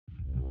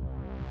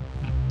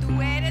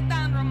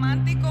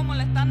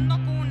molestando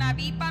con una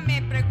pipa,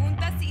 me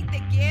pregunta si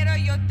te quiero,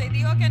 yo te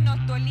digo que no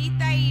estoy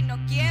lista y no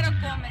quiero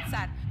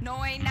comenzar.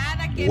 No hay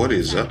nada que What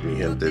is up, mi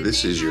gente?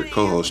 This is your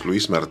co-host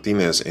Luis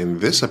Martinez, and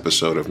this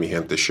episode of Mi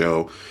Gente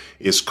Show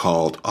is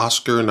called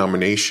Oscar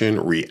Nomination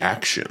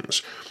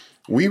Reactions.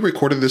 We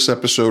recorded this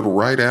episode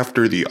right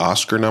after the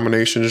Oscar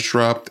nominations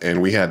dropped,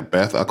 and we had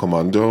Beth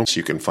Accomando, so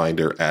you can find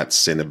her at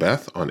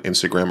Cinebeth on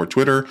Instagram or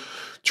Twitter,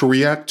 to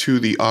react to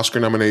the Oscar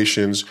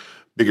nominations,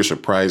 biggest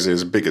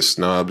surprises, biggest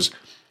snubs.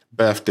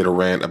 Beth did a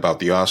rant about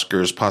the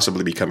Oscars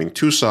possibly becoming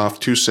too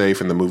soft, too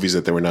safe in the movies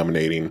that they were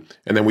nominating,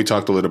 and then we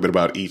talked a little bit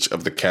about each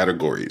of the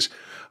categories.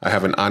 I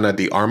have an Ana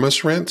de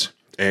Armas rant,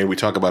 and we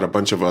talk about a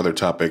bunch of other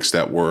topics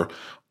that were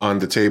on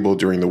the table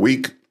during the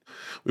week.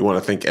 We want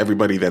to thank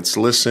everybody that's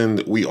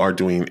listened. We are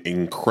doing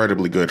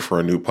incredibly good for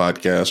a new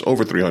podcast,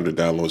 over 300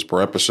 downloads per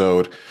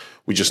episode.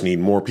 We just need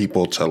more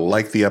people to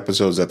like the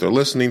episodes that they're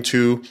listening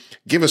to.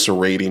 Give us a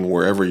rating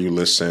wherever you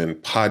listen,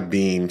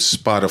 Podbean,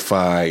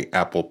 Spotify,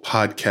 Apple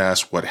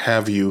Podcasts, what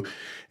have you.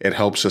 It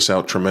helps us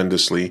out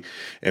tremendously,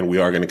 and we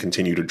are going to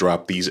continue to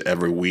drop these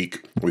every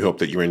week. We hope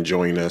that you're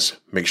enjoying us.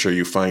 Make sure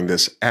you find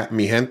us at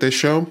Mi Gente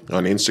Show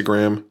on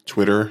Instagram,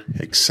 Twitter,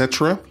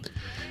 etc.,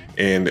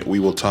 and we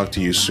will talk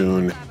to you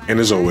soon. And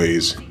as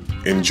always,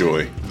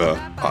 enjoy the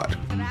pod.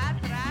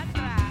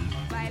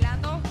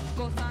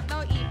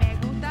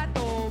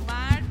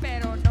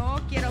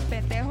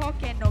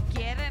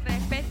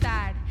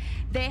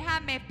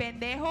 Déjame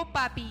pendejo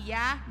papi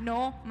ya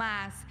no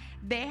más.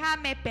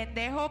 Déjame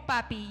pendejo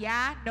papi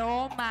ya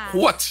no más.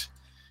 What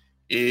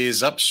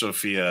is up,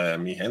 Sofia,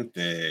 mi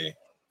gente?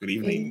 Good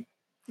evening.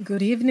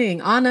 Good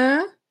evening,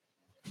 Ana.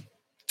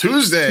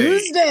 Tuesday.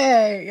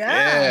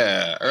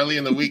 Yeah. Early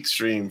in the week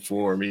stream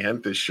for Mi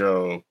Gente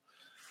Show,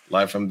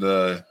 live from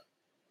the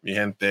Mi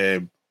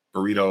Gente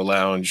Burrito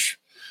Lounge,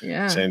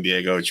 San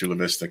Diego Chula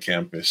Vista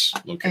campus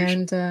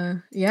location.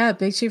 And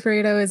Big Chief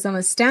Burrito is on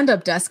a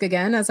stand-up desk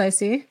again, as I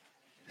see.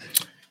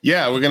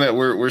 Yeah,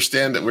 we're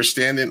standing.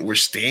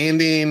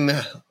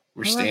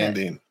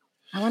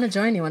 I want to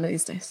join you one of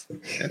these days.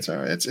 That's all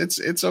right.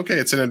 It's okay.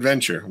 It's an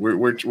adventure.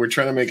 We're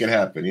trying to make it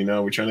happen. You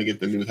know, we're trying to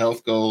get the new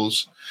health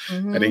goals.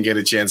 Mm-hmm. I didn't get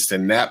a chance to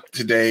nap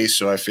today,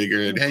 so I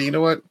figured, hey, you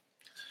know what?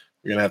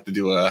 We're gonna have to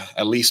do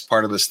at least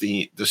part of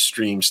the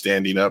stream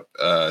standing up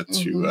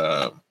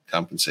to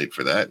compensate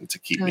for that and to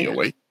keep me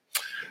awake.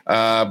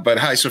 But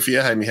hi,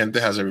 Sofia. Hi, mi gente.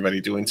 How's everybody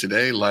doing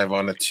today? Live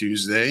on a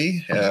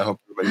Tuesday. Hope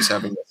everybody's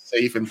having a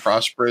safe and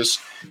prosperous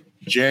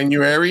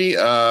January.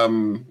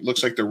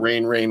 Looks like the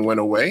rain went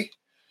away.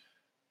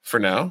 For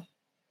now,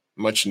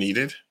 much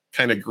needed,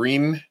 kind of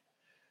green.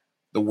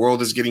 The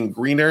world is getting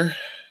greener,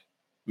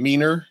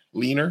 meaner,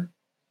 leaner.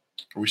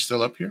 Are we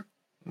still up here?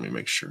 Let me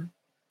make sure.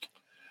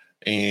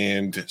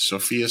 And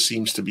Sophia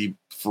seems to be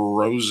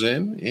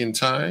frozen in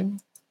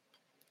time.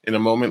 In a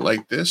moment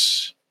like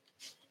this,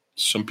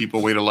 some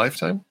people wait a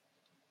lifetime.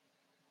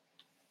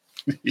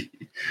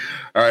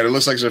 All right, it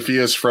looks like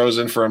Sophia's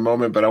frozen for a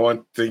moment, but I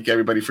want to thank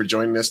everybody for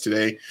joining us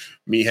today.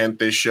 Mi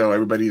Gente Show,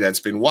 everybody that's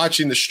been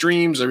watching the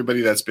streams,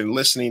 everybody that's been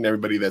listening,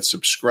 everybody that's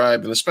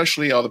subscribed, and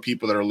especially all the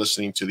people that are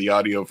listening to the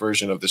audio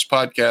version of this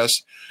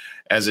podcast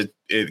as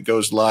it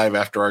goes live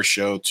after our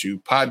show to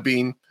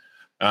Podbean,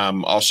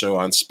 also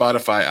on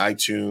Spotify,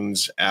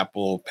 iTunes,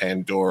 Apple,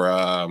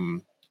 Pandora,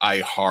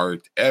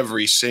 iHeart,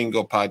 every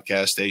single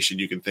podcast station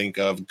you can think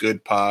of,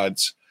 good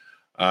pods.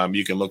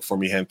 You can look for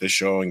Mi Gente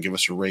Show and give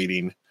us a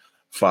rating.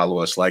 Follow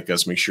us, like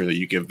us. Make sure that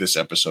you give this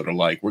episode a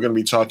like. We're going to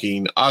be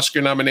talking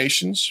Oscar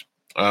nominations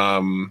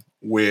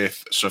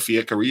with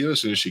Sofia Carrillo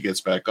as soon as she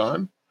gets back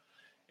on.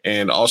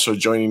 And also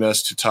joining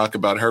us to talk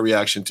about her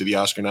reaction to the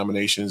Oscar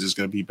nominations is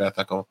going to be Beth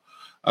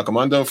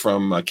Accomando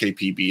from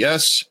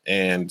KPBS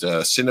and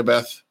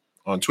Cinebeth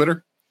on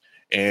Twitter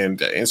and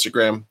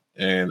Instagram.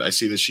 And I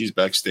see that she's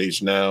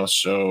backstage now.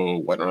 So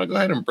why don't I go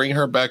ahead and bring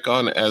her back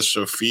on as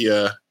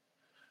Sophia.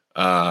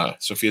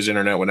 Sophia's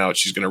internet went out.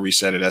 She's going to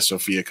reset it as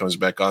Sophia comes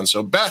back on.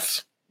 So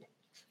Beth.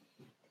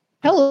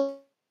 Hello.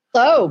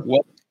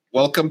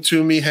 Welcome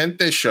to Mi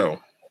Gente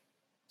Show.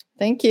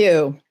 Thank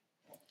you.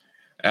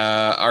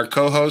 Our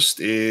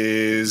co-host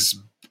is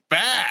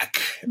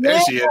back.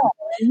 There she is.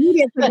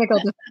 Immediate technical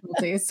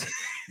difficulties.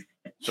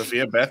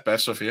 Sophia.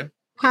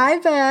 Hi,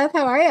 Beth.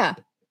 How are you?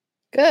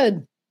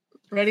 Good.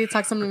 Ready to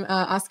talk some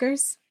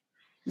Oscars?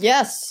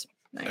 Yes.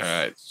 Nice. All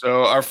right.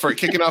 So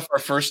kicking off our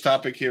first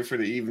topic here for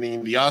the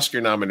evening, the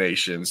Oscar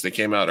nominations. They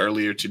came out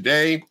earlier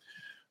today.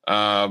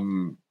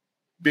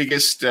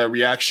 Biggest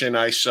reaction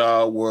I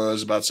saw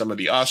was about some of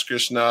the Oscar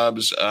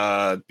snubs.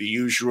 The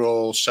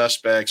usual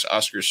suspects,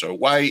 Oscars so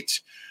white,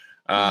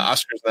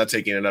 Oscars not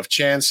taking enough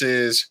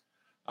chances,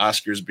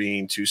 Oscars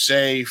being too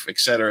safe, et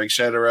cetera, et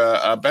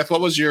cetera. Beth,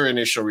 what was your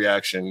initial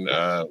reaction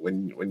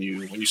when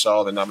you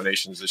saw the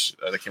nominations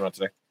that came out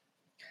today?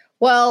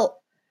 Well,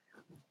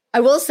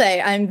 I will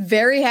say I'm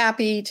very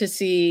happy to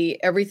see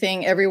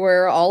Everything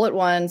Everywhere All at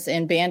Once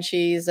and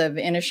Banshees of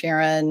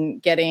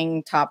Inisherin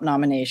getting top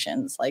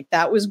nominations. Like,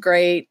 that was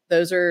great.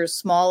 Those are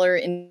smaller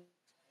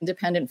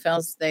independent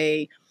films.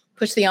 They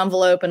push the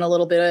envelope in a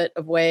little bit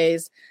of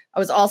ways. I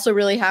was also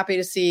really happy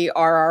to see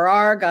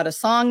RRR got a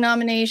song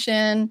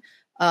nomination.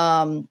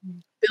 Bill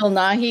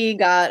Nighy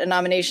got a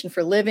nomination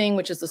for Living,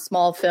 which is a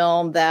small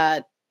film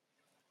that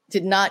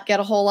did not get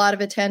a whole lot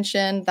of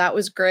attention. That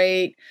was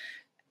great.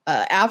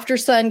 After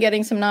Sun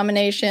getting some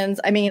nominations.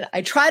 I mean,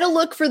 I try to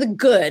look for the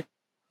good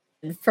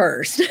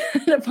first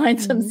to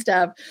find some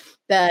stuff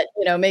that,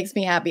 makes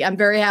me happy. I'm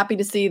very happy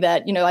to see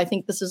that, I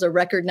think this is a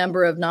record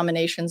number of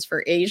nominations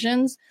for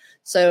Asians.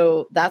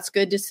 So that's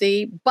good to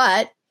see.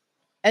 But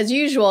as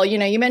usual,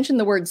 you mentioned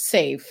the word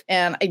safe.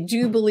 And I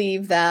do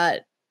believe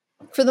that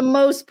for the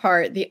most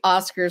part, the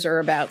Oscars are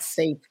about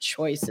safe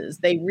choices.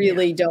 They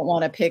really don't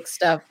want to pick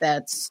stuff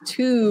that's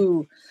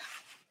too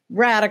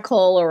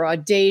radical or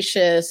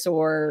audacious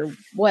or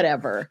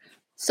whatever.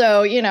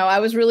 So, I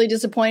was really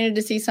disappointed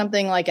to see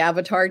something like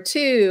Avatar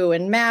 2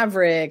 and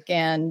Maverick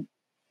and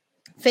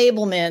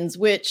Fabelmans,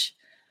 which,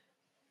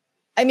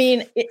 I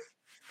mean,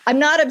 I'm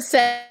not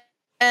upset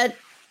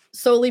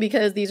solely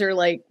because these are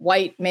like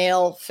white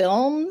male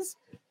films.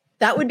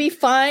 That would be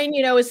fine.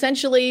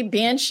 Essentially,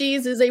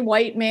 Banshees is a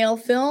white male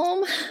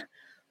film,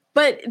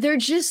 but they're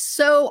just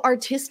so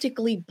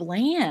artistically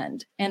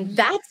bland. And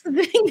that's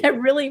the thing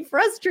that really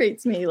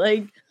frustrates me.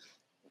 Like,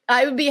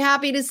 I would be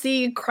happy to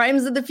see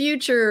Crimes of the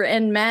Future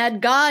and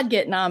Mad God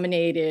get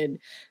nominated.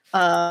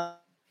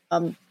 But,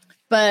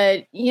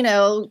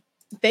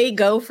 they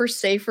go for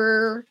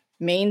safer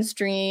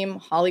mainstream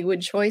Hollywood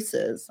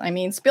choices. I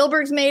mean,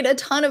 Spielberg's made a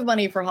ton of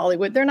money for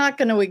Hollywood. They're not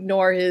going to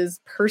ignore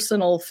his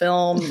personal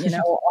film,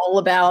 all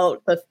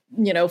about the,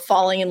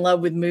 falling in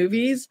love with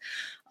movies,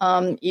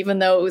 even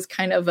though it was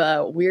kind of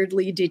a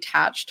weirdly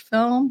detached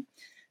film.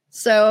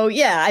 So,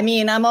 yeah, I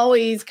mean, I'm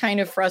always kind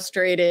of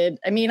frustrated.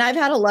 I mean, I've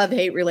had a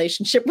love-hate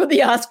relationship with the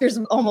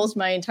Oscars almost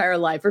my entire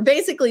life. Or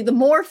basically, the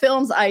more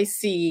films I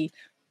see,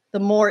 the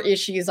more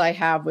issues I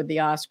have with the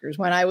Oscars.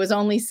 When I was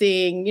only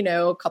seeing,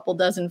 a couple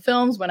dozen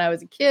films when I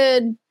was a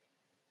kid,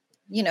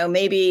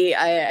 maybe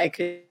I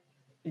could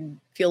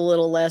feel a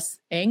little less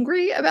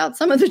angry about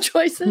some of the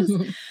choices.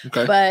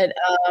 Okay. But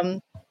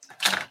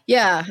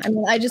yeah, I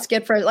mean, I just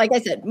get frustrated. Like I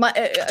said,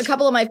 a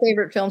couple of my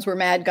favorite films were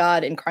Mad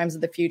God and Crimes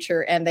of the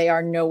Future, and they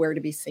are nowhere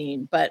to be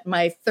seen. But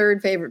my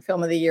third favorite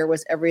film of the year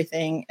was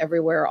Everything,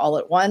 Everywhere, All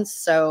at Once.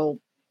 So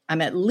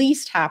I'm at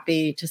least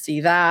happy to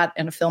see that,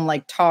 and a film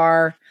like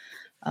Tar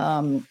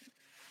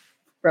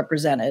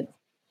represented.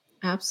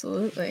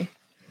 Absolutely.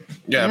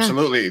 Yeah,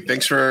 absolutely.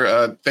 Thank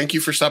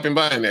you for stopping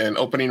by and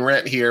opening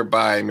rant here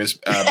by Miss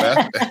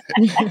Beth.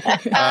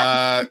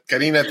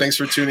 Karina, thanks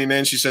for tuning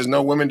in. She says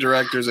no women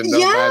directors and no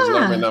Baz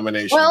Luhrmann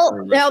nominations.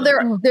 Well, now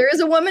there is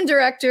a woman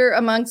director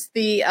amongst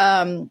the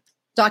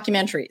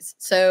documentaries.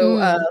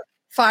 So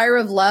Fire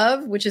of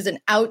Love, which is an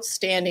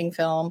outstanding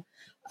film,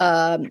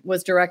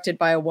 was directed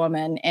by a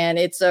woman. And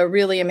it's a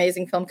really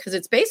amazing film because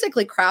it's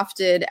basically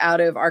crafted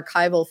out of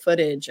archival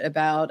footage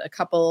about a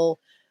couple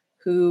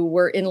who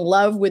were in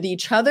love with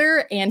each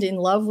other and in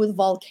love with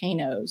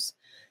volcanoes.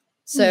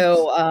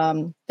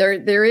 So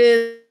there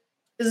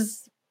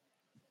is,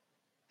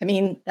 I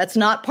mean, that's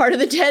not part of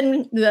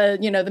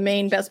the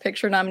main Best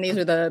Picture nominees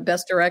or the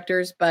Best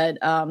Directors, but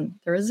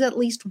there is at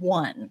least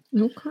one.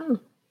 Okay.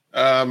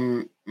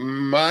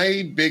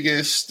 My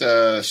biggest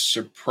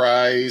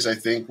surprise, I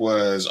think,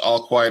 was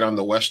All Quiet on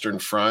the Western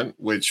Front,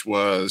 which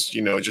was,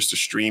 just a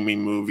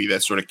streaming movie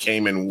that sort of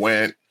came and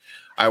went.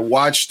 I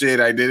watched it.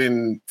 I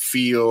didn't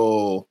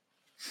feel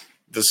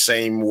the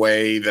same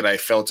way that I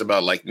felt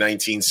about like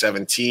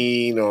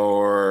 1917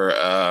 or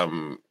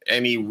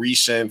any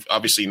recent,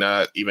 obviously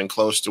not even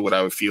close to what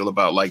I would feel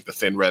about like The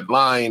Thin Red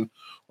Line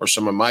or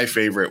some of my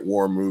favorite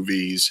war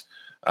movies.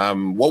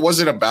 What was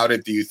it about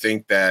it, do you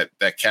think, that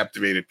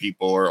captivated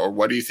people? Or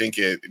what do you think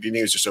do you think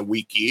it was just a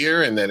weak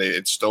year and then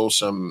it stole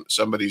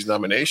somebody's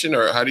nomination?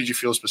 Or how did you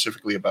feel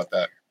specifically about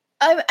that?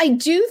 I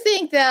do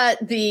think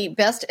that the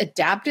Best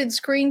Adapted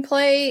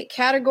Screenplay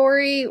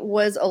category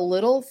was a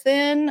little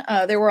thin.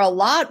 There were a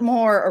lot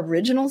more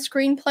original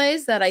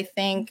screenplays that I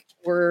think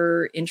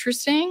were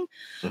interesting.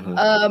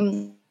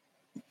 Mm-hmm.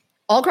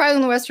 All Quiet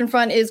on the Western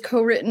Front is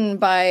co-written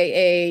by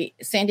a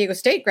San Diego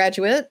State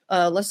graduate,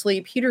 Leslie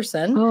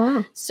Peterson. Oh,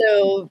 wow.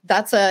 So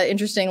that's an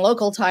interesting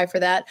local tie for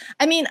that.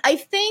 I mean, I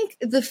think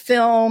the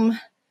film,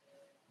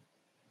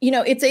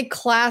 it's a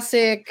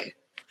classic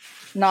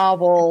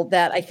novel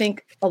that I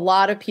think a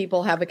lot of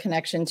people have a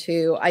connection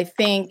to. I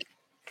think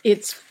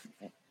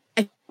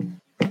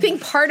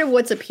part of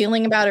what's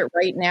appealing about it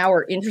right now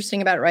or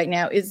interesting about it right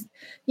now is,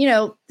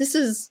 this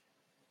is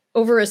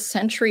over a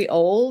century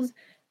old.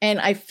 And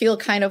I feel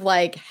kind of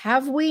like,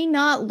 have we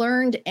not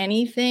learned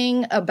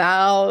anything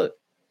about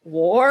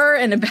war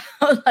and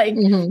about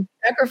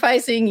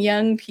sacrificing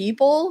young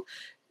people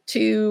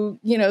to,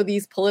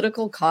 these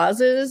political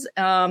causes?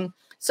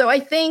 So I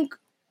think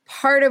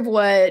part of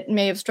what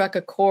may have struck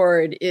a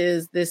chord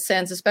is this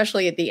sense,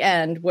 especially at the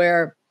end,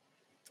 where,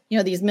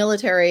 these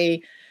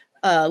military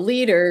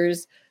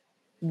leaders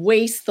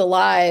waste the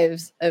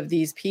lives of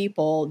these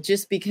people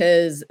just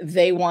because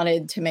they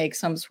wanted to make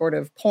some sort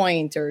of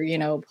point or,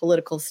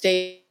 political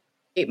statement.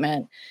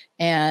 statement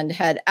and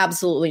had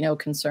absolutely no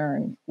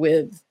concern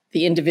with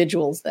the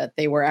individuals that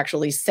they were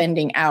actually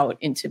sending out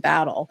into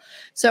battle.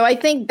 So I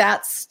think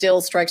that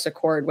still strikes a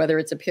chord, whether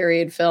it's a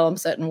period film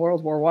set in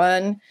World War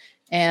I.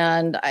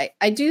 And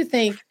I do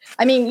think,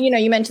 I mean,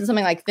 you mentioned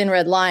something like Thin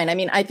Red Line. I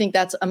mean, I think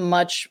that's a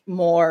much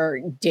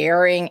more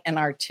daring and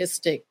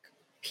artistic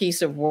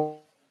piece of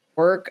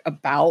work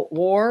about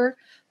war,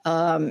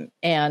 and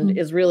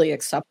is really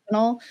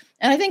exceptional.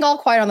 And I think All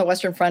Quiet on the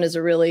Western Front is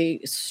a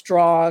really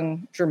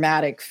strong,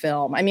 dramatic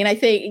film. I mean, I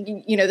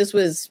think, this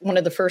was one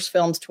of the first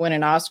films to win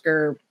an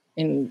Oscar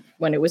when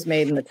it was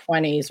made in the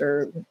 20s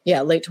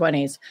late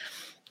 20s.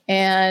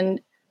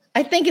 And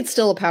I think it's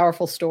still a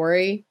powerful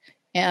story.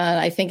 And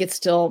I think it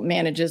still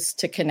manages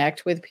to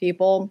connect with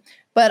people.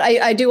 But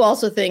I do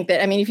also think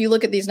that, I mean, if you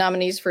look at these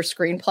nominees for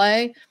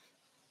screenplay,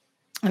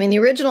 I mean, the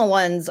original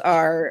ones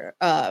are,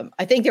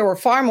 I think there were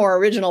far more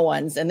original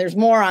ones, and there's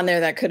more on there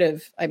that could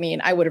have, I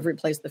mean, I would have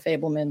replaced The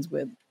Fabelmans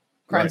with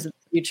Crimes of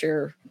the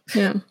Future.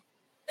 Yeah.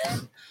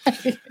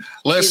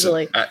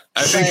 Listen, I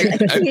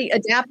think he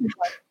adapted.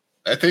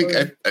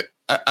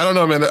 I don't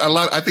know, man.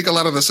 I think a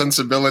lot of the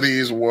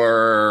sensibilities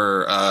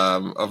were,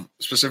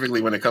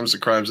 specifically when it comes to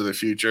Crimes of the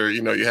Future,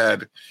 you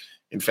had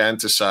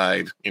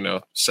infanticide,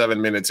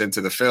 7 minutes into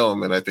the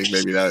film. And I think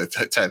maybe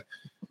that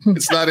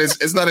it's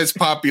not as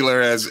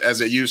popular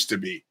as it used to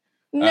be.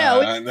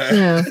 No,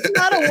 it's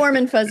not a warm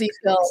and fuzzy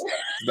film.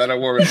 It's not a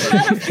warm and fuzzy.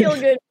 It's not a feel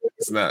good.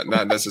 It's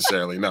not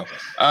necessarily, no.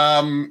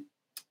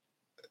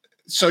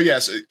 So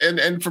yes,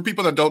 and for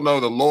people that don't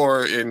know the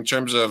lore in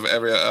terms of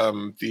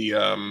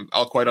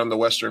All Quiet on the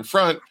Western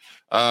Front,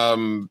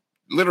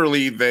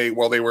 literally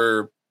while they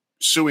were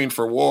suing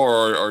for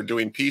war or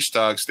doing peace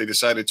talks, they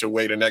decided to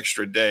wait an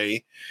extra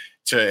day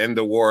to end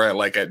the war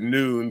at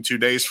noon 2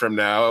 days from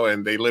now,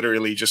 and they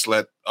literally just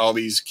let all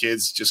these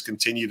kids just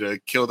continue to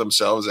kill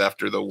themselves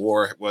after the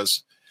war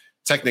was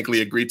technically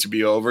agreed to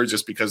be over,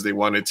 just because they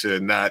wanted to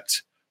not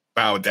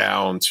bow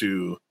down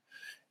to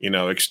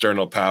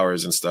external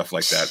powers and stuff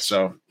like that.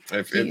 So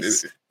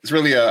it's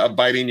really a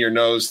biting your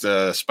nose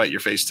to spite your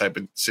face type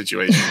of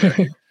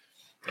situation.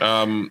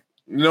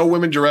 No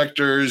women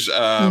directors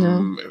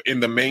in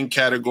the main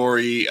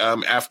category.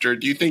 After,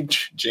 do you think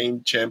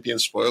Jane Champion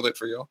spoiled it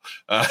for y'all?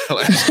 How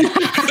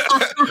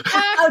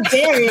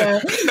dare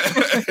you?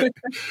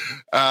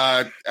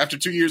 After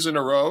 2 years in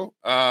a row,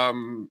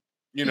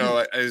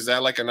 is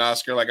that like an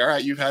Oscar? Like, all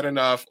right, you've had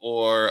enough,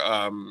 or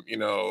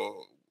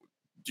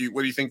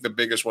what do you think the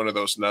biggest one of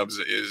those snubs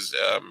is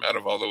out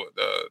of all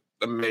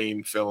the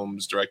main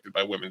films directed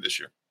by women this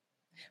year?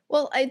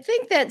 Well, I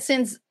think that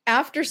since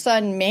After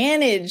Sun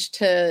managed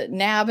to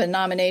nab a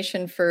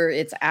nomination for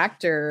its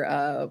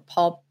actor,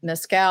 Paul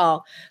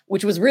Mescal,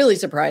 which was really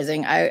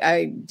surprising.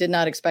 I did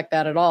not expect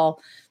that at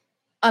all.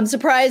 I'm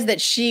surprised that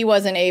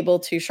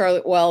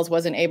Charlotte Wells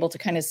wasn't able to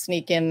kind of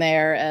sneak in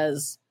there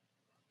as,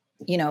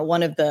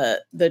 one of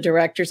the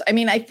directors. I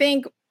mean, I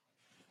think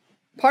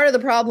part of the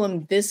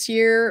problem this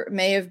year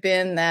may have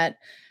been that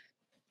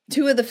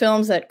two of the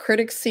films that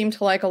critics seem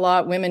to like a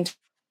lot, Women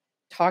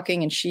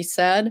Talking and She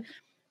Said,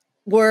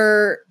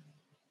 were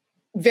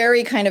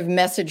very kind of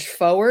message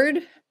forward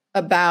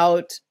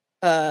about,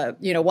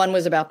 one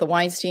was about the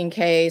Weinstein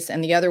case,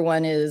 and the other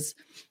one is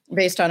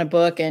based on a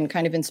book and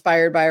kind of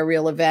inspired by a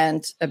real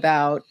event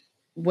about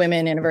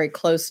women in a very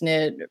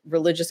close-knit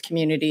religious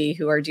community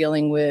who are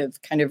dealing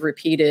with kind of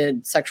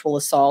repeated sexual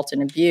assault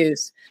and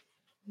abuse.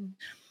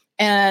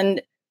 And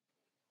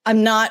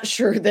I'm not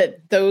sure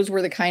that those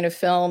were the kind of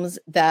films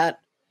that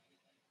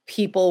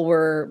people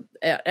were,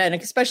 and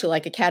especially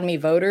like Academy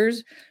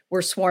voters,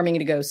 were swarming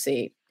to go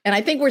see. And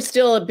I think we're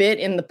still a bit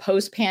in the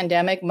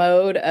post-pandemic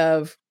mode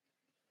of,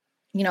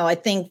 I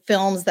think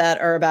films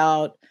that are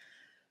about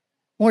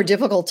more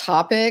difficult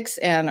topics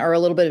and are a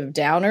little bit of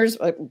downers,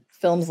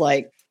 films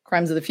like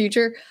Crimes of the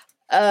Future,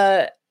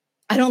 I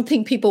don't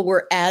think people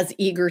were as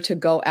eager to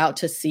go out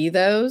to see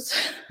those.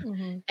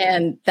 Mm-hmm.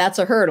 And that's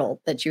a hurdle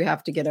that you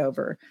have to get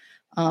over.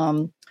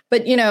 But,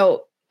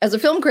 as a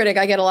film critic,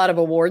 I get a lot of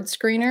award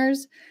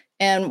screeners.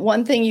 And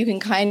one thing you can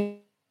kind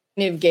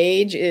of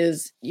gauge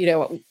is,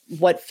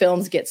 what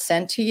films get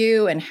sent to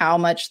you and how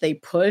much they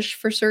push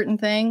for certain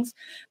things.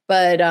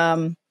 But,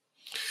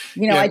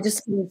 I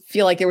just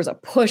feel like there was a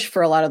push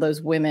for a lot of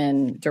those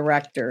women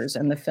directors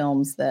and the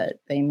films that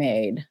they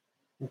made.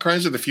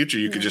 Crimes of the Future,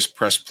 you could just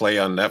press play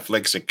on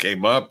Netflix. It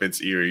came up. It's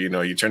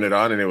you turn it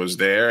on and it was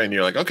there, and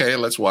you're like, okay,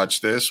 let's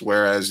watch this.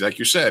 Whereas, like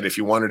you said, if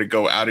you wanted to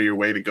go out of your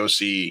way to go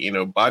see,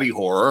 body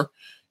horror,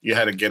 you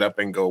had to get up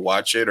and go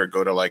watch it, or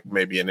go to like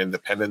maybe an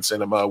independent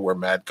cinema where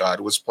Mad God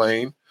was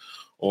playing,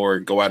 or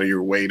go out of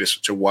your way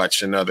to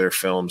watch another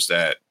films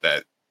that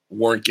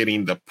weren't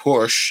getting the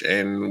push.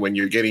 And when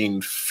you're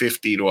getting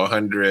 50 to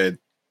 100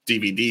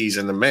 DVDs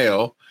in the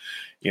mail,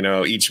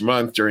 each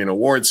month during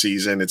award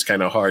season, it's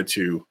kind of hard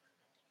to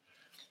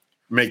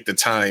make the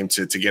time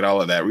to get all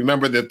of that.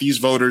 Remember that these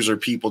voters are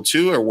people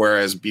too, or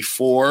whereas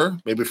before,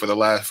 maybe for the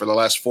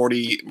last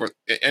 40,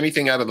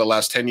 anything out of the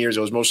last 10 years,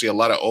 it was mostly a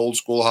lot of old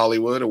school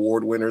Hollywood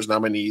award winners,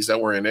 nominees that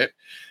were in it.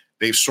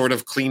 they've sort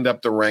of cleaned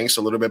up the ranks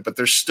a little bit, but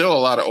there's still a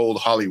lot of old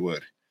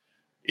Hollywood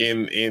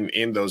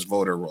in those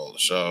voter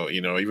roles. So,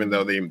 even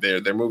though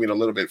they're moving a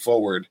little bit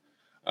forward,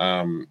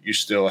 you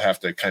still have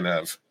to kind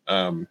of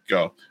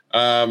go.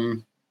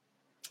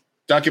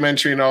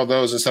 Documentary and all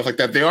those and stuff like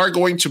that. They are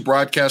going to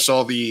broadcast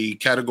all the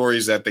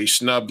categories that they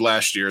snubbed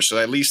last year. So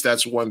at least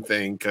that's one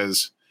thing,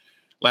 because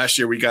last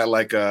year we got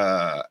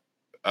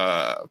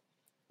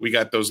we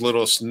got those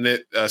little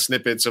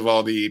snippets of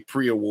all the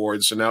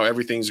pre-awards. So now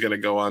everything's going to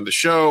go on the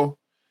show.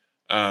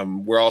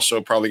 We're also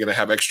probably going to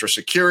have extra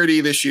security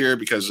this year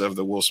because of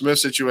the Will Smith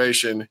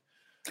situation.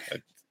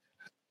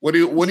 What do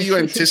you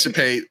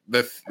anticipate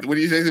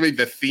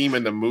the theme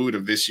and the mood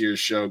of this year's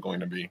show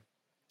going to be?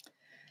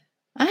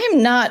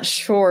 I'm not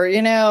sure.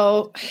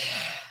 It's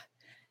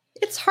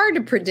hard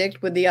to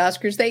predict with the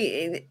Oscars.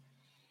 They,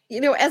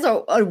 as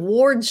an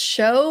awards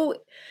show,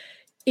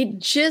 it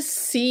just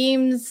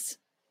seems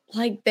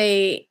like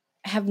they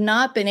have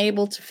not been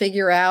able to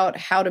figure out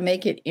how to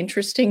make it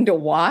interesting to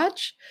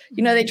watch.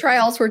 They try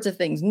all sorts of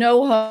things.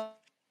 No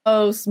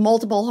hosts,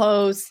 multiple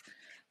hosts,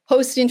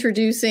 host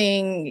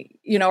introducing,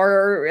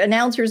 or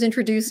announcers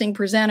introducing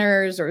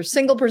presenters, or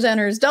single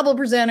presenters, double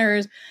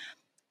presenters.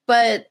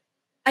 But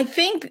I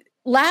think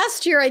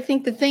last year,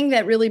 the thing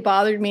that really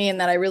bothered me and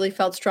that I really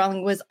felt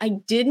strongly was I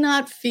did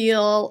not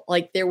feel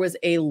like there was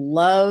a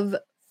love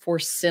for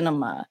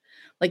cinema.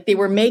 Like they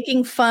were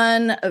making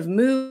fun of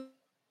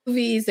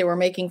movies, they were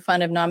making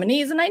fun of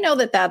nominees. And I know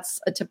that that's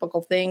a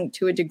typical thing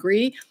to a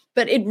degree,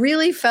 but it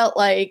really felt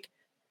like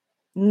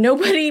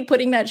nobody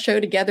putting that show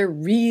together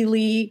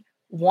really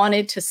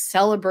wanted to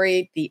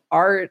celebrate the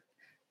art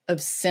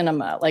of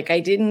cinema. Like I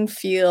didn't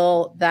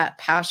feel that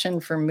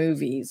passion for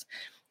movies.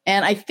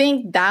 And I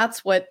think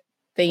that's what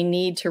they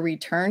need to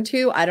return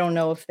to. I don't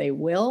know if they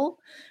will,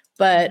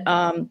 but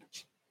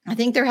I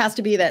think there has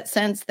to be that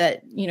sense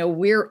that,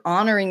 we're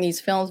honoring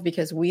these films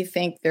because we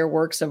think they're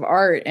works of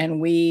art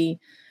and we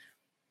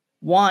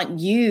want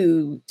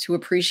you to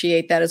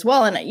appreciate that as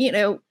well. And,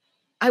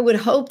 I would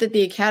hope that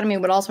the Academy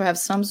would also have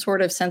some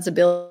sort of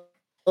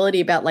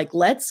sensibility about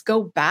let's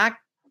go back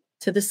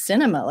to the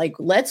cinema.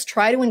 Let's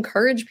try to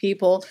encourage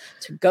people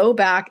to go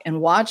back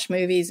and watch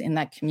movies in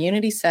that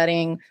community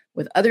setting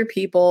with other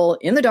people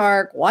in the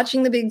dark,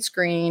 watching the big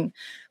screen,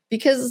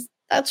 because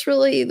that's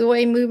really the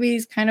way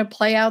movies kind of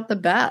play out the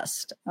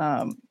best.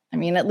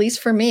 At least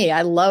for me,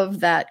 I love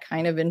that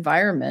kind of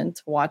environment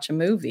to watch a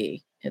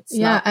movie. It's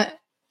not the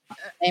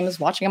same as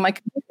watching on my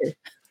computer.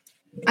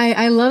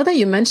 I love that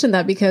you mentioned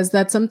that, because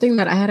that's something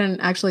that I hadn't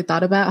actually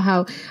thought about,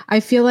 how I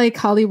feel like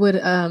Hollywood,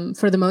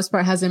 for the most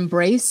part, has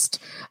embraced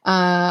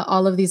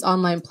all of these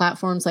online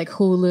platforms like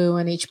Hulu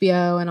and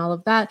HBO and all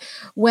of that,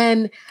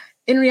 when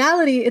in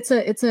reality, it's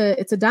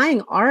a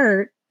dying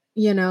art,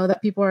 that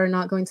people are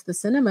not going to the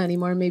cinema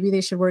anymore. Maybe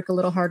they should work a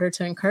little harder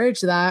to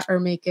encourage that, or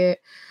make it,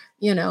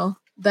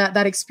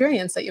 that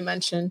experience that you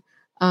mentioned.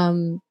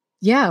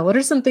 What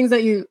are some things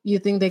that you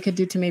think they could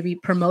do to maybe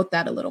promote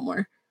that a little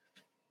more?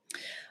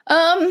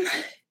 I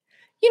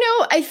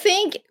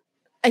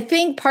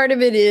think part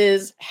of it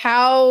is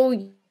how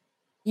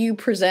you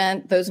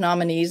present those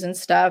nominees and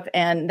stuff,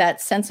 and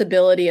that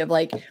sensibility of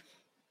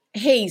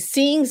hey,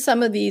 seeing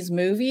some of these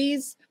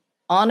movies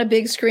on a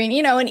big screen,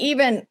 and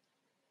even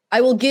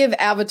I will give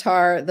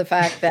Avatar the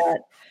fact that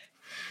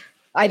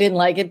I didn't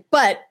like it,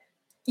 but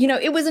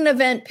it was an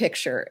event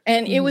picture,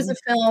 and it was a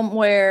film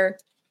where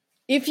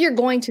if you're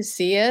going to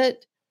see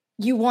it,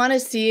 you want to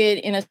see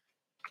it in a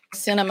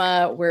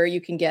cinema where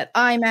you can get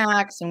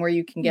IMAX and where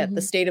you can get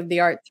the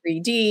state-of-the-art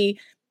 3D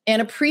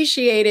and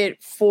appreciate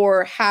it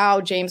for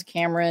how James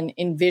Cameron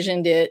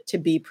envisioned it to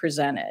be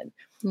presented.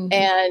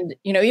 And,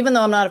 even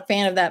though I'm not a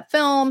fan of that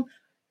film,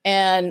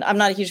 and I'm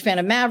not a huge fan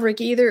of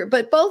Maverick either,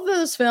 but both of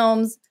those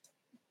films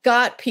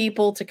got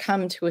people to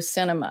come to a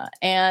cinema.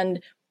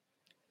 And,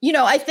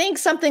 I think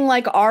something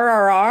like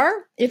RRR,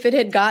 if it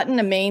had gotten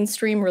a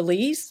mainstream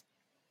release,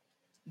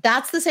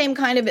 that's the same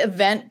kind of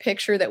event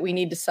picture that we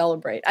need to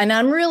celebrate. And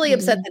I'm really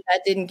upset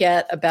that didn't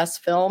get a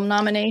Best Film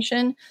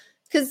nomination,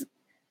 because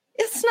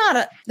it's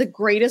not the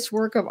greatest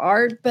work of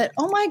art, but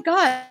oh my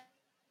God,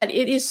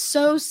 it is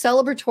so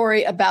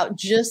celebratory about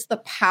just the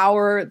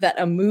power that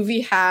a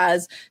movie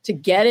has to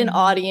get an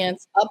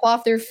audience up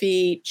off their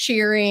feet,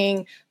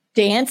 cheering,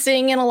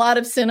 dancing in a lot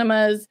of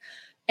cinemas.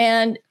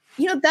 And,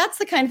 that's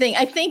the kind of thing.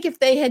 I think if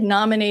they had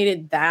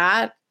nominated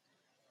that,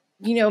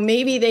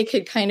 maybe they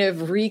could kind of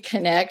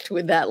reconnect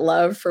with that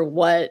love for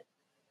what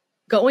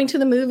going to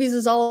the movies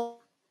is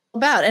all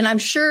about. And I'm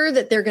sure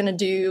that they're going to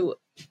do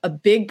a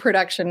big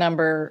production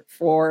number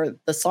for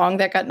the song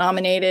that got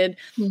nominated.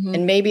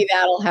 And maybe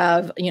that'll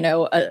have,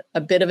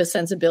 a bit of a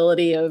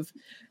sensibility of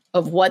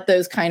what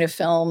those kind of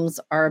films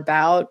are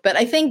about. But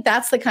I think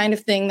that's the kind of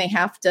thing they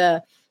have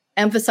to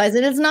emphasize.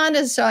 And it's not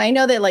as so I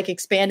know they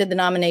expanded the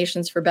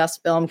nominations for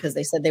Best Film because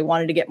they said they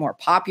wanted to get more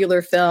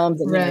popular films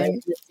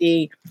and to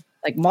see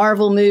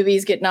Marvel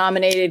movies get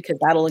nominated because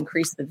that'll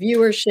increase the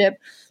viewership.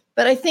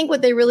 But I think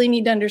what they really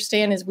need to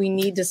understand is we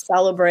need to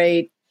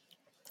celebrate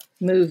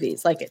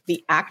movies, like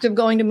the act of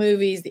going to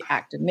movies, the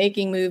act of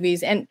making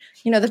movies. And,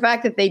 the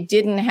fact that they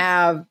didn't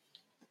have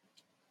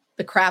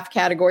the craft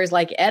categories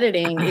like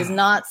editing is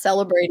not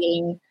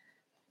celebrating,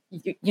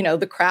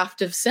 the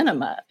craft of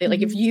cinema.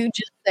 Like if you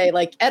just say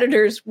like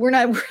editors,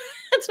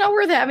 it's not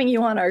worth having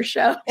you on our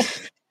show.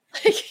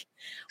 Like,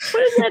 what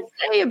does that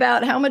say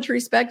about how much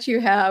respect you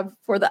have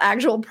for the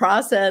actual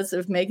process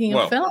of making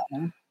a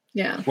film?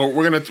 Yeah. Well,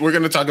 we're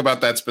gonna talk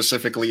about that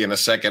specifically in a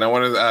second. I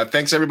want to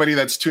thanks everybody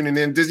that's tuning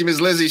in. Disney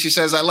Miss Lizzie, she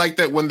says, I like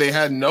that when they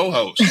had no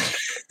host.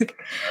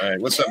 All right,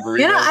 what's up, Burrito?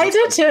 Yeah, I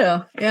did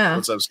too. Yeah.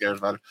 What's up, Scares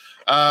about it?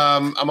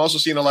 I'm also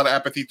seeing a lot of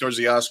apathy towards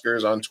the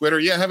Oscars on Twitter.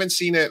 Yeah, I haven't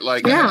seen it.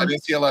 Like, I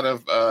didn't see a lot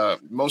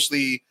of.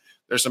 Mostly,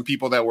 there's some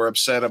people that were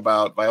upset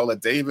about Viola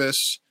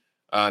Davis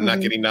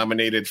not getting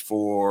nominated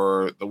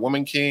for the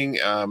Woman King,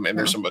 and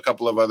there's a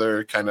couple of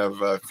other kind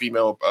of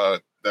female.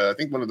 I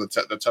think one of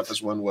the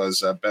toughest one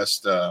was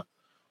best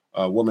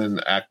woman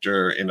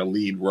actor in a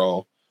lead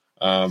role.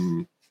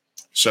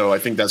 So I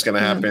think that's going to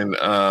happen.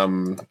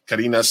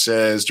 Karina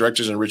says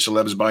directors and rich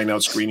celebs buying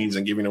out screenings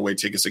and giving away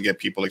tickets to get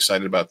people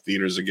excited about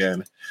theaters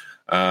again.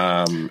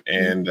 And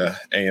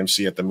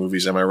AMC at the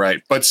movies. Am I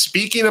right? But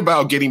speaking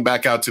about getting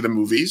back out to the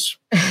movies.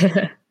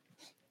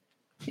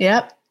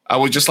 Yep. I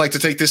would just like to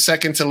take this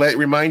second to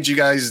remind you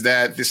guys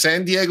that the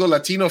San Diego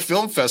Latino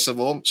Film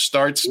Festival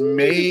starts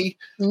March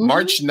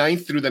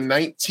 9th through the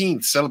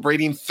 19th,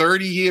 celebrating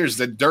 30 years,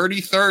 the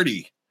Dirty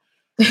 30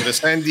 for the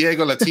San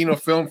Diego Latino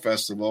Film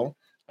Festival.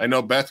 I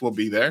know Beth will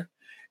be there,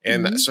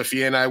 and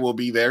Sophia and I will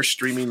be there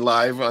streaming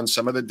live on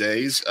some of the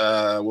days.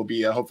 We'll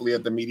be hopefully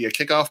at the media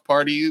kickoff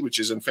party, which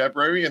is in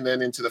February, and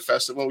then into the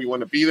festival. We want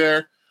to be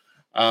there.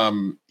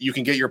 You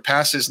can get your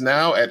passes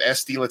now at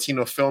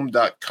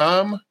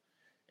sdlatinofilm.com.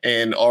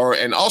 And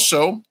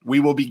also we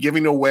will be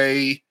giving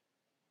away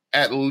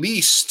at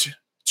least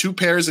 2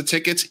 pairs of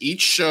tickets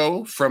each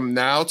show from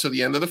now to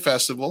the end of the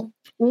festival.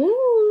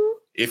 Ooh.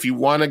 If you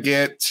want to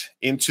get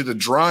into the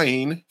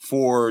drawing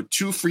for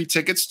 2 free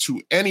tickets to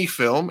any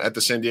film at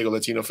the San Diego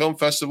Latino Film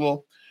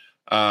Festival,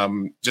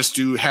 just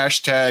do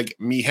hashtag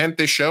Mi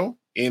Gente Show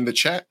in the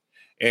chat,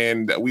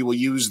 and we will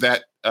use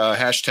that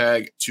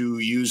hashtag to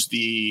use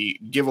the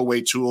giveaway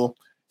tool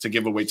to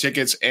give away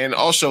tickets. And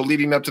also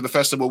leading up to the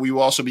festival, we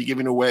will also be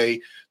giving away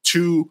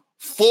 2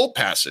 full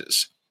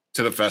passes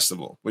to the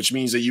festival, which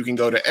means that you can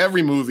go to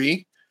every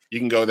movie, you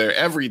can go there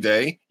every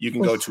day, you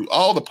can go to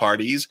all the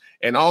parties,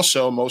 and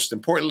also, most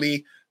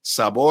importantly,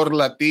 Sabor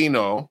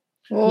Latino.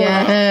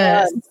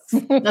 Yes,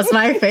 that's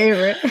my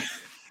favorite.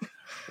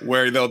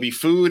 Where there'll be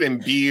food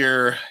and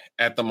beer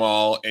at the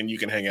mall, and you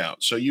can hang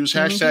out. So use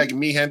hashtag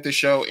Mi Gente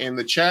Show in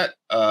the chat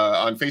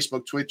on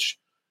Facebook, Twitch,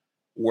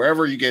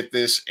 wherever you get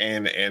this,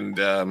 and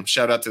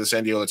shout out to the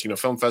San Diego Latino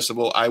Film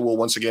Festival. I will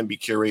once again be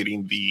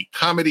curating the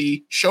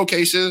comedy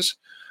showcases.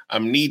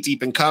 I'm knee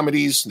deep in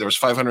comedies. There was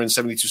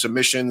 572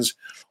 submissions.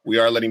 We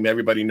are letting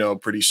everybody know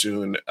pretty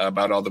soon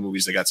about all the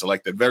movies that got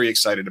selected. Very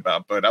excited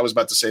about. But I was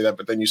about to say that,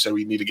 but then you said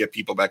we need to get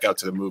people back out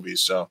to the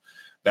movies. So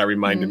that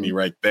reminded me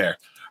right there.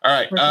 All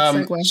right.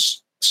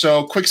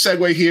 So quick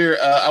segue here.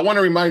 I want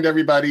to remind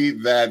everybody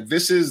that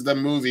this is the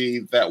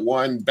movie that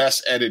won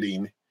Best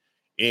Editing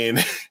in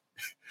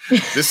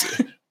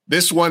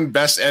this won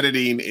Best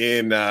Editing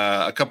in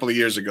a couple of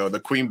years ago, the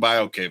Queen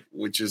Biokip,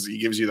 which is he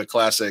gives you the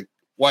classic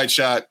wide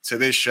shot to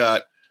this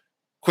shot,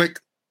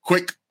 quick,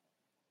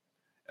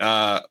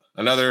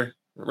 another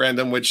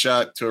random wide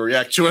shot to a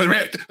reaction, to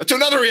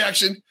another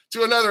reaction,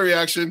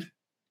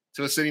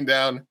 to a sitting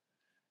down,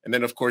 and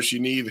then of course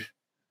you need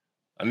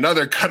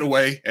another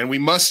cutaway, and we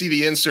must see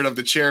the insert of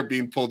the chair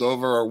being pulled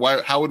over,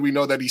 or how would we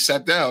know that he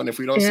sat down if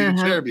we don't see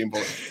the chair being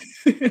pulled?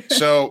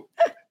 So.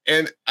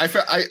 And I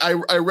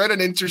read an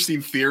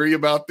interesting theory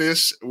about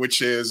this,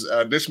 which is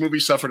this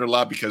movie suffered a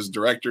lot because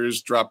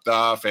directors dropped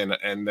off and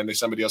then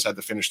somebody else had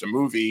to finish the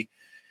movie.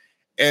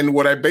 And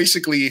what I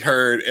basically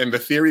heard, and the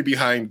theory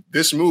behind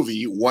this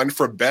movie, won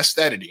for Best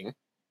Editing.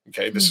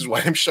 Okay, this is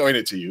why I'm showing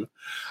it to you.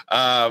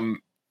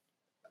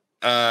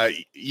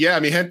 Yeah,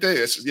 Mi Gente,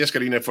 yes,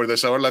 Karina, for the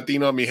Sabor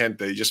Latino, Mi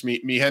Gente, just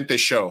Mi Gente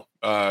Show.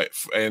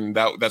 And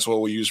that's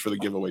what we'll use for the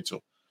giveaway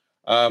tool.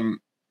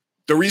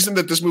 The reason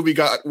that this movie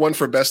got one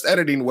for Best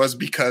Editing was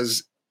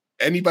because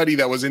anybody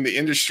that was in the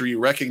industry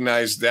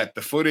recognized that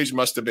the footage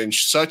must have been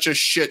such a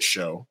shit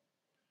show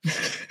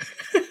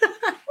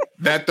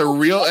that the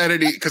real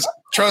editing, because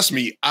trust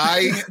me,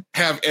 I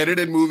have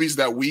edited movies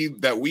that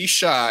we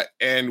shot,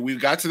 and we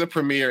got to the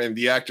premiere and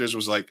the actors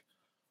was like,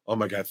 oh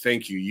my God,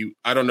 thank you.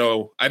 I don't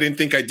know. I didn't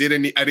think I did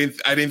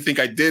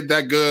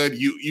that good.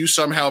 You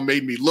somehow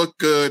made me look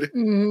good.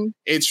 Mm-hmm.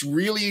 It's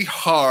really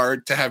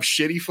hard to have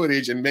shitty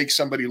footage and make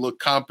somebody look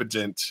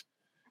competent,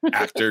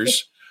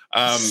 actors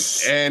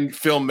and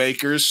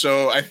filmmakers.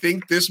 So I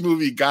think this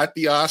movie got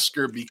the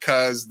Oscar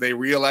because they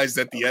realized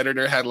that the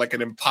editor had like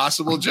an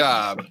impossible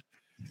job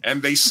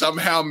and they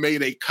somehow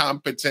made a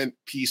competent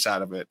piece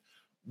out of it.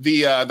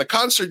 The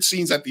concert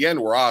scenes at the end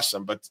were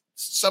awesome, but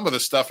some of the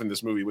stuff in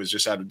this movie was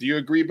just out of. Do you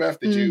agree, Beth?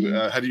 Did you?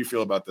 How do you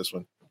feel about this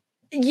one?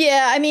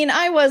 Yeah, I mean,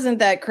 I wasn't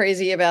that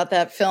crazy about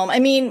that film. I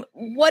mean,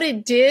 what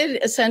it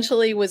did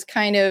essentially was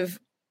kind of,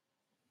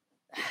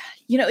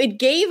 it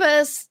gave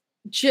us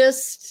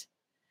just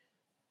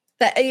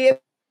that. I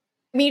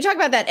mean, you talk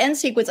about that end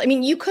sequence. I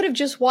mean, you could have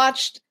just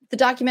watched the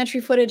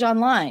documentary footage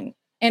online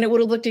and it would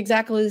have looked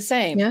exactly the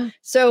same. Yeah.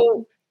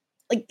 So,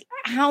 like,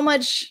 how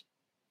much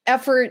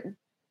effort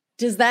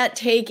does that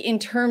take in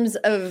terms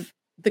of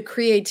the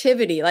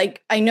creativity?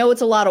 Like, I know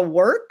it's a lot of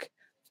work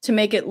to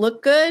make it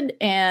look good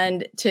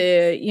and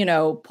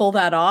to, pull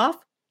that off.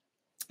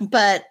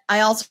 But I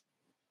also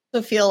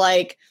feel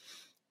like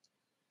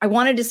I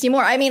wanted to see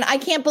more. I mean, I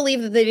can't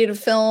believe that they did a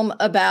film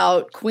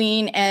about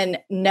Queen and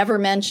never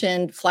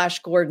mentioned Flash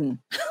Gordon.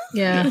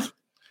 Yeah.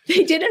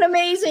 They did an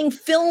amazing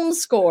film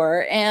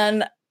score,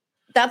 and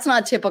that's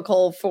not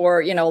typical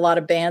for, a lot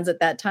of bands at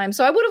that time.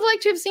 So I would have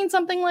liked to have seen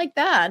something like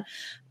that.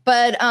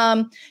 But,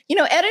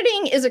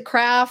 editing is a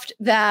craft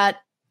that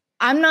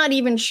I'm not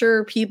even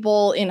sure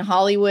people in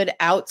Hollywood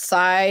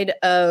outside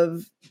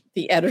of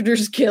the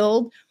Editors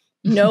Guild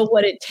know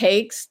what it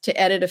takes to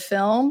edit a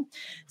film.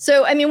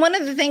 So, I mean, one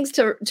of the things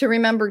to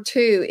remember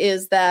too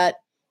is that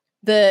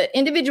the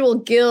individual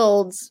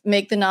guilds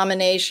make the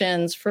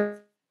nominations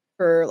for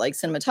like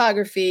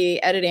cinematography,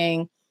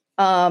 editing,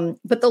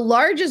 but the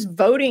largest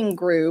voting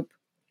group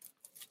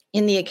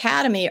in the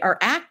Academy are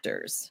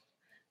actors.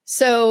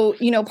 So,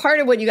 part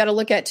of what you got to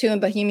look at too in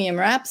Bohemian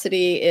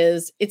Rhapsody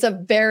is it's a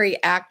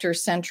very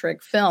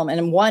actor-centric film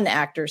and one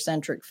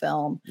actor-centric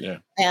film. Yeah.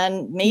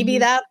 And maybe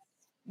that's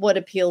what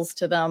appeals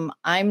to them.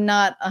 I'm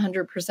not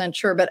 100%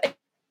 sure, but,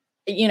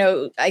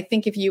 I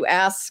think if you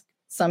ask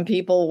some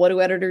people, what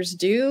do editors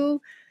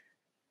do?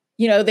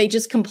 They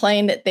just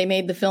complain that they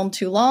made the film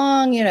too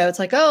long. It's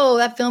like, oh,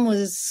 that film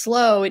was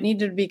slow. It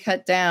needed to be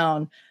cut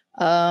down.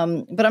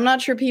 But I'm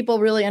not sure people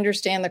really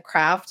understand the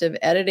craft of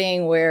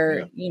editing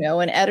where,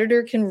 an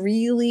editor can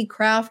really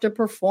craft a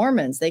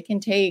performance. They can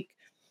take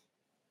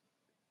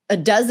a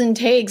dozen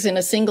takes in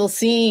a single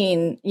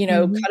scene,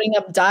 cutting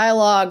up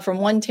dialogue from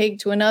one take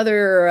to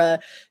another,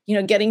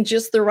 getting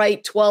just the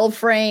right 12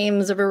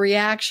 frames of a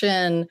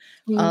reaction.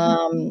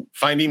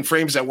 Finding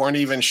frames that weren't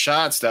even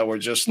shots, that were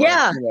just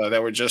that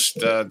were just,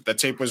 the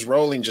tape was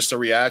rolling, just a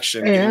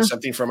reaction, getting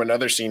something from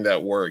another scene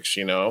that works,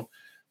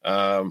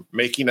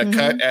 making a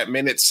cut at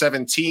minute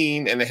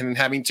 17 and then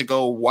having to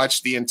go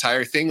watch the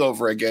entire thing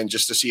over again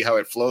just to see how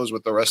it flows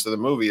with the rest of the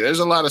movie. There's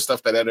a lot of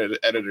stuff that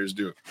editors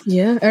do.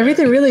 Yeah,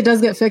 everything really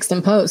does get fixed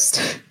in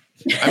post.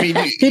 I mean,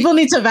 people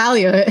need to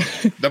value it.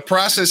 The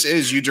process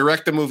is you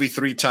direct the movie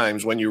 3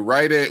 times: when you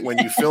write it, when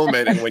you film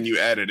it, and when you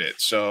edit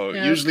it. So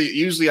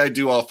usually I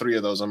do all 3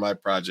 of those on my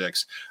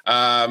projects.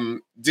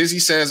 Dizzy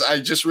says, I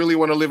just really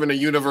want to live in a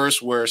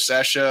universe where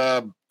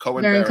Sacha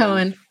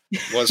Cohen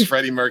was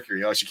Freddie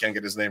Mercury. Oh, she can't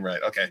get his name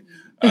right. Okay.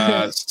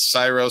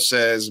 Cyro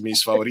says,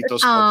 mis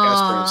favoritos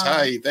podcasters.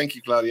 Hi. Thank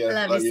you,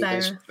 Claudia. Love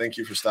you. Thank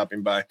you for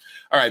stopping by.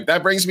 All right.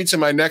 That brings me to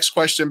my next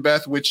question,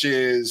 Beth, which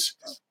is,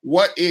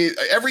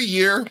 every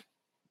year,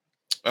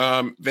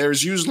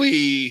 there's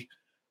usually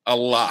a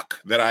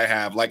lock that I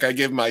have. Like, I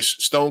give my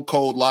stone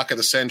cold lock of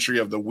the century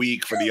of the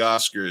week for the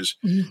Oscars.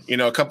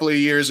 A couple of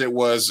years it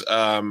was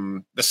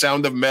The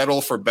Sound of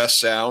Metal for best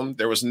sound.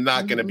 There was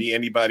not going to be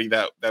anybody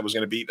that was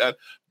going to beat that.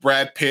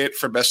 Brad Pitt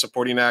for best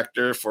supporting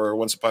actor for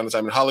Once Upon a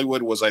Time in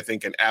Hollywood was, I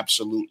think, an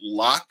absolute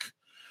lock.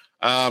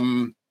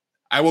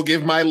 I will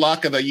give my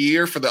lock of the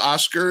year for the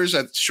Oscars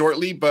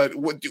shortly, but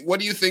what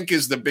do you think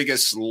is the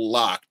biggest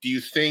lock? Do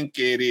you think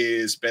it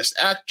is best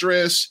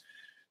actress?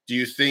 Do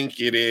you think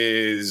it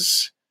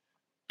is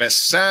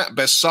best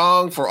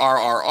song for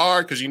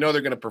RRR? Because they're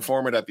going to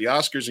perform it at the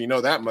Oscars,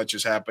 and that much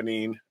is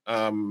happening.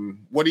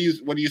 What do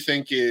you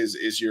think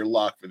is your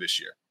lock for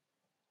this year?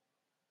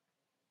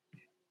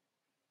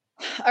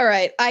 All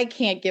right, I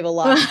can't give a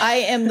lock. I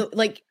am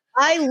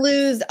I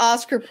lose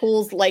Oscar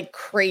pools like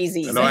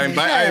crazy. No, I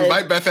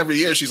invite Beth every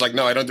year. She's like,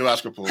 no, I don't do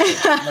Oscar pools.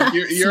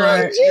 You're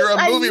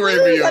a movie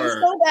reviewer. I'm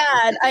so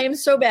bad. I am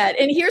so bad.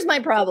 And here's my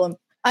problem.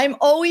 I'm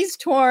always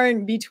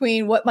torn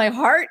between what my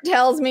heart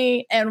tells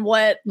me and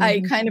what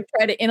I kind of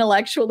try to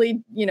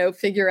intellectually,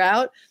 figure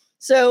out.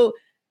 So,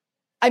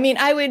 I mean,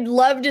 I would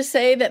love to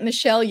say that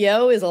Michelle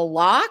Yeoh is a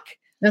lock.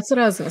 That's what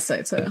I was going to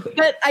say too.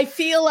 But I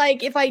feel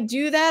like if I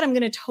do that, I'm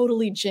going to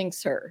totally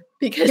jinx her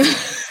because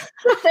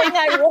the thing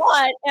I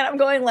want, and I'm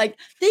going like,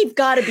 they've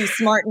got to be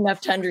smart enough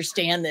to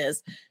understand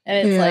this.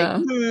 And it's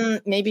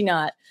like, maybe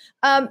not.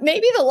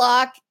 Maybe the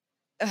lock,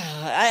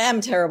 I am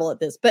terrible at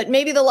this, but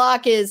maybe the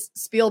lock is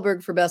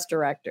Spielberg for best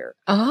director.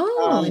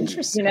 Oh,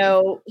 interesting.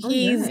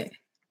 He's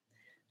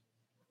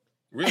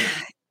really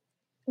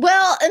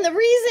well, and the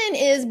reason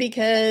is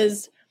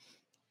because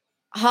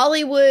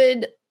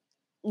Hollywood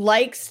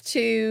likes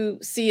to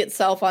see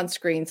itself on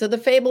screen. So The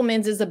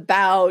Fabelmans is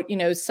about,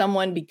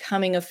 someone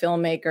becoming a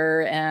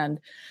filmmaker and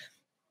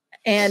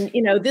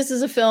this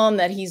is a film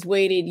that he's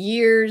waited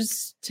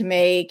years to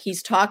make.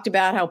 He's talked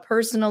about how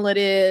personal it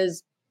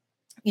is.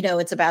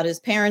 It's about his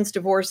parents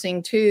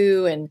divorcing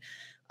too.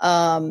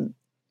 And,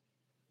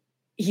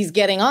 he's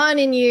getting on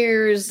in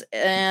years,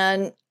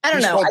 and I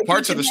don't know. Told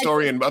parts of the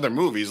story in other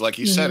movies, like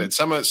he said it.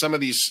 Some of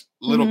these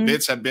little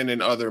bits have been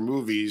in other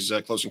movies.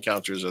 Close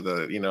Encounters of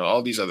the,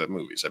 all these other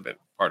movies have been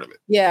part of it.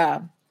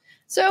 Yeah,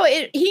 so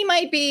he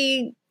might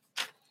be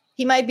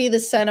the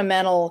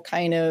sentimental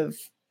kind of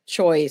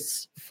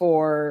choice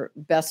for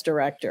Best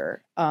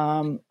Director.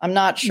 I'm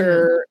not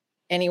sure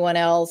anyone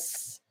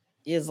else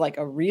is like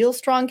a real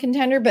strong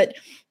contender, but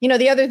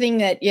the other thing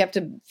that you have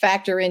to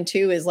factor in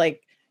too is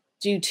like,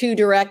 do two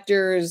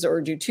directors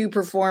or do two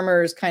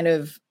performers kind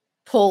of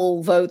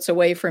pull votes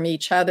away from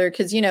each other?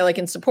 Because like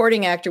in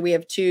supporting actor, we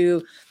have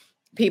two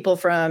people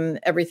from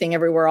Everything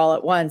Everywhere All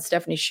at Once,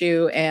 Stephanie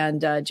Hsu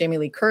and Jamie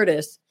Lee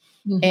Curtis,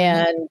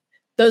 and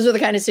those are the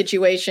kind of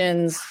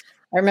situations.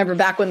 I remember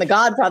back when The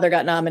Godfather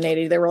got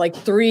nominated, there were like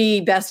 3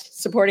 best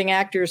supporting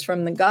actors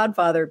from The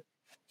Godfather.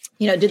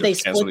 Did they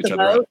split the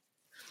vote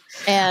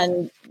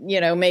and,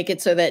 make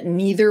it so that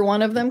neither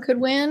one of them could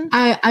win?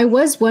 I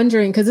was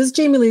wondering, because it's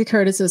Jamie Lee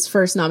Curtis's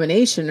first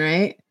nomination,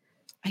 right?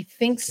 I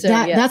think so.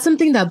 That's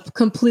something that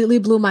completely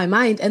blew my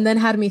mind and then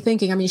had me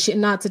thinking,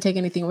 not to take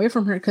anything away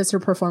from her because her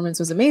performance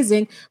was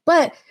amazing,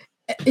 but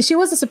she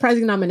was a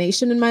surprising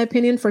nomination in my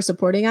opinion for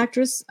supporting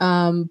actress.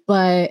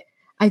 But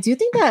I do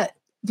think that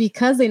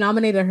because they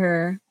nominated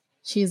her,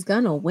 she's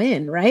gonna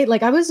win, right?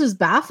 Like I was just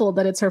baffled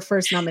that it's her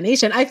first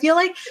nomination. I feel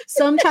like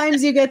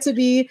sometimes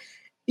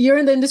you're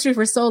in the industry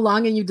for so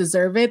long and you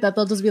deserve it that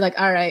they'll just be like,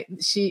 all right,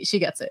 she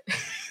gets it.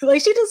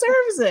 Like she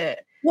deserves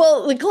it.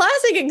 Well, the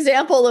classic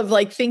example of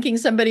like thinking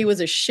somebody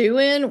was a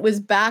shoo-in was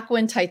back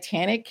when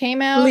Titanic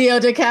came out. Leo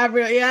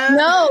DiCaprio, yeah.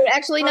 No,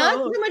 actually not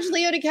so much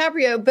Leo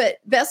DiCaprio, but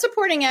Best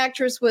Supporting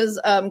Actress was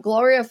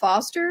Gloria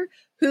Foster,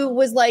 who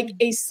was like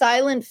a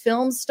silent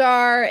film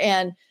star.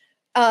 And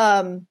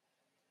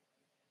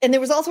there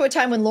was also a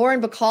time when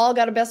Lauren Bacall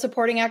got a Best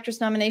Supporting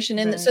Actress nomination.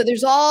 And so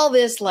there's all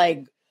this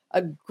like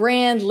a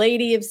grand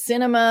lady of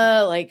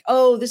cinema, like,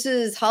 oh, this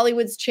is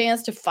Hollywood's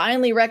chance to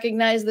finally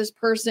recognize this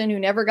person who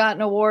never got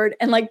an award.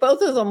 And like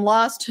both of them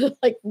lost to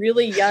like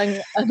really young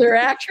other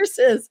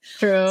actresses.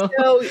 True.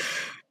 So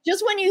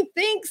just when you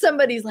think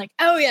somebody's like,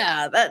 oh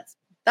yeah,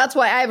 that's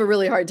why I have a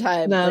really hard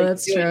time. No, like,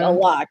 that's doing true. a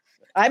lock.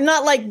 I'm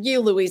not like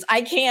you, Louise.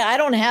 I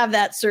don't have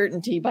that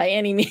certainty by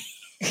any means.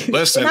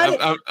 Listen,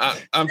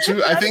 I'm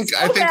too. I think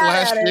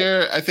last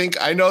year.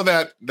 I know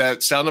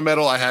that Sound of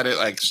Metal. I had it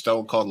like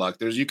stone cold lock.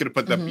 You could have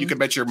put you could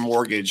bet your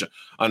mortgage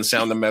on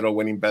Sound of Metal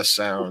winning Best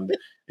Sound,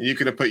 and you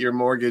could have put your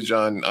mortgage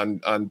on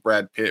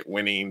Brad Pitt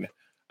winning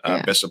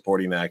Best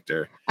Supporting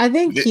Actor. I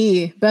think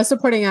Best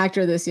Supporting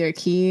Actor this year,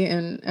 Key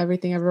and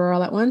Everything Everywhere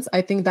All at Once.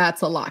 I think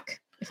that's a lock.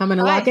 If I'm going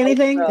to lock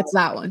anything, it's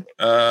that one.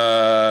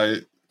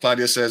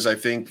 Claudia says, I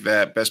think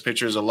that Best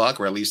Picture is a lock,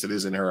 or at least it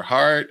is in her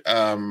heart.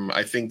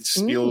 I think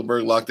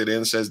Spielberg locked it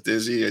in, says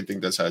Dizzy. I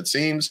think that's how it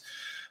seems.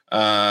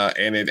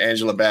 And then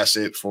Angela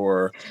Bassett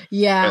for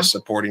Best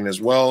Supporting as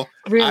well.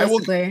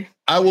 Realistically.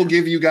 I will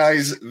give you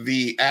guys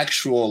the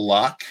actual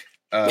lock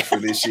for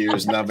this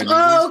year's nominees.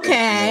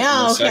 Okay. In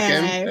a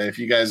second, if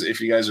you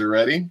guys are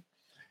ready.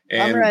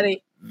 And I'm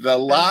ready. The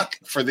lock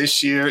for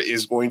this year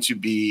is going to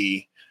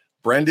be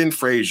Brendan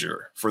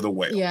Fraser for The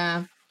Whale.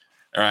 Yeah.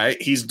 All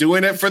right. He's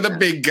doing it for the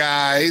big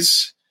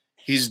guys.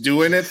 He's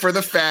doing it for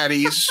the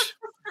fatties.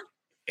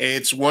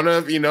 It's one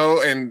of,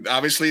 and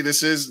obviously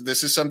this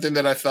is something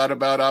that I thought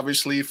about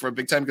obviously for a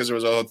big time because there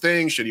was a whole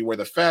thing. Should he wear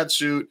the fat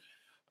suit?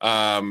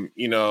 I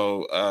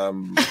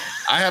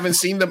haven't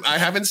seen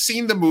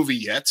the movie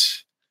yet.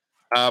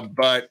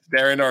 But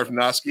Darren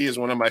Aronofsky is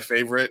one of my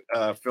favorite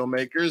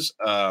filmmakers.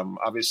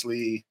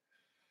 Obviously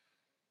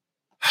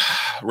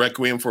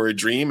Requiem for a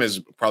Dream is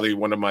probably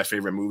one of my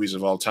favorite movies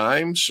of all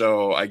time.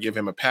 So I give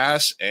him a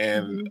pass.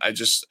 And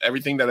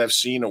everything that I've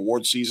seen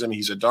award season,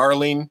 he's a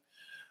darling.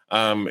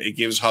 It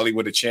gives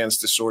Hollywood a chance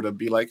to sort of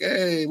be like,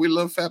 hey, we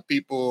love fat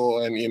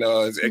people. And,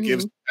 it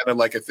gives kind of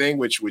like a thing,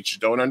 which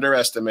don't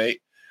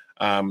underestimate.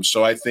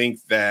 So I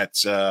think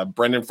that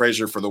Brendan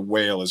Fraser for The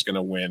Whale is going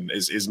to win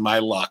is my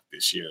lock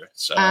this year.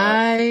 So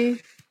I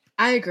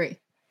agree.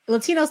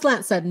 Latino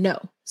Slant said no,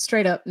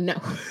 straight up no.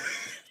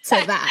 To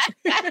that.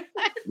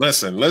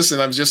 Listen.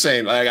 I'm just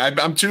saying, like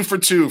I'm 2 for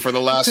 2 for the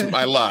last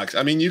my locks.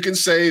 I mean, you can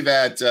say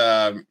that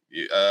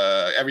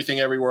Everything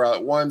Everywhere All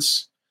at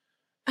Once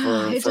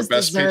for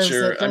Best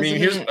Picture. I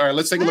mean, all right.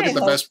 Let's take a look at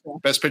the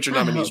best picture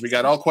nominees. We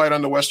got All Quiet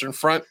on the Western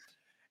Front,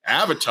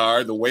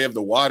 Avatar: The Way of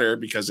the Water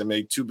because it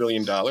made $2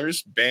 billion,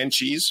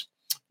 Banshees,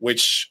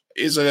 which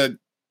is a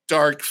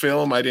dark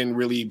film. I didn't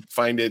really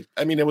find it.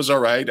 I mean, it was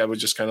all right. I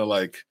was just kind of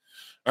like,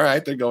 all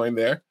right, they're going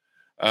there.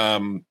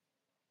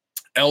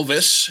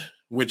 Elvis,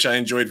 which I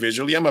enjoyed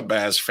visually. I'm a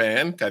Baz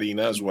fan.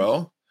 Karina as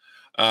well.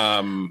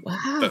 Wow.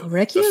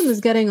 Requiem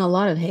is getting a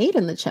lot of hate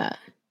in the chat.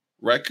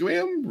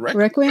 Requiem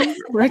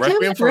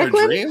for a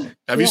Dream?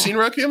 Have you seen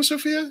Requiem,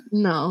 Sophia?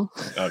 No.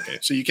 Okay,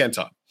 so you can't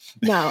talk.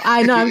 No,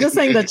 I know. I'm just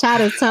saying the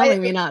chat is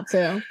telling me not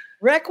to.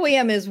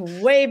 Requiem is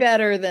way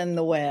better than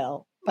The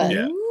Whale. But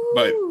yeah.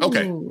 But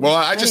okay. Well,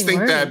 I just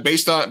think that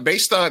words.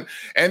 based on,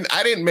 and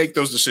I didn't make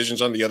those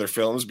decisions on the other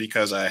films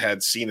because I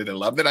had seen it and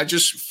loved it. I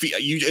just feel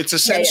it's a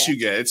sense you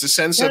get. It's a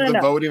sense of the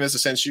voting is a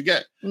sense you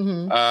get.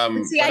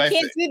 Mm-hmm. See, I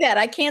can't do that.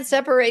 I can't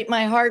separate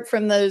my heart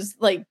from those,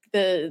 like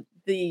the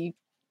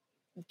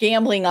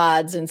gambling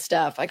odds and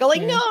stuff. I go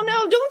like, no,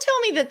 don't tell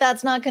me that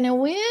that's not going to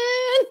win.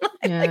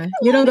 Yeah,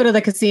 you don't go to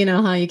the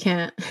casino, huh? You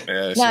can't.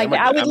 Yeah, no,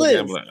 I would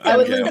lose. I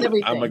would lose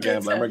everything. I'm a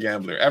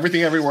gambler.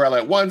 Everything, everywhere, all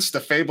at once. The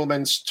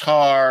Fablemans,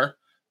 Tar,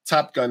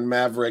 Top Gun,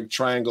 Maverick,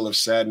 Triangle of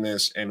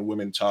Sadness, and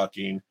Women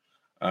Talking.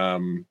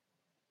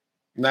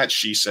 Not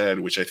She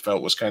Said, which I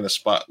felt was kind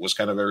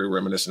of very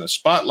reminiscent of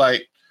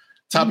Spotlight.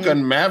 Top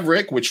Gun,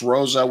 Maverick, which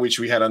Rosa, which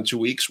we had on 2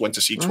 weeks, went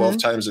to see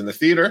 12 times in the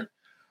theater.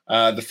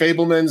 The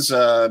Fablemans,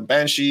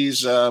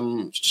 Banshees,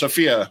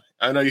 Sophia.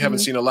 I know you haven't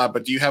seen a lot,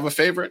 but do you have a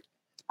favorite?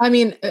 I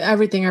mean,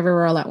 Everything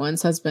Everywhere All at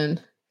Once has been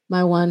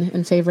my one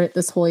and favorite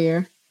this whole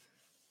year.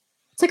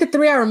 It's like a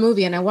 3-hour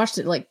movie, and I watched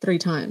it like 3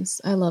 times.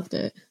 I loved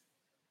it.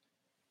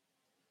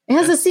 It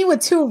has a scene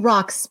with 2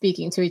 rocks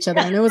speaking to each other,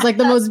 and it was like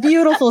the most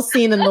beautiful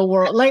scene in the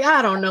world. Like,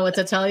 I don't know what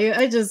to tell you.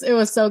 It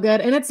was so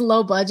good, and it's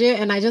low budget,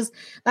 and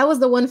that was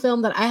the one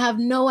film that I have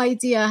no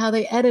idea how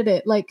they edit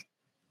it. Like,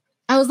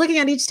 I was looking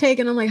at each take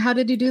and I'm like, how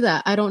did you do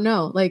that? I don't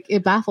know. Like,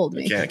 it baffled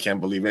me. I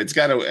can't believe it.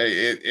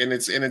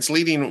 It's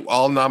leading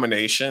all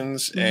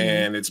nominations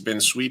and it's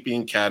been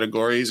sweeping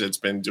categories. It's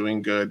been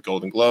doing good.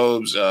 Golden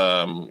Globes,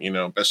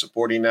 Best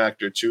Supporting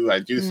Actor too. I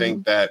do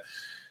think that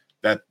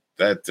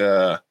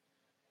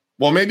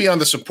well, maybe on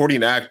the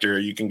supporting actor,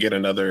 you can get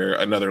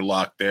another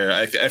lock there.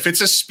 If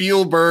it's a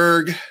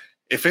Spielberg,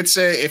 if it's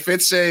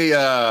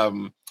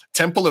a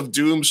Temple of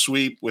Doom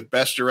sweep with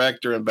Best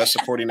Director and Best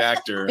Supporting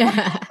Actor,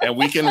 and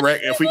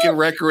if we can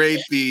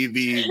recreate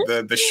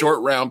the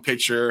short round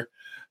picture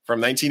from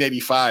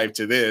 1985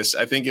 to this,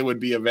 I think it would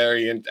be a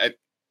very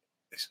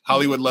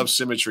Hollywood loves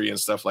symmetry and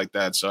stuff like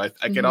that. So I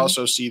could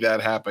also see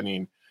that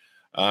happening.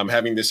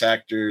 Having this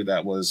actor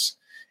that was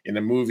in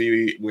a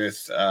movie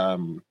with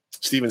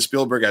Steven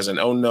Spielberg as an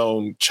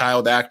unknown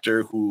child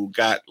actor who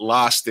got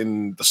lost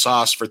in the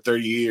sauce for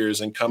 30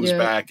 years and comes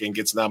back and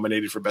gets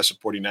nominated for Best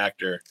Supporting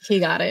Actor. He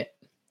got it.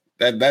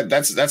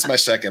 That's my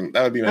second.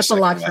 That would be my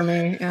second. That's a lot for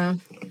me. Yeah.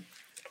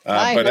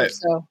 I hope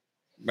so.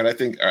 But I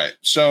think, all right.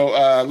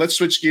 So let's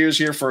switch gears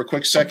here for a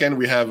quick second.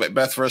 We have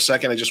Beth for a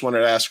second. I just wanted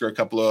to ask her a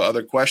couple of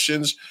other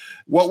questions.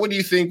 What would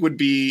you think would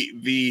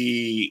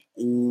be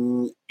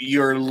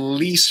your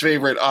least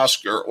favorite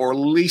Oscar or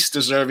least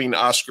deserving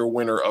Oscar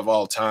winner of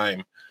all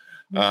time?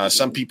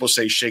 Some people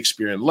say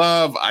Shakespeare in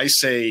Love. I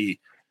say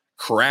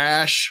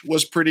Crash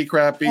was pretty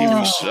crappy.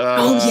 That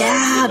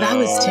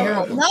was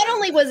terrible. Not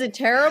only was it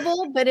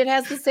terrible, but it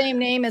has the same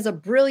name as a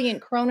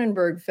brilliant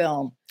Cronenberg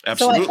film.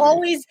 Absolutely. So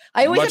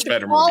I always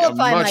have to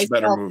qualify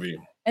myself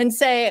and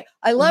say,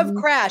 I love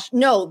Crash.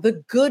 No, the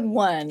good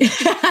one.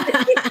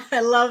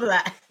 I love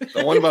that.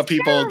 The one about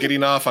people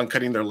getting off on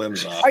cutting their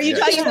limbs off. Are you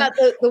talking about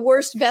the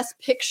worst Best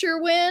Picture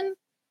win?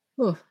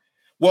 Ooh.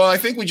 Well, I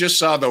think we just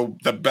saw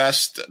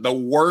the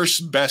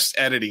worst best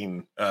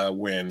editing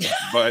win,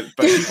 but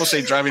people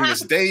say Driving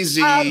Miss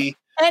Daisy,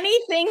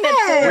 anything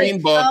that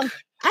Green Book.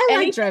 I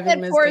like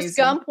Driving Miss Daisy. Forrest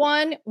Gump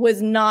one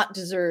was not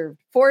deserved.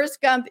 Forrest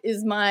Gump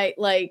is my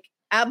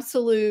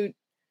absolute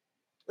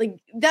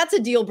that's a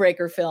deal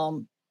breaker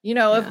film. You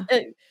know,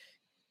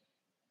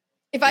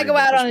 if I go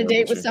out on a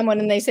date with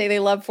someone and they say they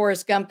love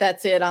Forrest Gump,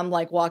 that's it. I'm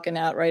like walking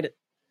out right.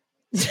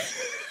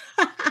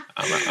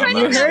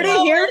 You heard it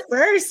here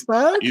first,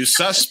 folks. You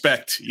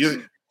suspect.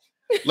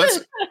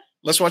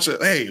 Let's watch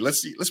it. Hey,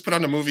 let's put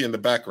on a movie in the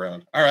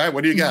background. All right,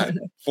 what do you got?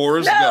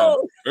 Forrest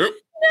Gump.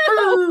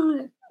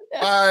 No.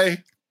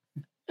 Bye.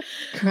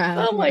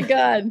 Crap. Oh my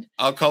God.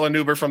 I'll call an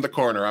Uber from the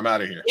corner. I'm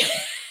out of here.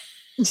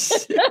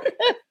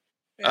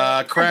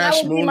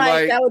 Crash,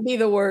 Moonlight. That would be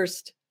the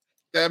worst.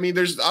 I mean,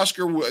 there's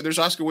Oscar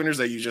winners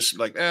that you just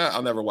like,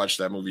 I'll never watch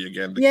that movie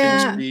again. The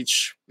King's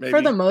Speech, maybe.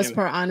 For the most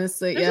part,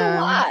 honestly. There's a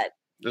lot.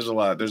 There's a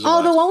lot. The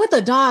one with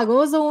the dog. What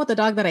was the one with the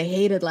dog that I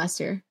hated last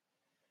year?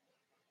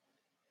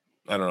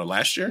 I don't know.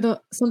 Last year?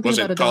 Something was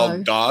about it a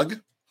called dog?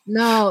 Dog?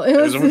 No, it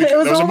was a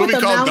movie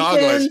called Dog.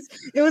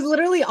 It was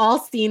literally all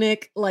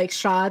scenic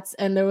shots,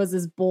 and there was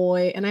this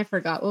boy, and I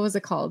forgot what was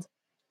it called.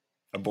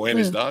 A Boy and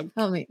His Dog?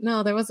 Help me.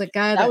 No, there was a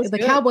guy the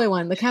cowboy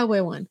one. The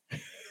cowboy one.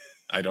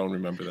 I don't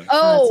remember that.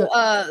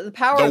 The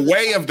power. The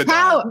Way of the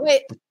Dog.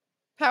 Wait,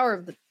 Power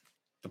of the.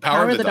 The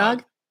Power of the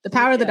Dog. The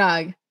Power of the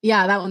Dog.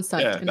 Yeah, that one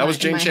sucked. Yeah, that was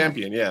Jane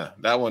Champion. Yeah,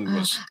 that one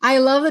was. I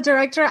love the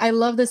director. I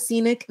love the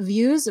scenic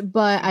views,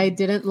 but I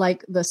didn't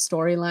like the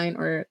storyline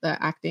or the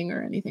acting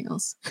or anything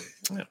else.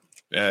 Yeah,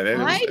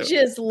 I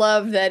just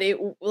love that it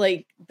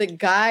the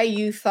guy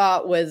you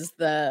thought was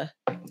the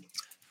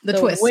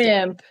twist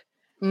wimp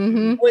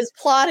was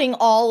plotting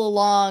all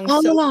along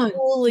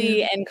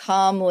coolly and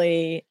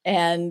calmly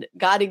and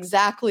got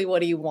exactly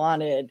what he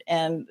wanted,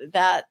 and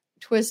that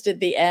twist at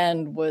the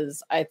end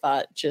was, I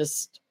thought,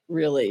 just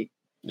really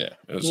it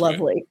was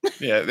lovely. Good.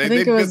 Yeah, I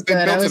think it was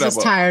good. I was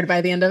just tired by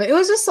the end of it. It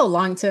was just so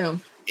long too.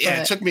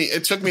 Yeah,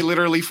 it took me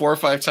literally 4 or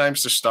 5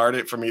 times to start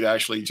it for me to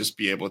actually just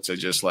be able to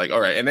just like,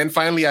 all right. And then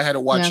finally I had to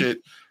watch it.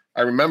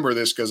 I remember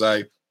this because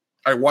I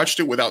watched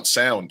it without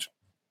sound.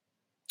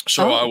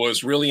 So I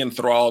was really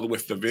enthralled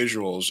with the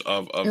visuals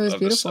of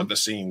the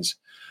scenes,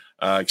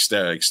 et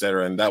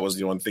cetera. And that was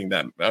the one thing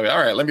that, all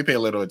right, let me pay a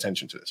little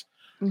attention to this.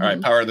 Mm-hmm. All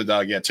right, Power of the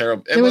Dog. Yeah,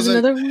 terrible. There was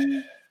another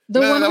one. The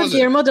one with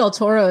Guillermo del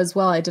Toro as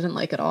well. I didn't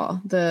like at all.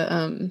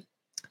 The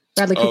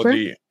Bradley Cooper.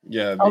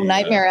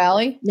 Nightmare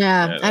Alley.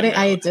 Yeah,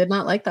 I did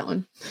not like that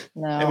one.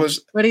 No. It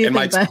was. What do you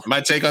think? My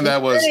take on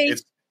that was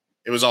it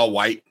was all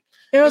white.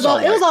 It was all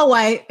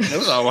white. It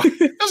was all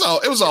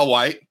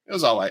white. It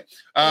was all white.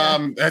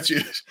 That's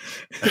you.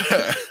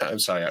 I'm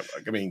sorry.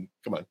 I mean,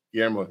 come on,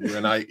 Guillermo,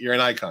 you're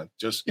an icon.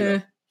 Just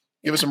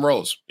give us some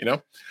roles, All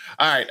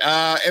right.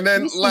 And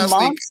then lastly,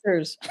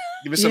 monsters.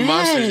 Give us some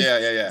monsters.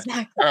 Yeah.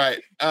 Exactly. All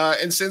right.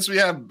 And since we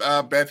have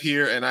Beth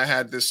here, and I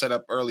had this set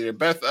up earlier,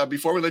 Beth,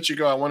 before we let you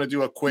go, I want to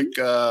do a quick.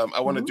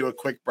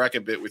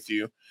 Bracket bit with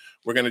you.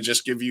 We're going to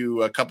just give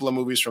you a couple of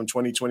movies from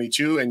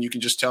 2022, and you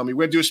can just tell me.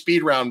 We're going to do a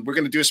speed round. We're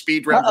going to do a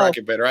speed round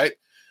bracket bit, right?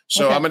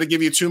 So I'm going to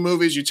give you 2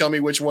 movies. You tell me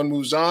which one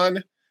moves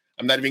on.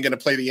 I'm not even going to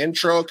play the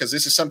intro because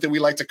this is something we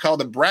like to call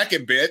the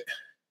bracket bit.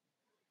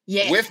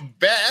 Yeah. With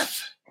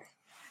Beth.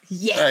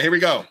 Yeah. All right, here we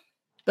go.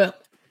 I'm going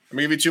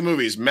to give you 2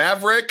 movies.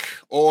 Maverick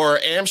or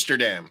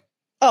Amsterdam?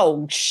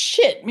 Oh,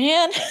 shit,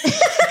 man.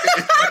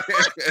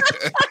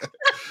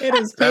 It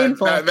is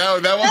painful. That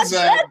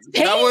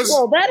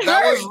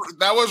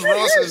was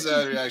Rosa's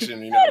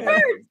reaction,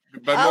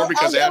 but more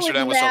because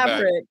Amsterdam was so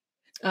bad.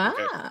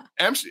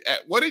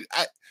 Okay.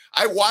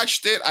 I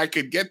watched it. I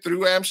could get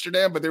through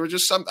Amsterdam, but there were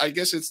just some. I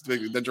guess it's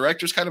the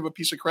director's kind of a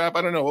piece of crap.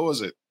 I don't know. What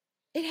was it?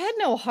 It had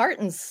no heart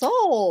and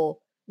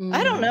soul.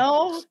 I don't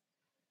know.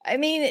 I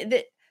mean,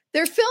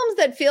 they're films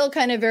that feel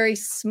kind of very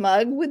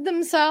smug with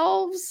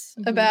themselves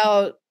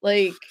about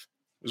like.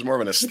 It was more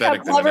of an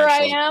aesthetic. How clever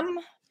I am.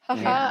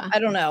 Yeah. I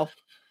don't know.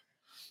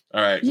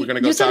 All right, we're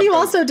gonna go. You said you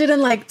also didn't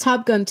like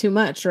Top Gun too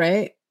much,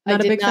 right? Not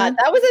a big fan.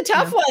 That was a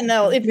tough one,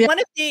 though.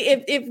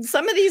 If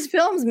some of these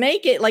films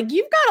make it, like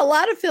you've got a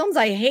lot of films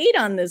I hate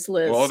on this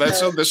list. Well,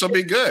 this will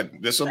be good.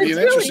 This will be an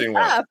interesting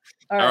one.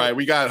 All right,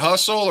 we got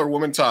Hustle or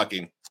Women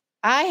Talking.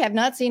 I have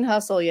not seen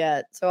Hustle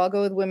yet, so I'll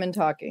go with Women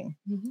Talking.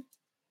 Mm-hmm.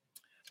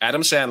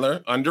 Adam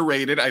Sandler,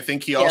 underrated. I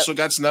think he also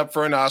got snubbed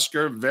for an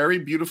Oscar. Very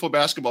beautiful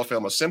basketball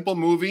film. A simple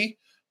movie,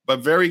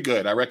 but very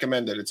good. I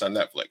recommend it. It's on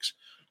Netflix.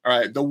 All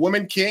right, The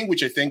Woman King,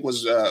 which I think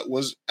was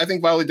I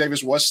think Viola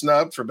Davis was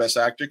snubbed for Best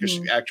Actor because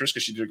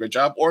she did a great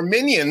job. Or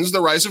Minions: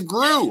 The Rise of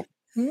Gru.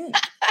 I'm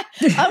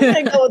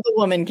going to go with The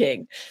Woman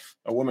King.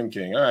 A Woman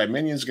King. All right,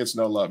 Minions gets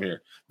no love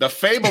here. The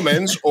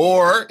Fablemans,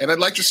 and I'd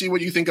like to see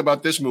what you think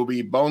about this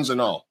movie, Bones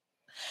and All.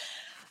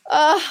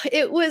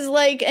 It was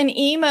like an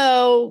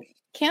emo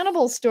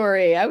cannibal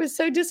story. I was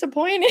so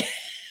disappointed.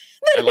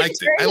 I liked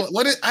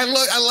it.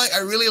 I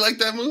really liked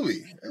that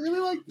movie. I really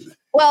liked it.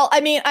 Well,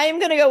 I mean, I am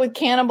going to go with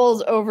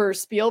Cannibals over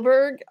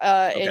Spielberg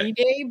any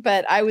day,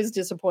 but I was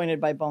disappointed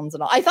by Bones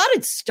and All. I thought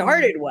it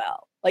started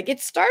well. Like,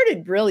 it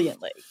started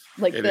brilliantly.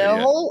 Like,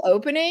 whole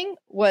opening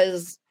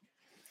was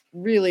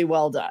really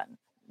well done.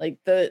 Like,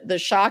 the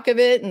shock of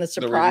it and the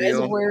surprise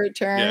of where it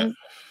turned.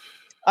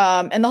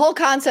 Yeah. And the whole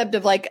concept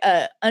of, like,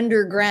 a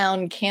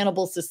underground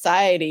cannibal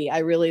society I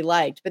really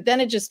liked. But then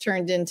it just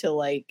turned into,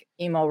 like,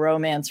 emo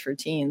romance for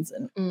teens.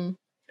 And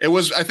It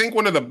was, I think,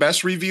 one of the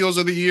best reveals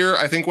of the year.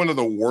 I think one of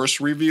the worst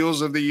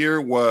reveals of the year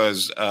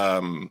was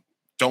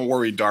Don't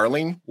Worry,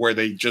 Darling, where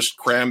they just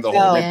crammed the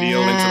whole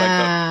reveal into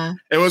like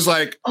it was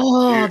like,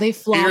 they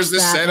flopped. Here's the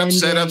setup,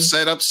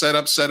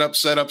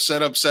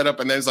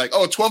 and then it's like,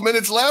 12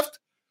 minutes left.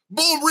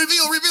 Boom,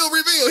 reveal.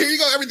 Here you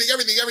go. Everything.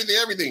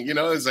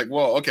 It's like,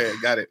 whoa, okay,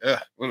 got it.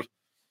 All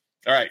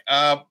right.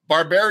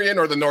 Barbarian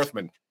or The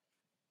Northman?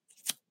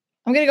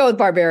 I'm going to go with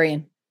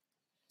Barbarian.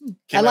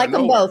 I like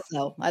them both,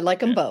 though. I like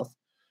them both.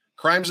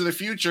 Crimes of the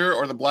Future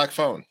or The Black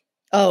Phone?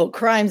 Oh,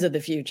 Crimes of the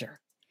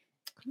Future.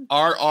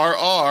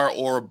 RRR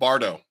or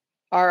Bardo?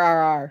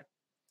 RRR.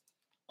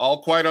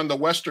 All Quiet on the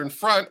Western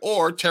Front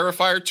or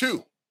Terrifier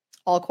 2?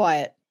 All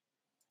Quiet.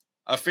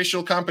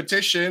 Official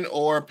Competition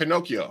or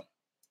Pinocchio?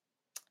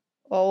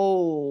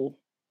 Oh.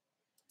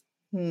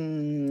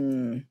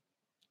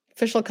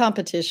 Official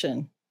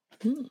Competition.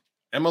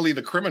 Emily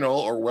the Criminal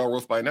or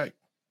Werewolf by Night?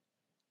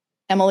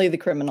 Emily the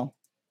Criminal.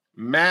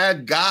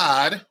 Mad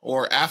God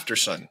or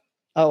Aftersun?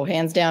 Oh,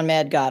 hands down,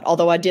 Mad God.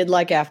 Although I did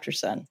like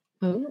Aftersun.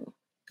 Ooh.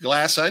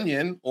 Glass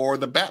Onion or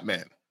The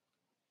Batman?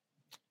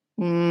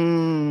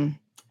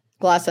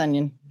 Glass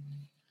Onion.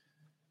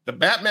 The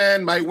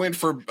Batman might win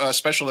for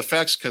special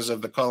effects because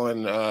of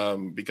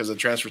because of the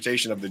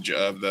transportation of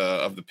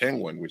the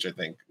Penguin, which I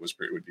think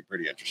would be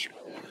pretty interesting.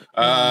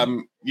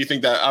 You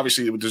think that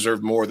obviously it would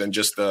deserve more than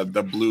just the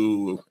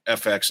blue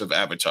FX of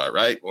Avatar,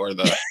 right? Or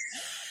the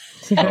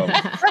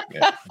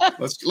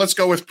Let's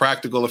go with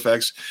practical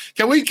effects.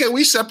 Can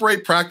we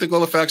separate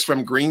practical effects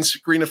from green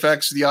screen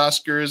effects? The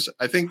Oscars.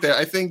 I think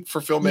for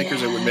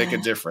filmmakers it would make a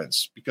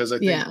difference because I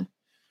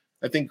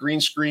think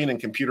green screen and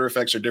computer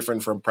effects are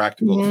different from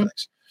practical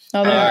effects.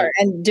 Oh, they are.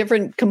 And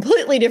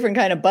completely different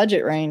kind of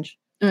budget range.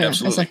 Oh, yeah.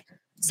 Absolutely.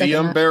 The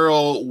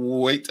unbearable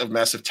weight of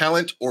massive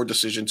talent or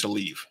decision to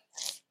leave.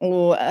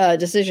 Oh,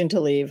 decision to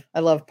leave. I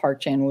love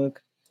Park Chan-wook.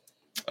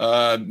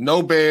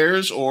 No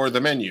Bears or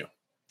The Menu.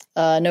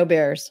 No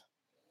Bears.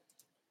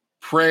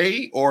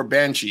 Prey or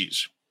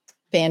Banshees.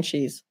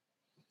 Banshees.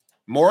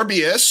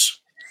 Morbius.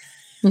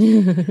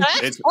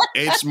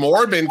 it's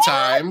Morbin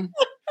time.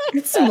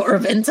 It's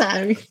Morbin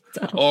time.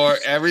 Or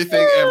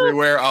Everything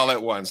Everywhere All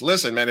at Once.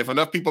 Listen, man, if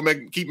enough people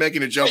keep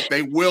making a joke,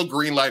 they will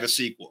greenlight a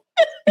sequel.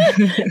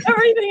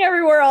 Everything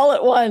Everywhere All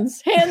at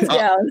Once. Hands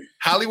down.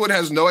 Hollywood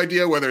has no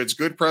idea whether it's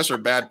good press or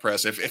bad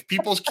press. If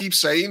people keep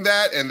saying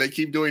that and they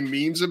keep doing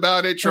memes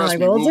about it, trust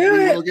me,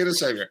 we'll get a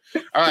savior.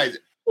 All right.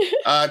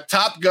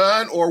 Top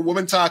Gun or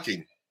Woman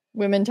Talking?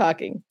 Women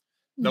Talking.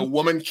 The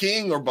Woman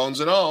King or Bones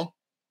and All?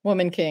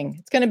 Woman King.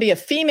 It's going to be a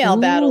female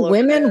battle.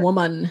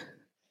 Woman.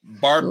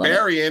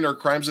 Barbarian or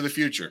Crimes of the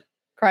Future?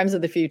 Crimes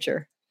of the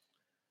Future.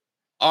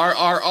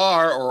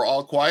 RRR or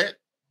All Quiet?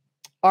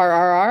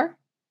 RRR.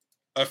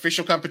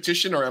 Official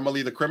Competition or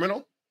Emily the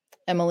Criminal?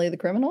 Emily the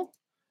Criminal.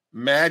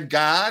 Mad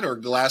God or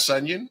Glass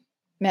Onion?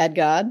 Mad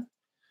God.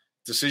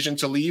 Decision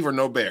to Leave or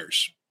No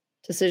Bears?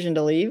 Decision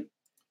to Leave.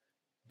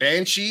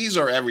 Banshees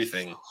or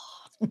Everything?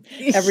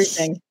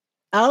 Everything.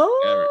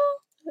 Oh,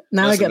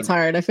 now it gets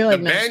hard. I feel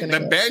like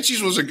the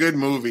Banshees was a good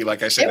movie.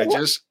 Like I said,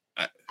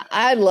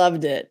 I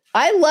loved it.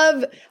 I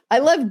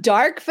love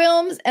dark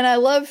films, and I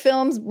love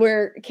films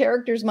where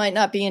characters might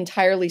not be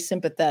entirely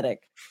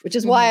sympathetic, which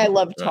is why I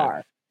love Tar.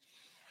 Right.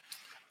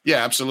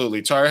 Yeah,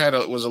 absolutely. Tar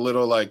was a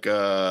little like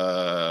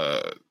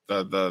the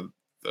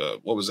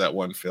what was that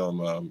one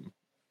film?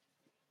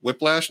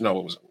 Whiplash? No,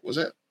 what was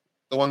it?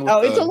 The one with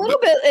it's a little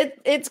bit.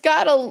 It's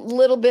got a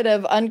little bit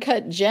of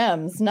uncut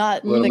gems.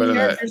 Not the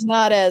character's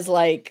not as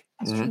like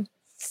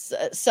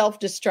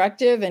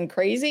self-destructive and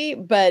crazy,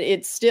 but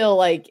it's still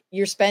like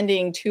you're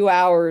spending 2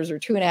 hours or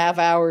 2.5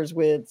 hours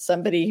with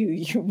somebody who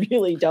you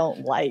really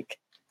don't like.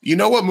 You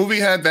know what movie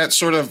had that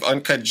sort of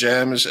uncut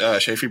gems,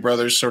 Shafee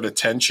Brothers sort of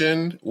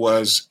tension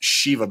was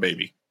Shiva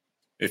Baby,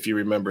 if you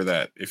remember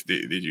that.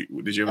 Did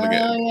you ever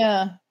get? Oh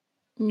yeah.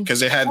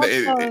 Because it had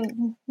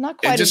not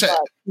quite as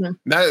much.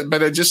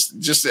 But it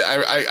just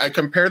I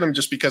compare them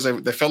just because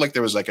they felt like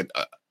there was like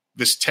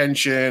this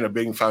tension of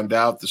being found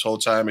out this whole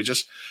time.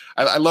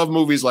 I love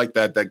movies like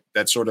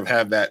that sort of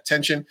have that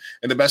tension.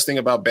 And the best thing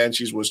about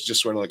Banshees was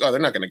just sort of like, oh, they're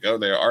not going to go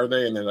there, are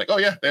they? And they're like, oh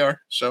yeah, they are.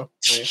 So,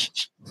 yeah.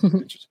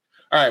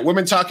 All right,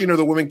 Women Talking or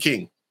the Woman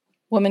King?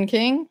 Woman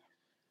King.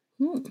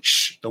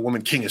 Shh, the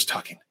Woman King is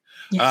talking.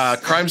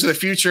 Yes. Crimes of the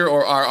Future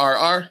or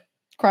RRR?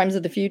 Crimes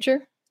of the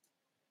Future.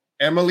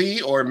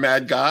 Emily or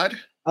Mad God?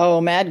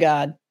 Oh, Mad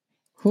God.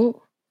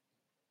 Who?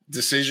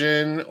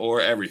 Decision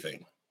or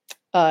Everything?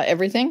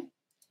 Everything.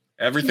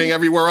 Everything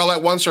Everywhere All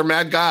at Once or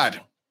Mad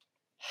God?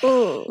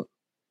 Ooh.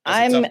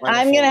 I'm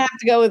gonna have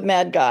to go with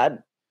Mad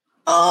God.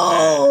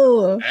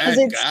 Oh,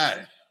 Mad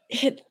God.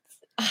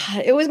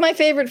 It was my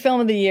favorite film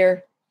of the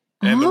year.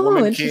 And the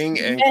Woman King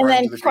and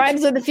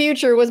Crimes of the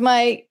Future was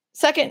my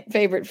second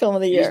favorite film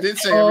of the year. You did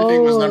say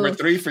Everything was number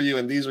 3 for you,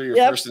 and these were your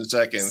first and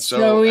second.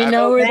 So we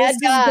know where this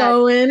is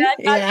going.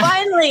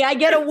 Finally, I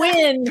get a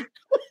win.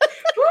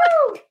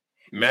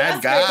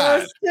 Mad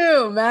God.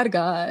 Mad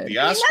God. The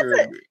Oscar.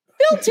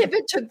 Phil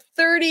Tippett took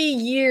 30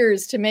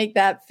 years to make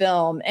that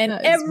film, and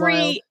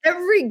every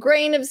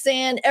grain of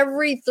sand,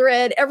 every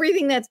thread,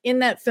 everything that's in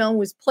that film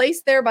was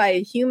placed there by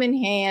a human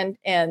hand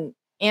and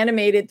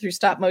animated through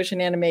stop motion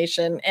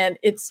animation, and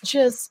it's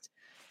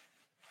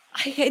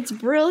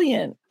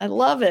brilliant. I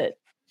love it.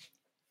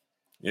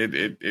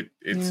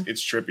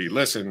 It's trippy.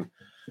 Listen,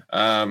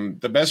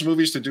 the best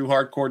movies to do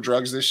hardcore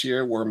drugs this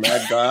year were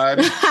Mad God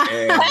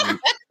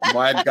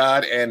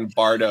and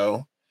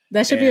Bardo.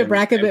 That should be a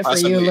bracket bit for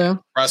you,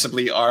 Lou.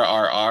 Possibly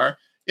RRR.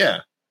 Yeah.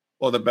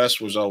 Well, the best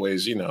was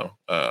always,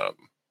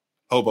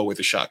 Hobo with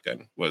a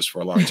Shotgun was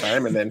for a long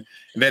time, and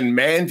then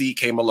Mandy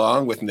came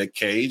along with Nick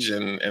Cage,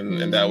 and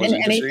that was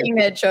interesting. Anything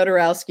that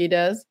Jodorowsky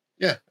does.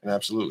 Yeah,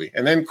 absolutely.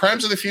 And then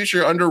Crimes of the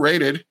Future,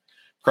 underrated.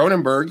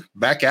 Cronenberg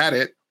back at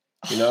it.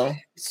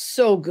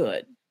 So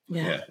good.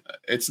 Yeah.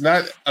 It's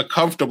not a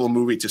comfortable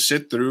movie to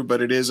sit through,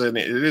 but it is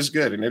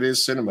good, and it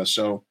is cinema.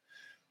 So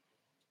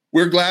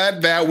we're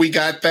glad that we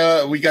got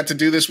to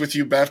do this with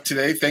you, Beth,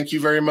 today. Thank you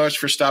very much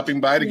for stopping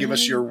by to give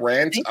us your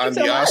rant on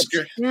the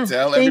Oscar. Yeah.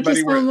 Thank you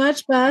so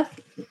much, Beth.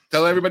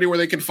 Tell everybody where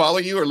they can follow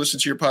you or listen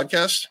to your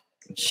podcast.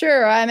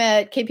 Sure. I'm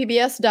at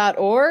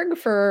kpbs.org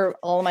for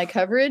all of my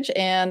coverage,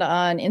 and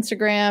on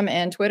Instagram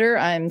and Twitter,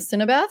 I'm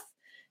Cinebeth.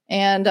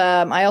 And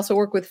I also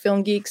work with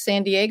Film Geeks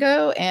San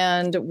Diego,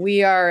 and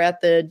we are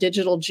at the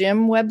Digital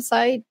Gym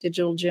website,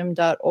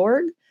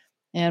 digitaljim.org.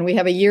 And we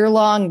have a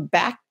year-long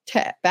back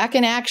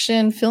in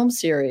action film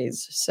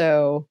series.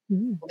 So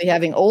we'll be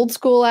having old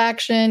school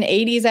action,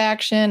 80s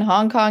action,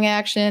 Hong Kong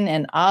action,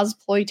 and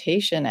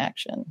Ozploitation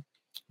action.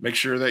 Make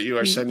sure that you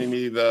are sending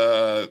me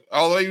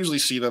although I usually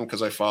see them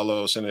because I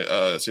follow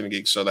Cine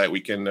Geeks so that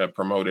we can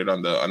promote it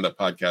on the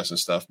podcast and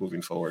stuff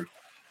moving forward.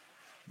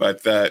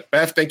 But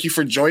Beth, thank you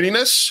for joining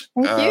us.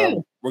 Thank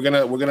you. We're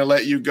gonna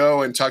let you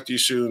go and talk to you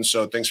soon.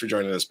 So thanks for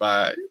joining us.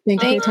 Bye.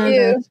 Thank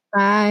you.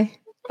 Bye.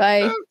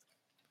 Bye.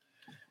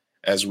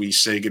 As we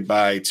say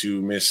goodbye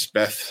to Miss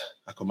Beth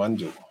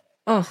Accomando.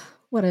 Oh,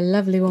 what a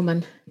lovely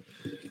woman.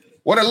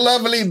 What a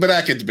lovely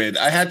bracket bid.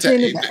 I had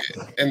to,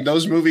 and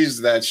those movies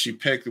that she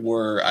picked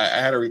were, I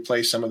had to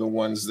replace some of the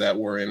ones that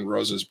were in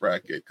Rosa's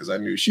bracket because I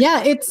knew she.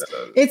 Yeah,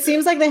 it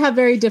seems like they have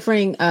very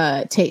differing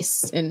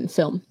tastes in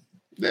film.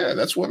 Yeah,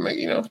 that's what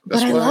makes,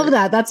 But I love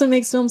that. That's what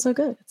makes film so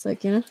good. It's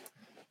like,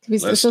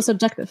 it's so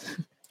subjective.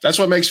 That's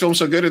what makes film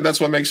so good, and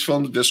that's what makes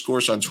film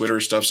discourse on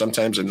Twitter stuff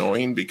sometimes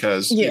annoying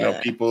because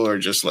people are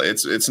just like,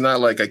 it's not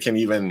like I can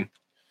even.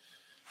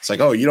 It's like,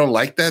 oh, you don't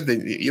like that?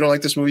 Then you don't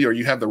like this movie, or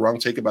you have the wrong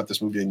take about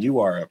this movie, and you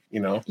are,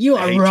 You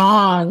are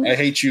wrong. I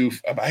hate you.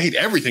 I hate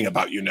everything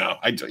about you now.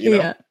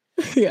 Yeah.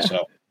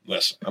 So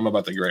listen, I'm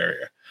about the gray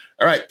area.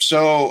 All right.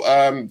 So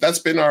that's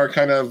been our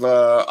kind of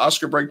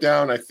Oscar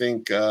breakdown. I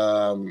think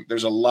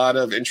there's a lot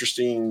of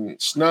interesting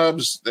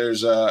snubs.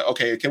 There's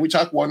okay. Can we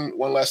talk one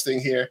last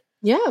thing here?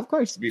 Yeah, of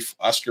course. Be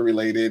Oscar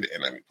related,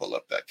 and let me pull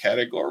up that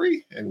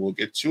category, and we'll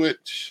get to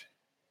it.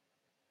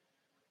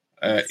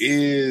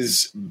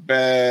 Is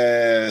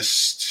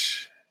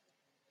best,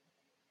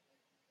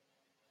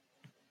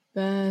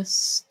 and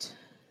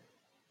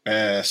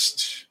I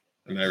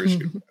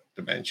skipped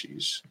the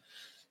Banshees.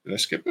 Did I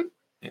skip it?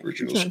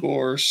 Original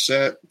score,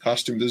 set,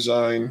 costume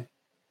design,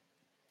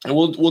 and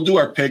we'll do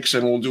our picks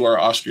and we'll do our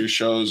Oscar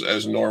shows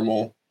as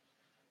normal.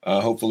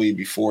 Hopefully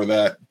before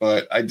that,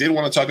 but I did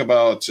want to talk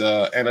about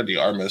Ana de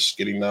Armas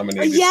getting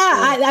nominated.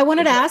 Yeah, I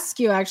wanted to ask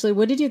you actually,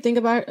 what did you think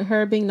about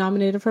her being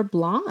nominated for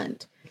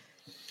Blonde?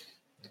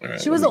 Right,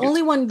 she was the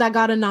only one that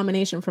got a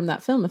nomination from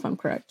that film, if I'm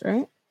correct,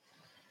 right?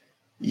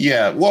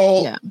 Yeah.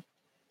 Well, yeah.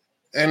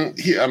 And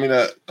here, I'm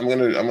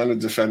gonna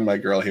defend my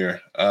girl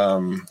here,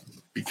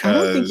 because I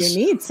don't think you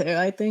need to.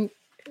 I think.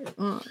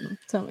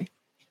 Tell me.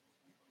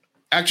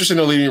 Actress in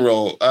a leading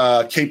role: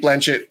 Cate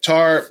Blanchett,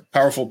 Tar,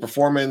 powerful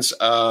performance.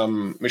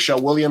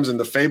 Michelle Williams in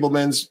The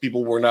Fabelmans.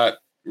 People were not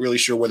really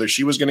sure whether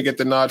she was going to get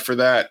the nod for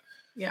that.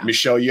 Yeah.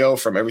 Michelle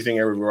Yeoh from Everything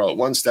Everywhere All at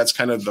Once. That's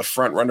kind of the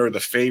front runner, the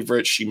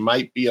favorite. She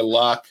might be a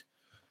lock.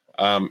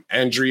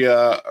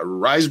 Andrea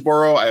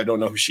Riseborough, I don't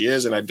know who she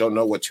is, and I don't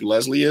know what To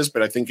Leslie is,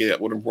 but I think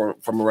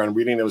from around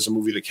reading, it was a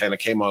movie that kind of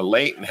came on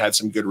late and had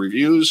some good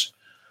reviews.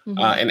 Mm-hmm.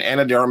 And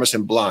Ana de Armas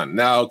in Blonde.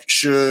 Now,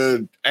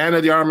 should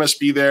Ana de Armas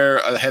be there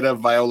ahead of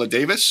Viola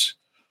Davis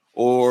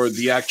or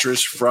the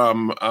actress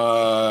from,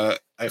 I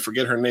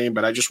forget her name,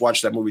 but I just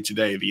watched that movie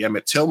today, the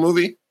Emmett Till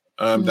movie,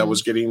 that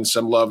was getting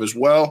some love as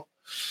well.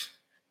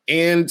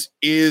 And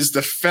is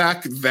the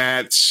fact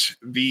that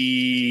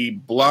the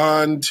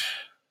Blonde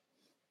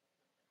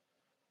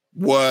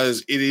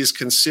it is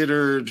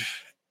considered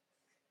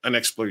an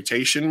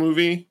exploitation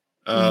movie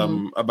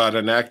about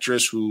an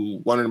actress who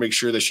wanted to make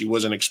sure that she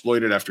wasn't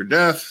exploited after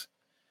death.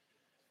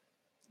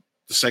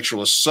 The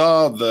sexual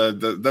assault,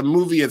 the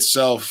movie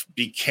itself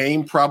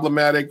became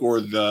problematic,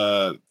 or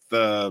the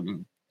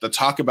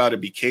talk about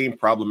it became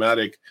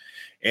problematic.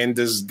 And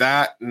does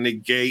that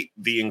negate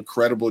the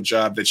incredible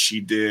job that she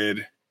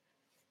did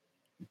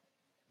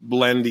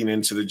blending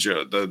into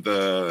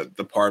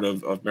the part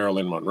of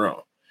Marilyn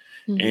Monroe?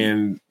 Mm-hmm.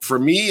 And for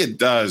me, it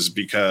does,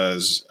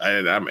 because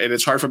and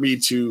it's hard for me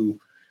to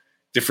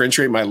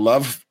differentiate my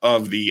love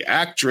of the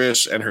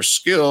actress and her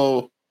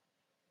skill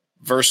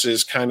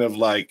versus kind of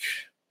like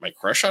my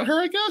crush on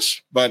her, I guess.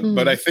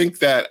 But I think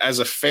that as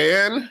a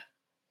fan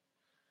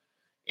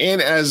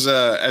and as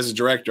a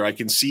director, I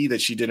can see that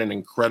she did an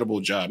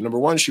incredible job. Number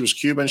one, she was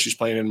Cuban. She's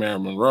playing in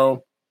Marilyn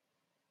Monroe.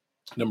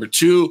 Number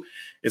two,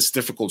 it's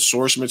difficult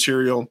source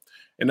material.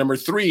 And number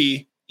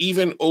three,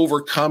 even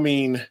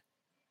overcoming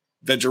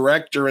the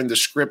director and the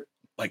script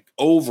like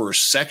over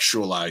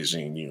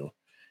sexualizing you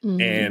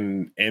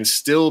and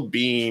still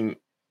being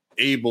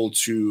able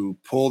to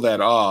pull that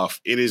off.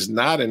 It is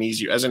not an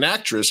easy, as an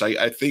actress.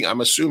 I think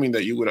I'm assuming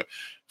that you would,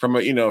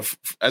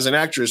 as an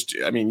actress,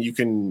 I mean, you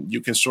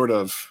can sort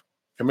of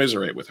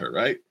commiserate with her,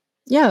 right?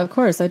 Yeah, of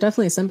course. I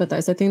definitely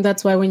sympathize. I think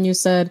that's why when you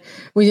said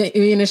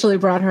we initially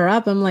brought her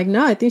up, I'm like,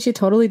 no, I think she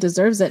totally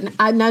deserves it.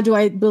 Now, do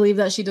I believe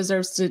that she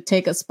deserves to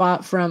take a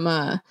spot from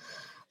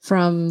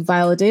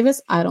Viola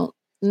Davis? I don't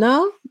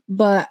know,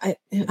 but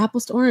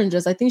apples to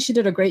oranges. I think she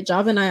did a great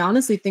job, and I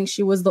honestly think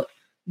she was the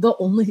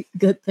only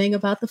good thing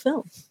about the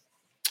film.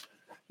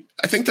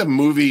 I think the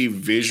movie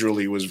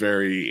visually was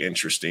very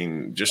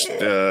interesting. Just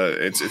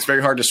it's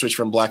very hard to switch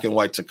from black and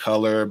white to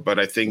color, but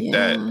I think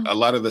that a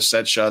lot of the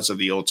set shots of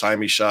the old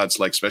timey shots,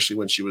 like especially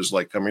when she was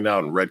like coming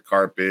out in red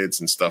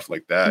carpets and stuff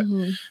like that,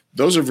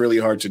 those are really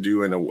hard to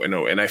do.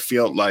 And I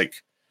feel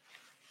like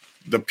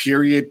the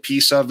period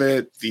piece of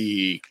it,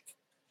 the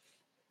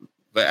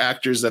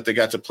actors that they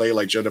got to play,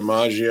 like Joe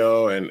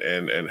DiMaggio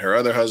and her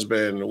other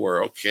husband,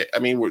 were okay. I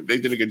mean, they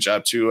did a good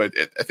job too. I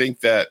think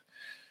that,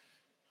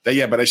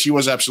 but she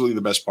was absolutely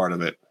the best part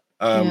of it.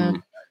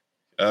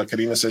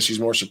 Karina says she's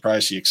more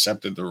surprised she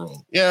accepted the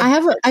role. Yeah,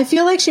 I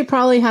feel like she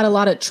probably had a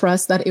lot of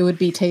trust that it would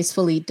be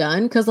tastefully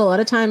done, because a lot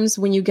of times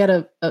when you get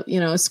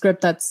a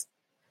script that's,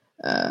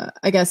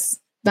 I guess,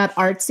 that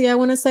artsy, I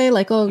want to say,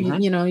 like,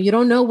 you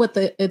don't know what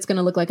it's going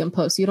to look like in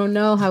post. You don't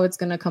know how it's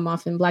going to come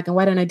off in black and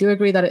white. And I do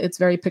agree that it's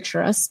very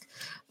picturesque.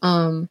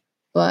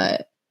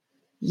 But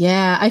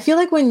yeah, I feel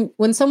like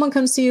when someone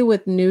comes to you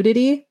with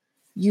nudity,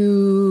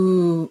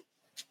 there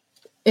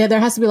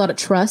has to be a lot of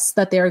trust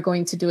that they are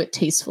going to do it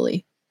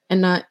tastefully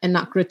and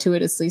not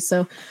gratuitously.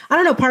 So I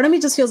don't know. Part of me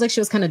just feels like she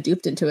was kind of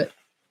duped into it.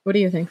 What do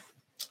you think?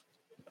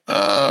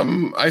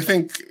 I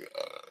think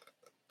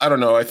I don't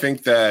know. I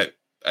think that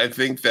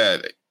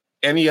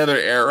any other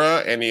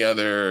era, any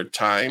other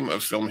time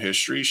of film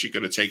history, she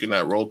could have taken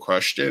that role,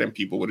 crushed it, and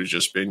people would have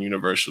just been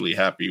universally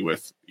happy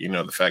with,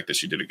 the fact that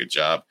she did a good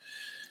job.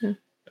 Yeah.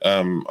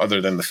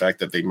 Other than the fact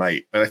that they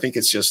might, but I think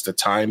it's just the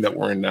time that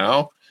we're in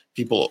now.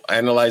 People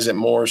analyze it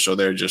more, so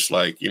they're just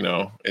like,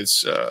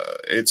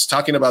 it's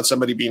talking about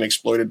somebody being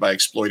exploited by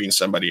exploiting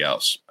somebody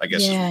else, I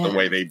guess, is the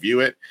way they view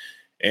it.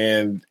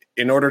 And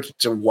in order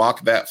to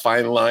walk that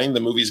fine line, the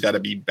movie's got to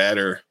be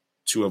better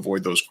to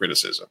avoid those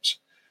criticisms.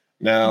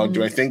 Now,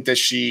 do I think that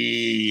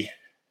she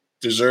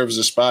deserves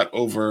a spot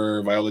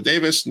over Viola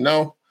Davis?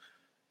 No.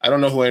 I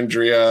don't know who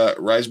Andrea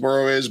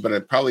Riseborough is,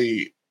 but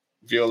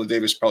Viola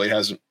Davis probably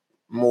has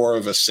more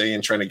of a say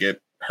in trying to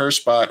get her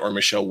spot or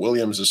Michelle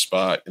Williams'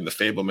 spot in The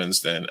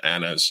Fabelmans than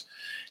Anna's.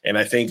 And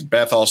I think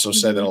Beth also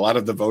said that a lot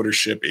of the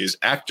votership is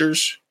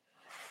actors.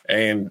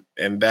 And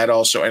that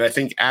also, and I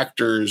think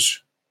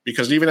actors,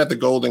 because even at the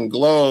Golden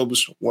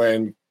Globes,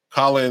 when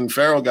Colin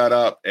Farrell got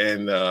up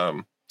and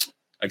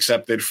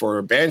accepted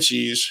for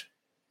Banshees,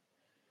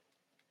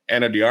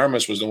 Anna de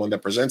Armas was the one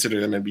that presented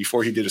him. And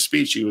before he did a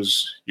speech,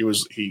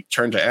 he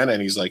turned to Anna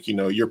and he's like,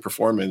 your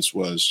performance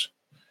was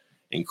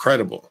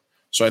incredible.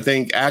 So I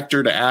think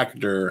actor to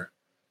actor,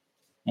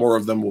 more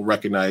of them will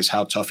recognize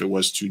how tough it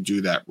was to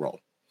do that role.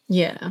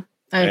 Yeah.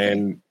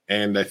 And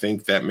I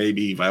think that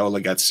maybe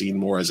Viola got seen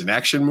more as an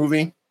action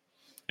movie.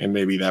 And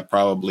maybe that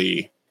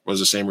probably was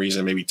the same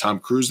reason maybe Tom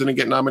Cruise didn't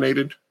get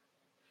nominated.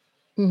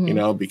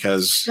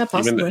 Because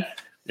even,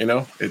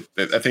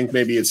 I think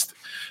maybe it's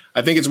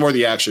more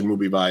the action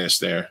movie bias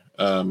there.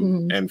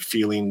 And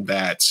feeling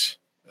that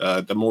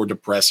the more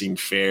depressing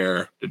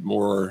fare, the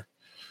more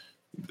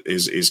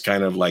is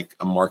kind of like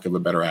a mark of a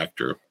better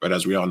actor. But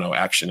as we all know,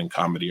 action and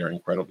comedy are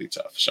incredibly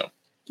tough. So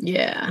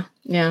yeah,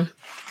 I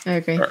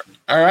agree.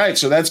 All right,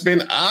 so that's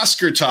been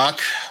Oscar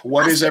talk.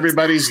 What is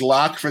everybody's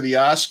lock for the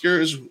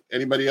Oscars?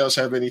 Anybody else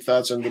have any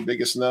thoughts on the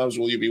biggest snubs?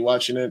 Will you be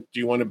watching it? Do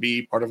you want to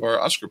be part of our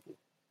Oscar pool?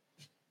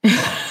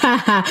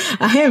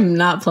 I am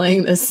not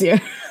playing this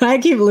year. I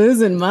keep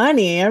losing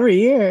money every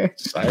year.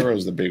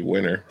 Cyro's the big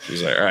winner.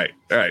 She's like, all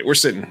right, we're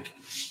sitting.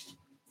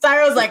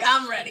 Cyro's like,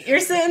 I'm ready. You're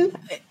sitting?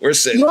 We're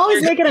sitting. You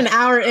always make it an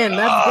hour in.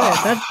 That's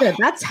good. That's good.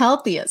 That's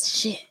healthy as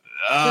shit.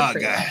 Oh,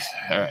 God.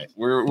 All right.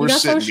 We're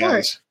sitting, so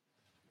guys.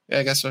 Yeah,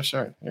 I got so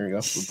short. There we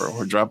go.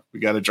 We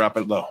got to drop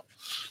it low.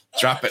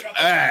 Drop it.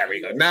 There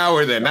we go. Now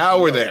we're there. Now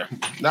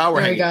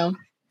we're hanging. Go.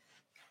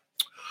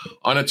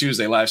 On a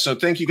Tuesday live. So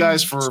thank you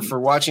guys for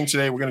watching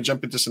today. We're going to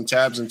jump into some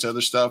tabs into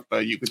other stuff,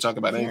 but you can talk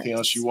about anything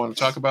else you want to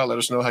talk about. Let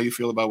us know how you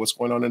feel about what's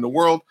going on in the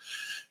world.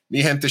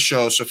 Mi Gente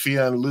Show,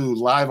 Sophia and Lou,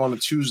 live on a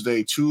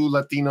Tuesday. 2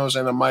 Latinos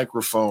and a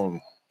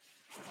microphone.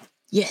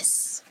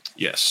 Yes.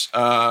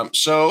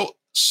 So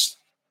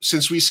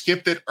since we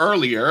skipped it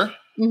earlier,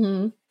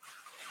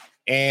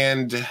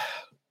 and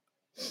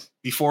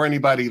before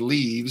anybody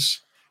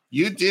leaves,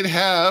 you did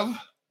have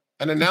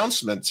an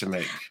announcement to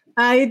make.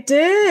 I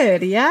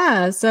did,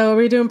 yeah. So are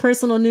we doing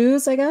personal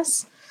news, I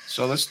guess?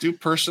 So let's do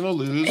personal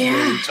news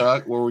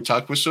where we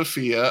talk with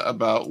Sophia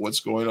about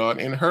what's going on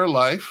in her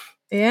life.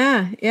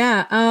 Yeah.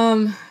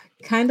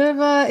 Kind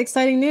of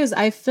exciting news.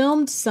 I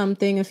filmed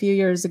something a few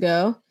years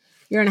ago,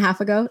 year and a half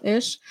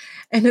ago-ish,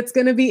 and it's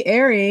going to be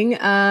airing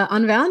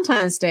on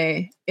Valentine's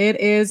Day. It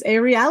is a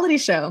reality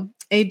show,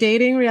 a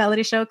dating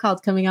reality show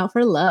called Coming Out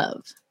for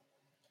Love.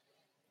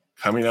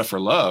 Coming Out for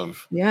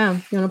Love? Yeah.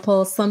 You want to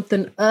pull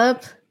something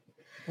up?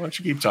 Why don't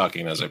you keep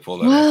talking as I pull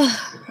that up?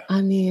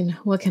 I mean,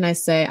 what can I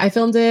say? I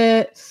filmed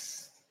it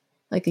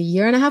like a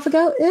year and a half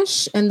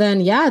ago-ish. And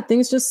then,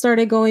 things just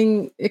started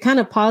going, it kind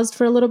of paused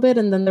for a little bit.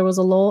 And then there was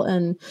a lull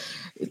and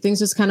things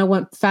just kind of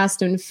went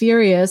fast and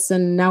furious.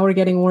 And now we're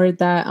getting word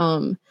that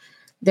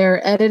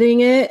they're editing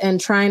it and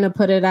trying to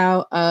put it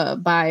out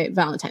by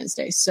Valentine's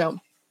Day. So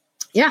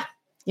yeah.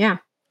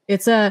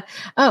 It's a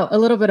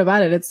little bit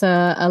about it. It's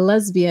a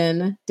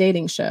lesbian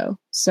dating show.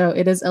 So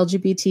it is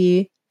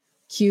LGBTQ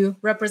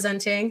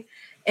representing.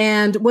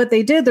 And what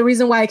they did, the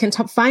reason why I can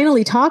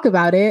finally talk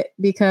about it,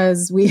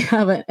 because we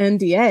have an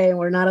NDA and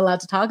we're not allowed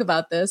to talk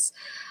about this.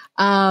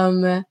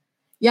 I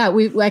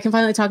can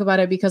finally talk about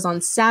it because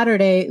on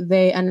Saturday,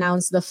 they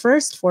announced the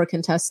first 4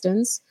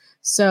 contestants.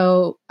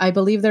 So I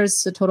believe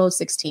there's a total of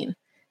 16.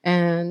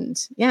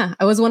 And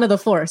I was one of the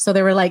 4. So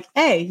they were like,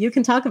 hey, you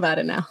can talk about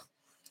it now.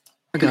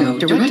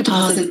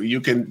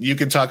 You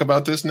can talk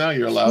about this now?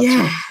 You're allowed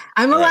to?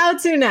 I'm allowed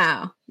to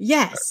now.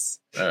 Yes.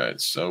 All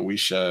right. So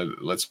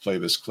let's play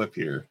this clip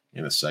here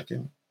in a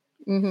second.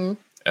 Mm-hmm.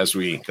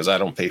 Because I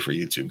don't pay for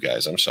YouTube,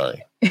 guys. I'm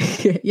sorry.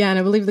 Yeah, and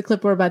I believe the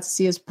clip we're about to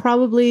see is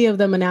probably of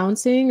them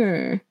announcing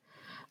or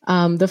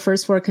the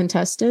first 4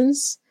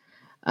 contestants.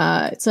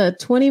 It's a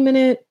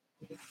 20-minute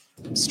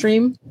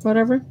stream,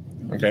 whatever.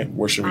 Okay,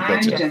 where should we go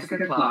I'm to?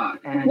 Jessica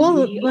Clark, and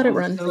Well, we let it are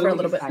run so for a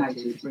little bit.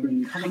 excited to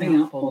bring you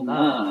Coming Out for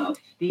Love,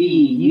 the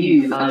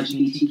new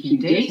LGBTQ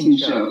dating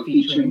show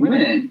featuring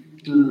women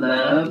who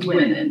love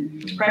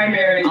women,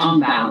 primarily on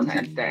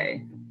Valentine's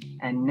Day.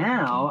 And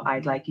now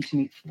I'd like you to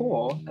meet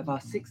 4 of our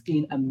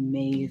 16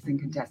 amazing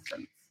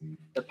contestants.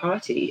 The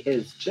party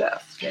is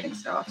just getting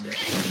started.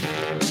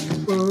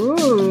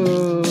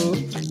 Ooh,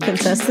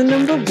 contestant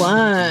number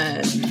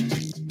 1.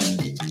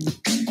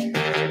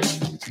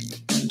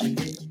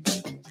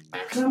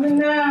 Coming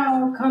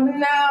now.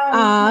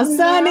 Ah,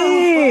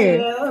 Sunny.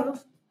 I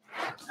love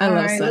A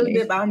little Sunny.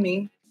 bit about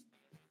me.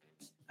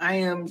 I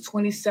am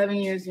 27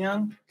 years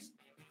young.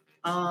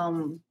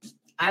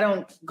 I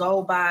don't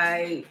go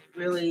by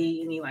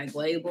really any like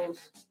labels.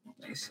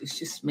 It's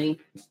just me,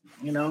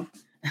 you know.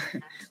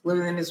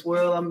 Living in this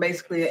world, I'm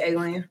basically an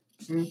alien,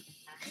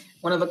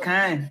 one of a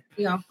kind.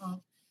 You know, I'm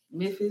from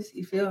Memphis.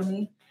 You feel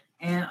me?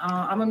 And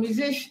I'm a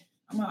musician.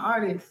 I'm an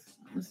artist.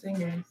 I'm a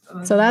singer.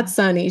 So that's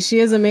Sunny. She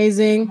is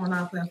amazing. on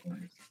our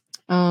platforms.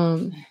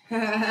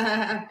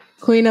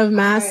 Queen of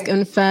Mask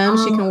and Femme.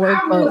 She can work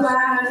both.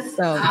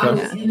 So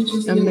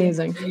yeah,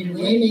 amazing.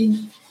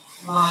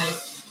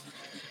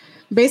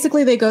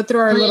 Basically, they go through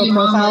our little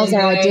profiles,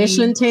 our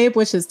audition tape,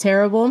 which is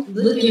terrible.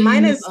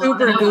 Mine is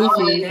super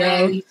goofy,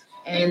 though.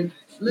 And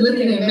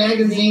looking at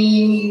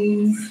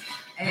magazines.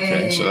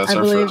 Okay, so that's I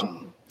our believe first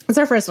one. it's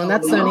our first one.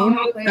 That's Sunny.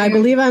 I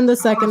believe I'm the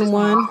second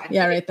one.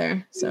 Yeah, right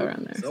there. So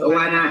around there. So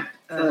why not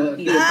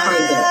be a part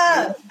of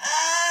that?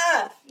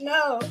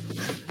 No.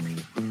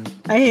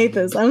 I hate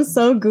this. I'm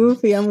so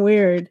goofy. I'm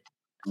weird.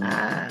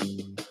 No.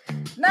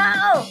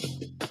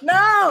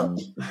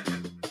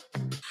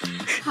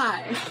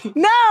 Hi,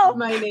 No.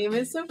 my name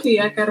is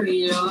Sofia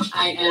Carrillo.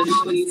 I am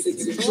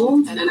 26 years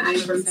old and I'm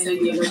from San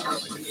Diego,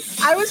 California.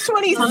 I was Tell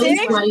us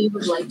 26. why you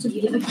would like to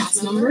be a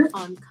cast member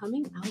on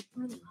Coming Out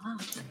for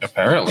Love.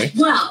 Apparently.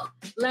 Well,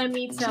 let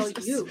me tell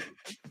you.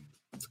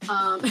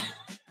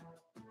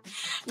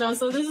 No,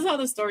 so this is how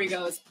the story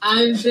goes.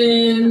 I've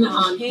been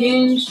on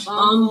Hinge,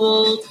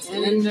 Bumble,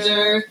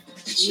 Tinder,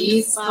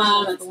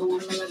 G-Spot, that's the one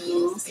for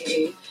Latinos.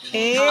 Hey.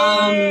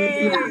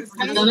 Yeah,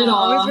 I've done it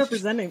all. Always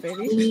representing,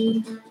 baby.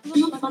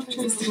 What the fuck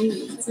tries to me?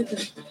 It's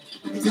like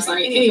I'm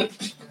sorry. Anyway,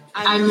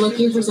 I'm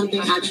looking for something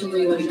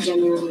actually like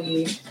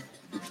genuinely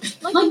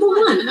like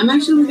the one. I'm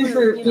actually looking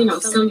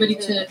for, somebody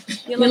to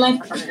be a life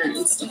partner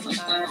and stuff like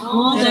that.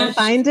 All And that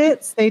find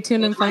it. Stay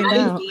tuned and find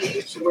out.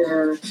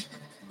 where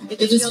it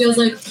just feels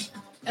like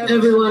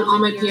everyone, all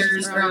my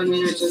peers around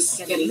me are just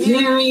getting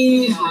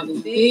married,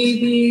 having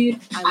babies.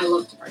 I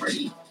love to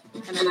party.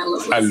 And I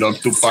love I love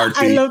to party.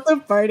 I love to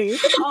party.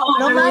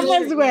 No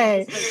mames,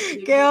 güey.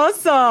 Qué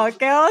oso.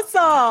 Qué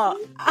oso.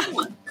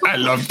 I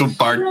love to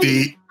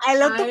party. I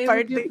love to I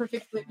would be a party.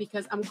 perfect fit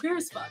because I'm queer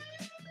as fuck.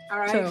 All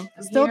right. True.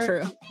 I'm Still here,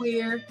 true. I'm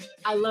queer.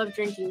 I love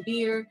drinking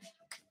beer.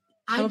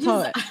 I'm a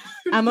poet.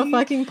 I'm a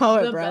fucking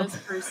poet, the bro.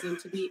 best person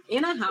to be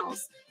in a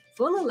house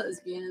full of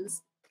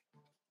lesbians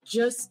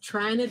just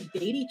trying to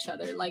date each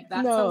other. Like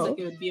that No. sounds like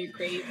it would be a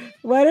great.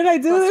 Why did I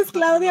do Plus, this,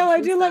 Claudia?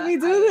 Why'd you let me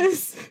that do I-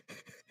 this?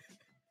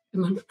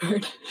 I'm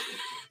unprepared.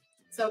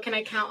 So can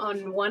I count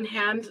on one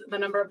hand the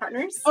number of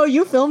partners? Oh,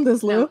 you filmed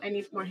this, Lou? No, I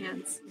need more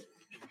hands.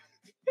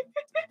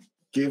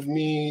 Give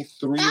me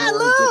 3 words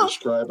Hello. to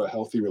describe a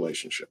healthy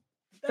relationship.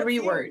 3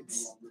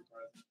 words.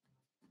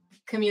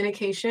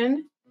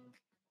 Communication.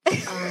 You're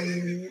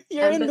in this,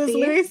 empathy,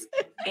 Luis.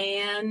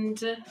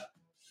 and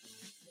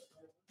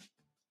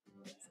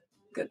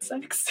good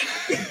sex.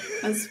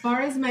 As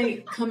far as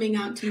my coming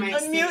out to my Unmute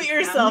extended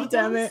yourself, family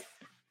damn goes, it.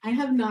 I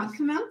have not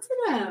come out to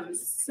them,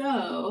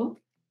 so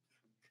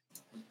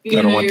I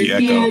don't want the your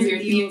echo. feels, your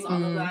feels, all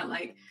Mm. of that.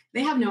 Like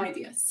they have no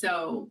idea.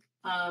 So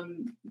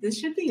this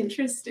should be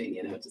interesting.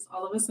 Just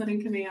all of a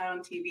sudden coming out on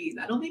TV.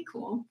 That'll be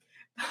cool.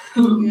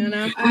 You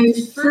know? I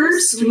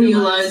first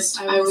realized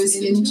I was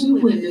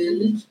into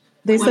women.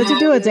 They said to When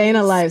do I a day in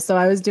a was- life, so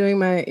I was doing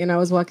my, I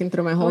was walking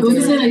through my I whole was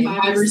dinner like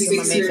routine, 5 or doing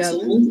my 6 years makeup.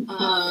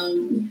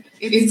 old.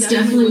 It's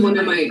definitely one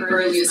of my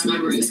earliest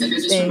memories. Like I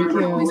just Thank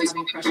remember you. always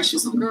having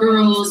crushes on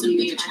girls and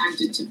being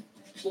attracted to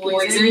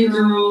boys and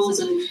girls,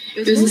 and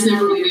it was just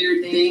never a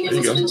weird thing. There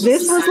you go.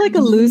 This was like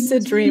a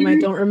lucid dream. I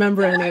don't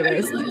remember any of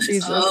this.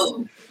 Jesus.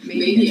 Oh,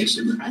 maybe I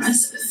should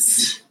press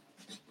this.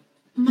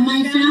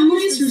 My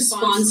family's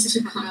response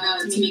to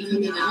me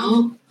coming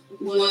out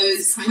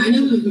was kind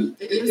of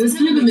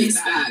a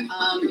mixed bag.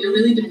 It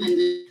really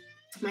depended.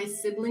 My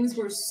siblings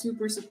were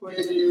super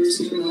supportive and they were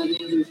super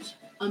loving,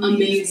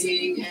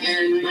 amazing,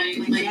 and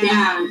my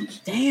dad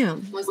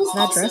Damn. was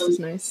That dress also is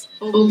nice.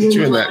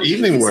 Doing that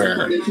evening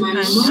wear.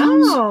 My I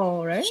mom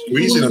know, right?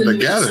 Squeezing them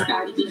together.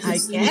 I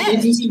guess.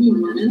 guess. We used to be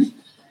Mormon.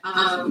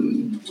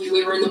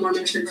 We were in the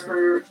Mormon church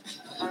for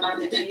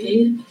about a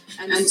decade.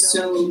 And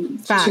so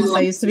Facts.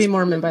 I used to be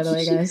Mormon, by the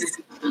way, guys.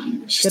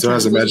 She still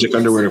has the magic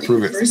underwear to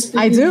prove it.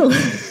 I do.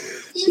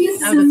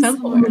 I was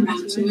temple. I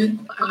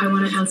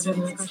want to answer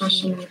the next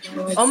question.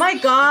 Oh my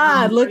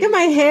God! Look at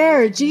my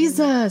hair,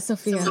 Jesus,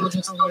 Sophia. The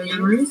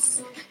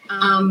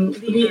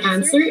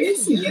answer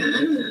is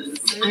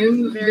yes.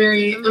 I'm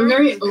very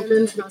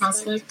open to the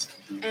prospect,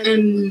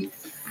 and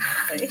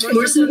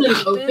more so than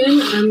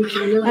open, I'm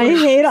kind of. I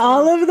hate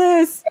all of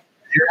this.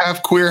 You're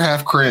half queer,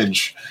 half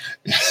cringe.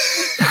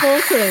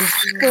 Full cringe.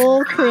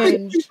 Full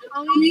cringe.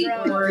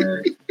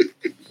 Or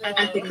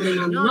ethically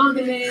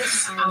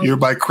non-monogamous. You're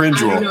bi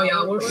cringe. I don't know,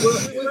 y'all. We're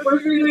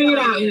figuring it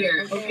out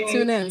here. Okay?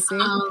 Tune in, see?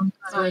 I'm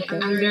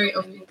very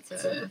open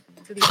to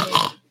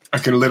the. I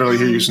can literally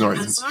hear you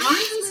snorting. As far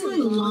as my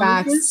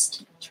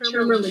longest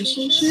term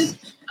relationship,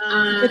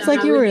 It's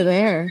like you were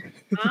there.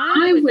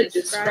 I would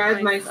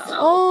describe myself.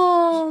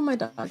 Oh, my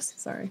dogs.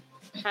 Sorry.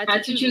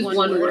 Had to choose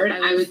one word,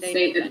 I would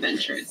say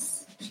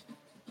adventurous.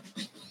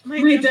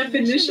 My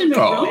definition of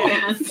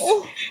romance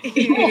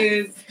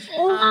is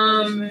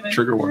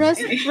Trigger warning.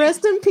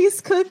 Rest in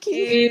peace,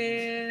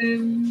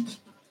 Cookie.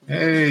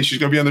 Hey, she's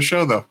gonna be on the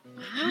show though.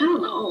 I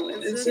don't know.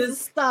 It's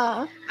just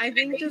Stop. I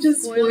think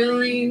just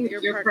spoiling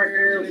your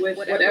partner with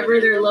whatever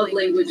their love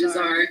languages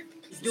are.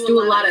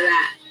 Do a lot of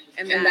that,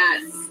 and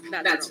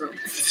that's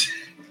romance.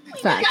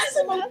 Facts.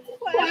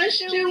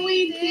 Question.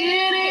 We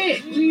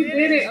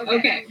did it.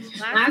 Okay.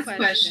 Last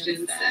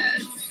question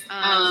says,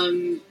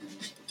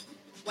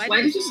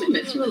 why did you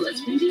submit to a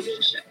lesbian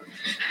dating show?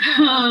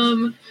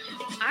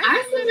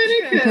 I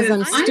submitted Because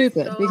I'm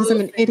stupid. Because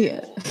I'm an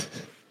idiot.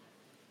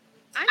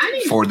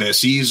 For the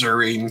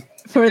Caesaring.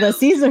 For the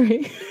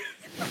Caesaring.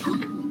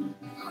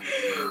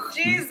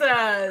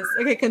 Jesus.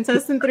 Okay,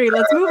 contestant 3.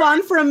 Let's move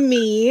on from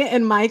me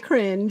and my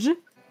cringe.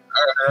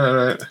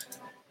 Well,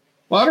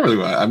 I don't really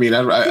want. I mean,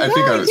 I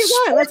think I was. Keep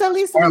going. Let's at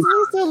least a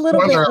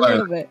little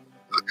bit.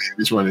 Okay,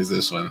 which one is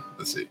this one?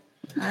 Let's see.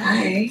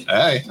 Hi.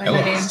 Hi. My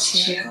Hello. name's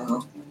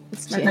Chico.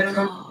 It's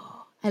Chico.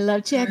 I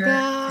love Chico.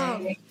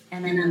 Hi.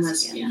 And then I'm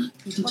lesbian.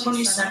 I'm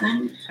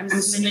 27. I'm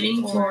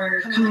submitting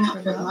for Coming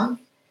Out for Love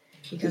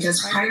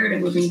because prior to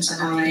moving to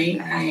LA,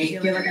 I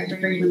feel like I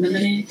had very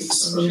limited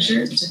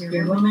exposure to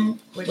queer women,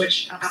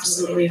 which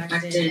absolutely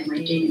affected my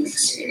dating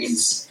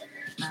experience.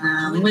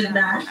 With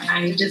that,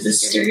 I did the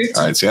stereotype.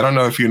 All right. See, I don't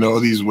know if you know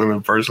these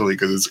women personally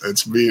because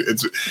it's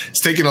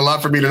taking a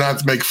lot for me to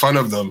not make fun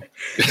of them.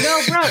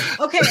 No, bro.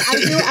 Okay,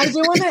 I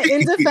do want to,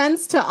 in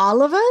defense to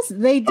all of us,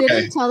 they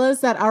didn't tell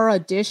us that our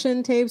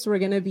audition tapes were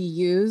going to be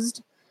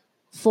used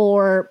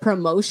for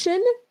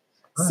promotion.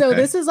 So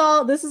this is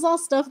all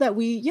stuff that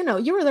we,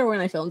 you were there when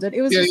I filmed it.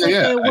 It was just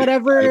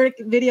whatever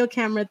video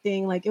camera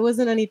thing. Like it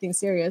wasn't anything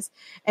serious.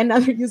 And now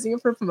they're using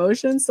it for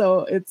promotion.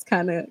 So it's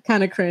kind of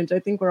cringe. I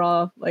think we're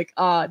all like,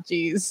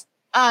 geez.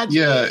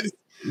 Yeah.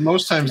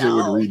 Most times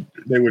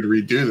they would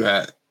redo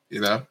that,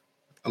 a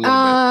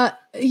little bit.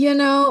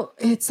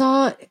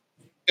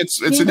 It's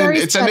an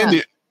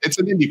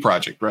indie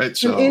project, right?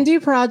 So an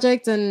indie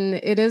project, and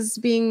it is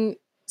being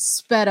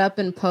sped up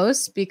in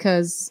post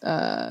because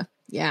they're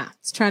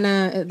trying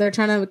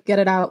to get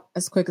it out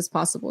as quick as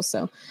possible.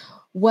 So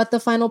what the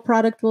final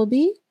product will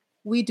be,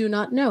 we do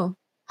not know.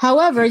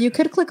 However, you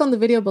could click on the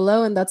video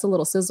below and that's a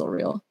little sizzle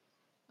reel.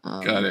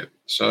 Got it.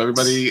 So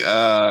everybody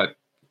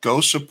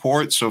go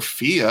support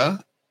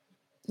Sophia.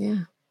 Yeah.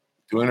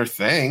 Doing her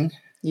thing.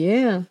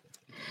 Yeah.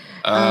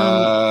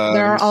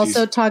 There are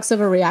also talks of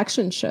a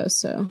reaction show.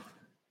 So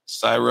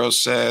Cyro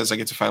says, I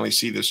get to finally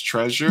see this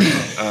treasure.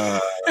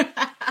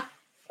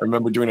 I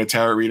remember doing a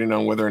tarot reading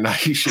on whether or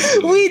not you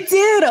should. We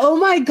did. Oh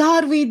my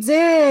God, we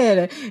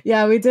did.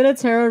 Yeah, we did a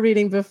tarot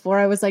reading before.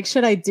 I was like,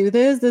 should I do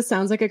this? This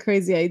sounds like a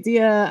crazy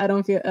idea. I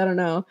don't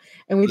know.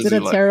 And we did a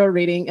tarot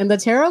reading, and the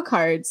tarot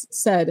cards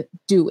said,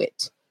 do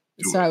it.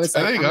 So I was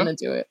like, I'm going to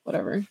do it.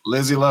 Whatever.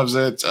 Lizzie loves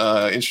it.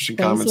 Interesting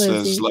comment Lizzie.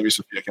 says, love you,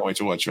 Sophia. Can't wait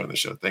to watch you on the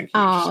show. Thank you.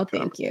 Oh,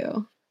 thank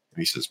you.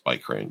 He says, by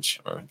cringe,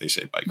 or they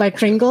say by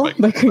Kringle.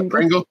 By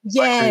Kringle.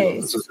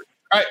 Yes.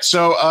 All right,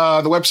 so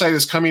the website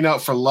is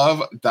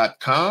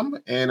comingoutforlove.com,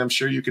 and I'm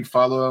sure you can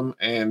follow them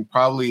and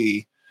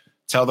probably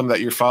tell them that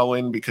you're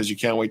following because you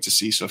can't wait to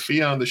see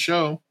Sophia on the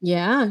show.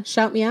 Yeah,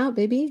 shout me out,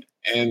 baby.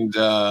 And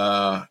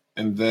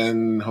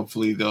then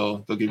hopefully they'll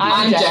give you.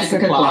 I'm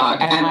Jessica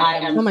Clark, and I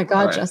am. Oh my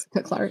God,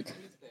 Jessica Clark.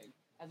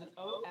 As an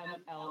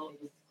OML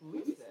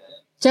exclusive.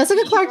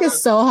 Jessica Clark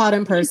is so hot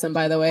in person,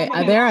 by the way.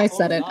 I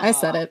said it.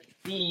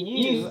 The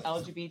new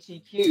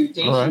LGBTQ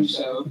dating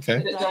show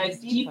that dives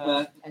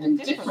deeper and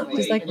differently.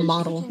 She's like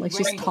model, like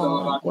she's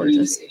tall and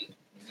gorgeous.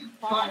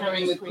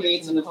 Partnering with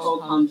creators Nicole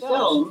Khan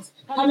Films,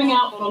 coming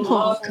out from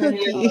Love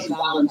Cookie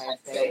Valentine's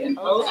Day and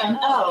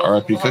OML.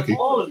 R.I.P. Cookie.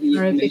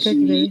 R.I.P.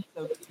 Cookie.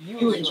 So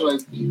you enjoy.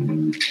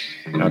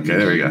 Okay,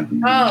 there we go.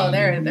 Oh,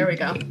 there we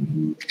go.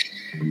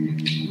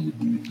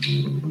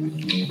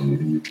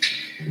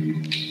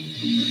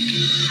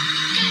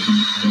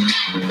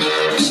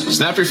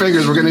 Snap your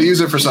fingers. We're going to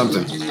use it for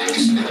something.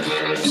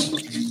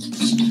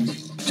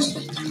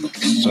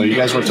 So you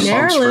guys went to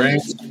Palm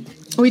Springs?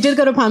 We did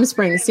go to Palm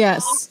Springs,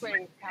 yes.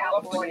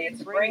 California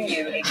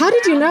How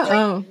did you know?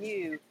 Oh,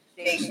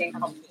 dating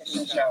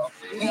competition show.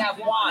 We have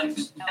one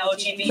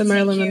LGBTQ. the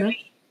Marilyn Monroe.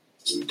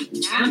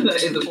 Amber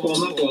is a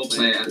former ball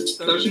player,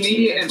 social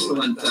media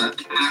influencer,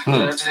 actor,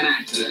 and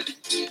actor.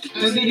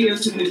 Her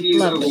videos have been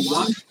viewed over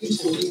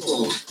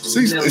 144.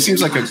 It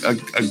seems like there's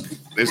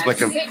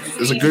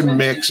a good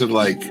mix of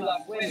like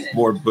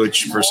more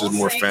butch versus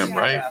more femme,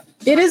 right?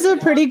 It is a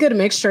pretty good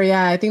mixture.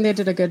 Yeah, I think they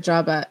did a good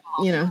job at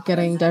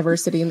getting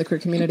diversity in the queer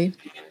community,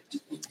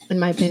 in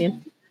my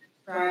opinion.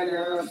 Try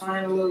to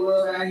find a little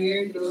love out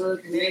here, get a little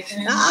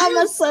connection.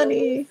 My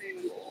Sunny.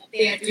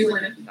 They do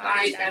want to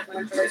buy that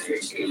one first,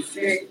 which is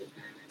very.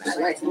 I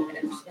like something.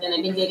 And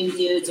I've been dating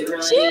dudes. It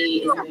really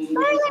is for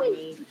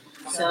me.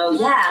 So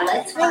yeah,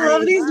 let's. I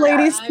love these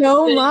ladies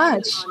so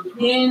much.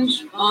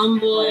 Hinge,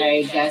 Bumble.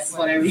 I guess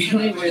whatever you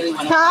really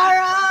want to.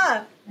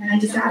 Tara. And I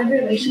just got a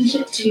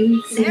relationship 2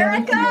 weeks ago.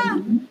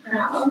 Erica.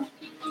 Proud.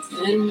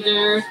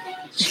 Tinder.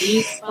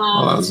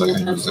 Hold on a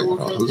second. Who's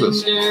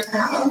this?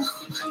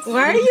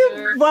 Why are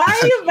you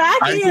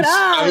backing it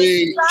up? I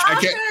mean,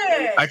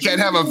 I can't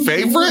have a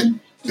favorite.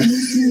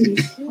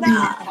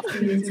 No.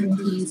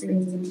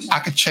 I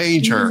could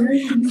change her.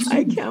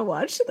 I can't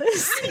watch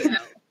this.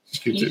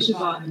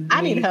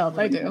 I need help.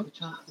 I do.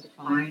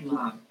 Find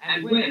love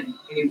and win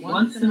a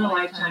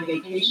once-in-a-lifetime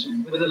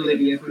vacation with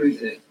Olivia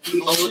Cruises,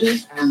 the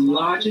oldest and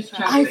largest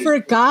travel I agency.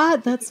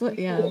 forgot. That's what.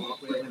 Yeah.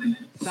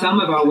 Some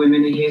of our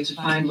women are here to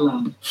find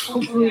love.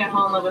 Hopefully, I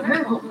fall in love with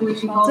her. Hopefully,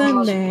 she falls in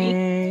love with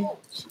me.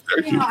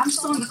 Sunday. I'm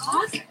still in the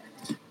closet,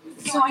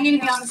 so I need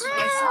to be honest with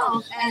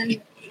myself.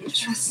 And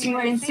trust me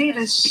when I say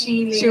this,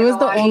 she was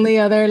the only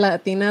other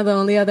Latina, the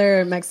only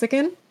other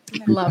Mexican.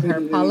 Love her.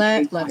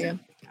 Paulette, love you.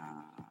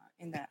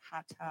 In that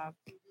hot tub,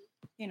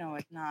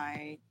 at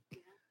night,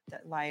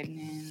 that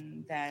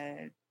lightning,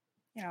 that,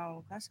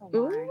 glass of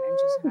wine, and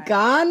just like,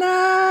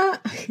 Ghana.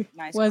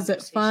 nice Was it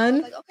conversation.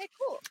 fun? Like, okay,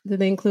 cool. Did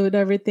they include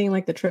everything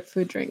like the trip,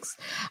 food, drinks?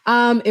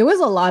 It was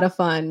a lot of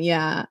fun.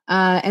 Yeah.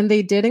 And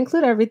they did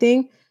include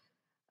everything.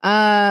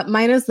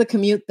 Minus the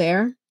commute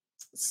there.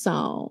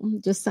 So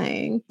just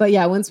saying. But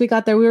yeah, once we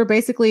got there, we were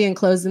basically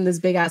enclosed in this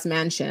big ass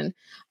mansion.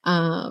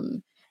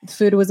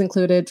 Food was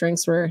included.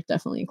 Drinks were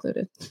definitely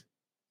included.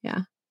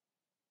 Yeah.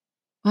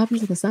 What happened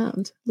to the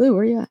sound? Lou,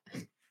 where you at?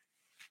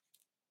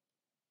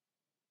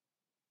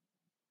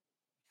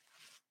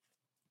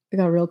 It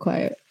got real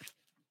quiet.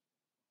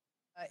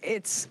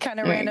 It's kind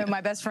of There you random. go.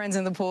 My best friend's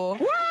in the pool.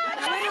 Literally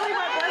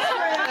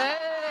my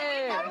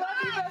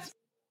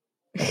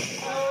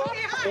best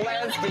friend.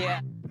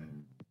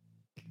 Lesbian.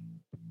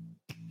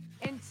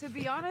 And to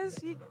be honest,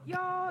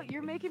 y'all,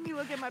 you're making me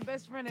look at my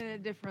best friend in a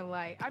different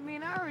light. I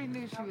mean, I already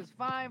knew she was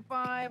fine,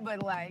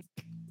 but like...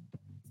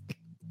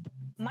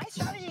 My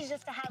strategy is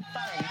just to have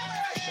fun.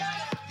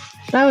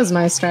 That was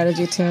my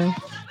strategy too.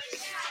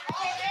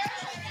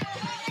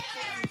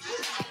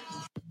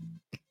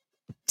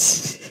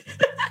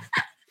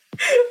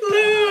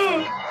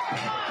 Lou.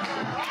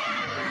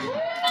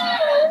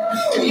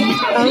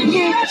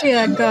 Okay,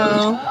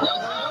 Chico.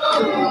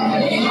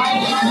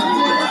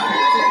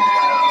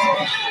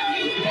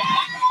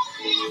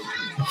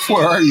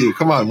 Where are you?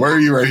 Come on, where are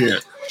you right here?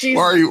 Jeez.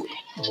 Where are you?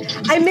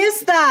 I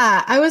missed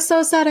that. I was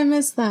so sad I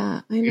missed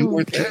that. I You know.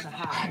 were there.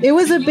 It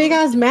was a big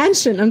ass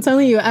mansion. I'm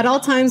telling you, at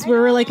all times we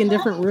were like in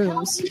different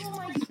rooms.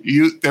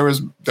 There was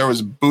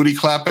booty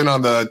clapping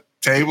on the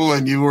table,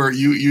 and you were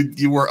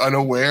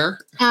unaware.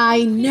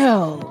 I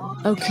know.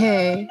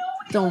 Okay.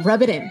 Don't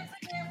rub it in.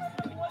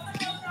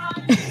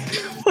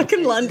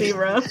 Fucking Lundy,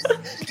 bro.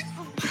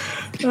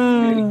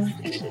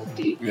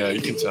 Yeah,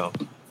 you can tell.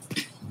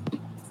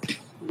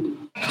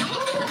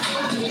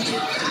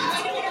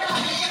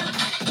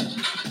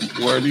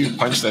 Where do you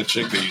punch that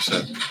chick that you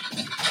said?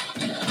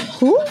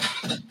 Who?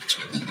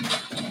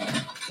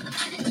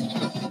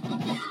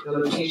 The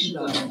locations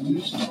are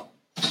unusual.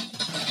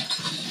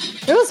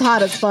 It was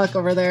hot as fuck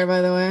over there,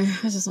 by the way.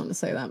 I just want to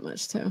say that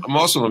much too. I'm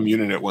also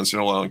muting it once in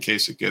a while in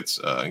case it gets,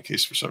 in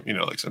case for some,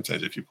 like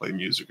sometimes if you play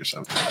music or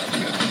something,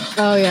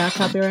 Oh yeah,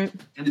 copyright.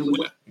 And the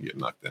yeah, you get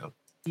knocked down.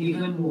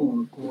 even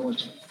more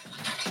gorgeous.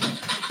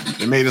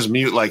 They made us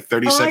mute like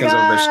 30 Oh my seconds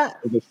God.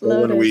 of the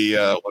show when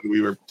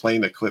we were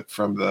playing the clip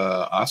from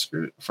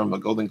the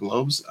Golden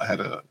Globes.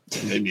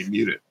 They made me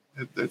mute it.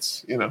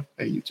 It's hey,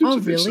 YouTube's Oh, a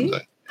bitch really?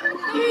 sometimes.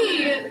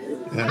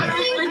 Yeah.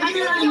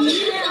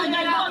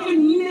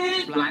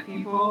 Black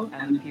people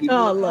and people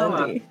Oh, of color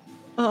Lundy.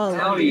 Oh,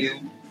 tell Lundy. you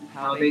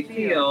how they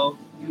feel.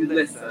 You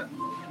listen.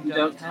 You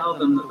don't tell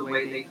them that the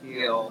way they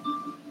feel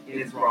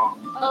is wrong.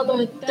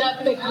 Other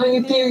definitely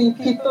hungry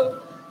people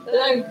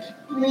like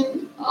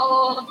me a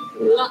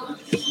lot.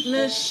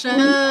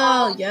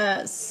 Michelle,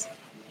 yes.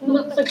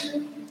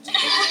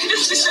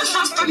 Сейчас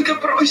настолько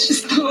проще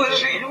стало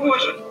жить,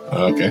 боже.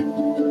 Okay.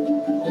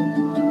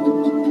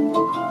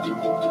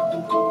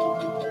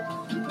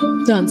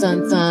 Dun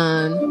dun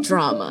dun.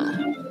 Drama,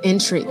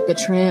 intrigue,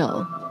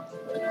 betrayal.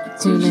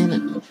 Tune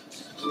in.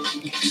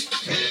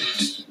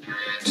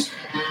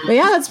 But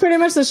yeah, that's pretty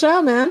much the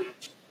show, man.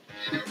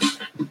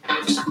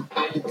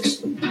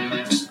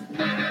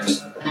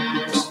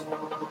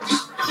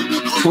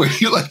 Were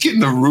you like in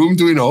the room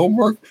doing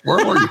homework?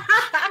 Where were you?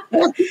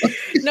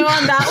 No,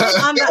 on that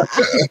one.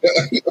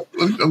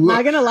 I'm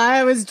not gonna lie,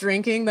 I was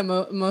drinking the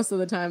most of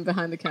the time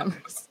behind the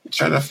cameras.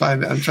 I'm trying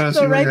to see.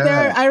 So right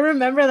there, I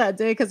remember that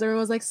day because everyone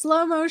was like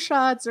slow-mo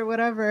shots or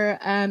whatever,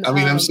 and I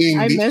mean, I'm seeing.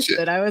 I missed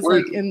it. I was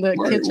like in the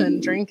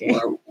kitchen drinking.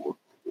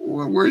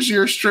 Where's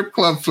your strip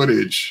club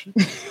footage?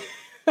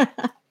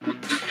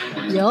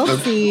 You'll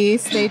see.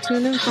 Stay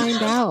tuned and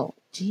find out.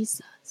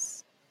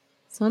 Jesus,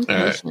 so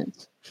impatient.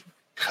 Right.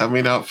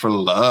 Coming out for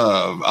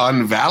love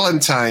on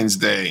Valentine's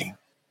Day.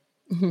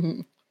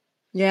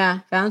 Yeah,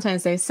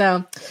 Valentine's Day.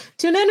 So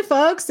tune in,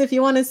 folks, if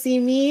you want to see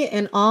me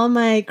in all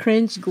my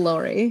cringe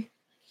glory.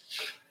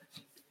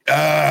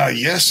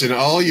 Yes, in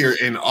all your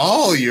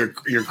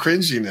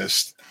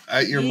cringiness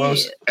at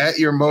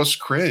your most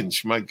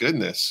cringe. My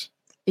goodness.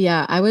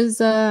 Yeah, I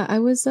was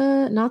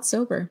not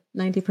sober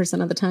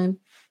 90% of the time.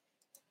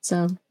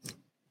 So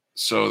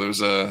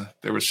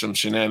there was some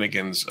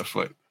shenanigans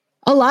afoot.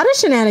 A lot of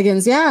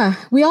shenanigans, yeah.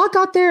 We all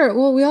got there.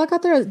 Well, we all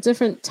got there at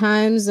different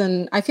times,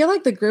 and I feel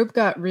like the group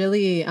got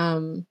really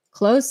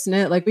close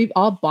knit. Like we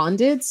all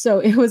bonded, so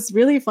it was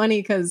really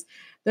funny because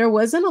there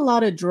wasn't a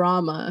lot of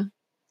drama.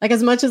 Like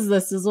as much as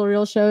the sizzle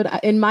reel showed,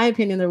 in my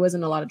opinion, there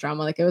wasn't a lot of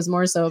drama. Like it was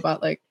more so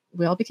about like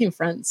we all became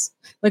friends.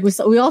 Like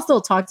we all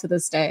still talk to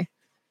this day.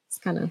 It's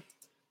kind of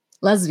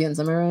lesbians.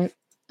 Am I right?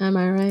 Am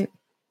I right?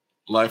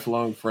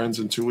 Lifelong friends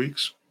in 2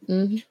 weeks.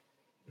 Mm-hmm.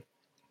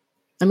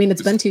 I mean,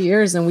 it's been 2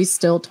 years and we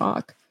still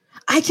talk.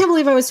 I can't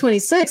believe I was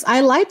 26.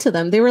 I lied to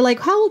them. They were like,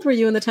 how old were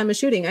you in the time of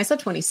shooting? I said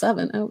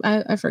 27.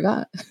 I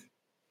forgot.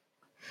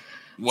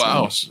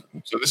 Wow. So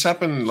this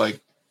happened like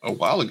a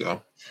while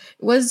ago.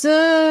 Was,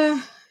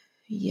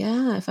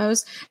 if I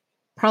was,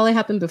 probably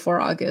happened before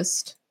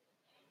August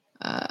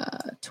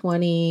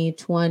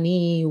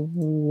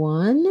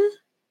 2021,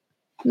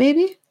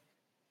 maybe.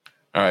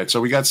 All right.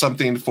 So we got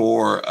something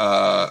for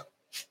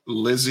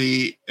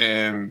Lizzie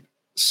and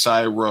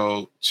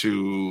Cyro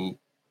to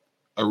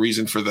a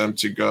reason for them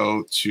to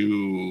go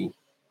to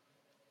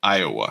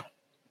Iowa.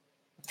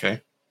 Okay.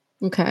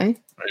 Okay.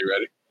 Are you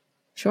ready?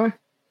 Sure.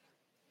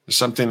 There's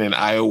something in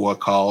Iowa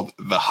called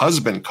the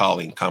husband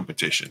calling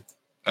competition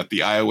at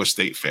the Iowa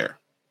State Fair.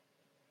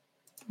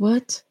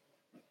 What?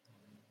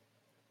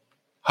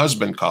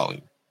 Husband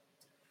calling.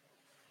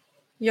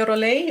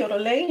 Yorole,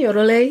 yorole,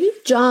 yorole,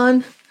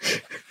 John.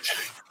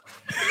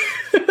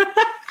 I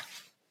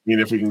mean,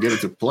 if we can get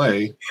it to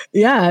play.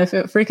 Yeah, if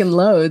it freaking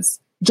loads.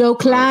 Joe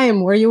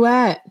Climb, where you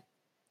at?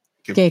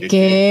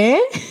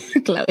 ¿Qué?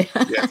 Claudia.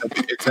 Yeah,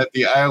 it's at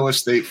the Iowa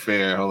State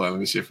Fair. Hold on, let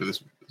me see if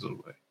this will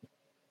play.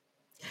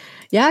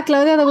 Yeah,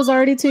 Claudia, that was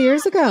already 2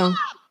 years ago. Hurry up!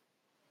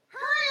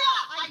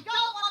 I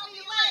don't want to be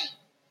late.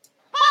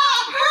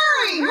 Bob,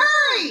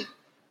 hurry!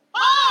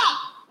 Bob!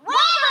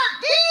 Robert,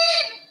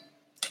 Dean!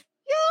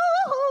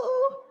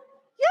 Yoo-hoo!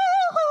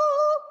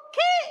 Yoo-hoo!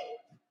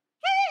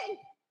 King!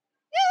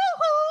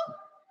 Yoo-hoo!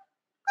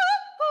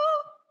 Cuckoo!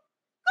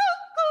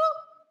 Cuckoo!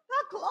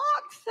 The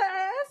clock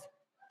says...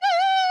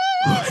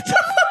 What the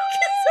fuck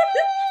is that?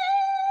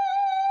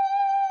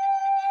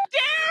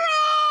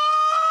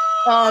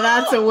 Oh,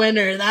 that's a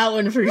winner. That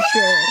one for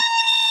sure.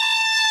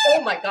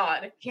 Oh my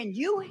God. Can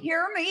you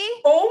hear me?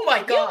 Oh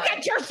my God. You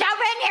get yourself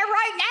in here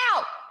right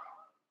now.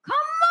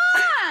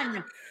 Come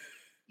on.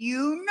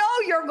 You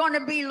know you're going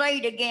to be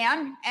late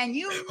again, and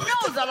you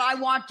know that I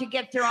want to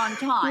get there on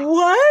time.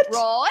 What?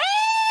 Roy!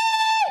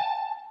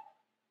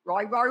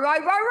 Roy!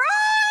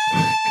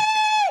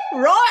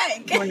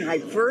 When I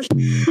first...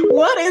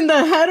 What in the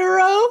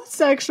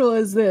heterosexual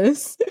is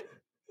this?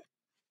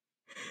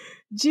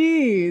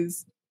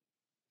 Jeez.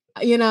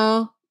 You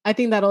know, I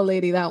think that old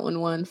lady, that one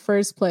won.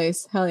 First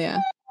place. Hell yeah.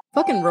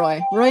 Fucking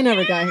Roy. Roy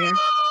never got here.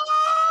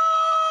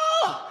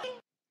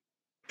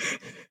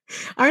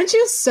 Aren't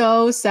you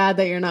so sad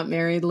that you're not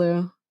married,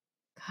 Lou?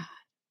 God.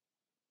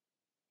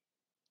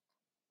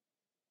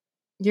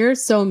 You're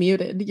so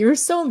muted. You're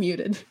so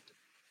muted.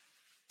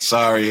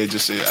 Sorry, I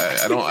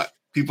don't...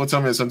 People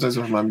tell me that sometimes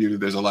if I'm muted,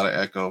 there's a lot of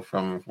echo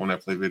from when I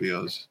play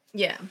videos.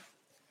 Yeah.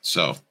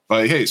 So,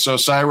 but hey, so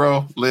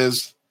Cyro,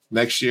 Liz,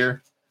 next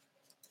year,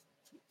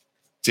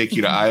 take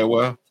you to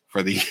Iowa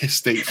for the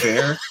state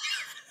fair.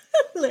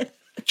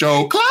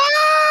 Joe Clyde!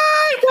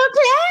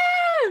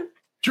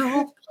 Joe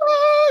Clyde!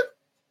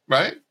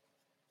 Right?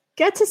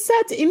 Get to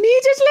set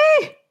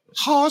immediately!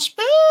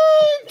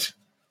 Husband!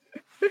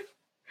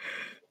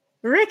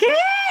 Ricky!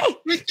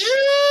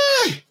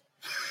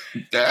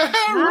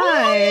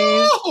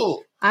 Nice.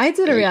 I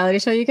did a reality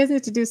show. You guys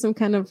need to do some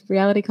kind of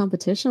reality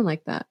competition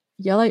like that.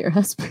 Yell at your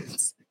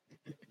husbands.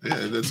 Yeah,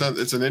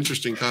 it's an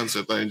interesting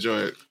concept. I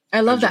enjoy it.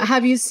 I love that.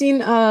 Have you seen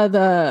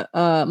the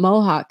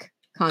Mohawk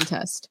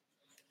contest?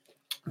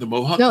 The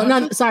Mohawk? No,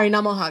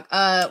 not Mohawk.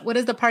 What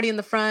is the party in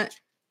the front?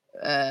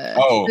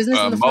 Business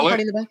in the front,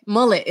 party in the back.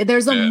 Mullet.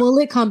 There's a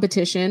mullet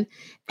competition,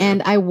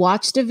 and I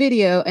watched a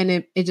video, and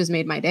it just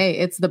made my day.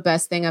 It's the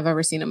best thing I've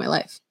ever seen in my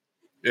life.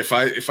 If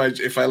I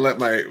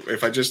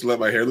just let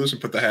my hair loose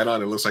and put the hat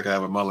on, it looks like I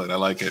have a mullet. I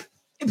like it.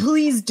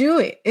 Please do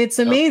it. It's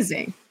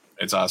amazing.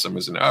 It's awesome,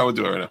 isn't it? I would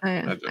do it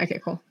right now. Okay,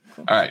 cool.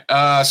 All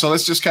right. So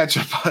let's just catch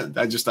up on,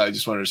 I just wanted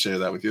to share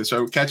that with you.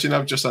 So catching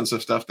up just on some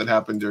stuff that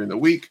happened during the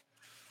week.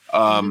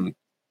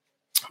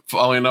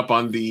 Following up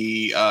on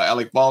the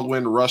Alec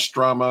Baldwin Rush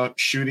drama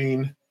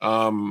shooting,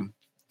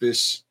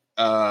 this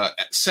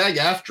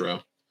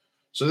SAG-AFTRA.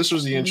 So this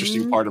was the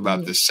interesting part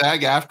about this.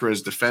 SAG-AFTRA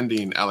is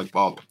defending Alec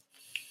Baldwin.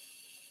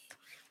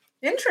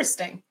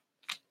 Interesting.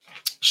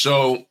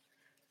 So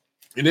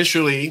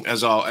initially,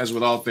 as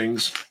with all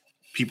things,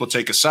 people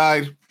take a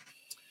side.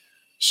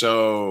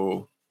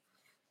 So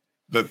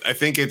I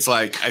think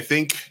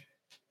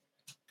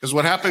because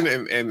what happened,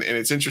 and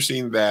it's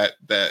interesting that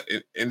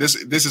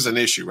this is an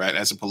issue, right?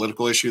 As a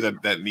political issue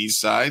that needs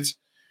sides.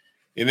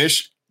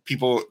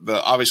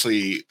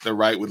 Obviously the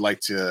right would like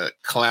to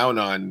clown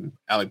on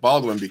Alec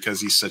Baldwin because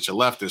he's such a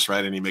leftist,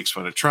 right? And he makes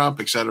fun of Trump,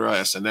 etc.,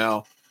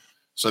 SNL.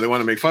 So they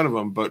want to make fun of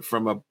him. But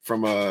from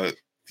a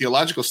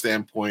theological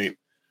standpoint,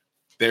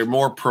 they're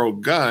more pro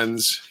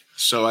guns.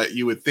 So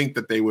you would think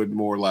that they would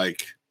more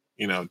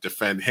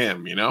defend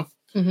him,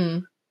 Mm-hmm.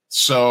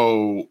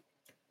 So,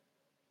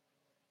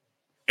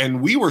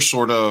 and we were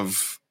sort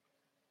of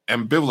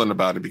ambivalent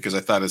about it because I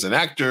thought as an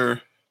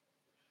actor,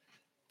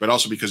 but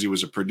also because he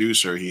was a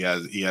producer, he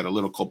had a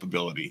little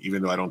culpability,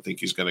 even though I don't think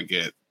he's going to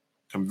get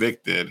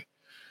convicted.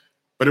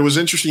 But it was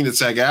interesting that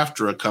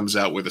SAG-AFTRA comes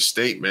out with a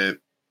statement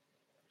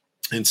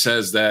and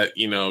says that,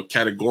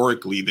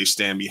 categorically they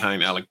stand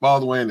behind Alec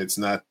Baldwin. It's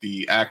not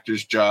the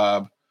actor's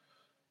job.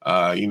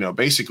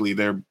 Basically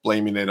they're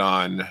blaming it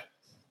on,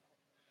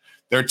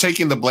 they're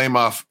taking the blame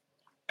off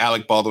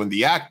Alec Baldwin,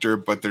 the actor,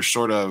 but they're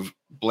sort of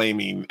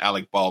blaming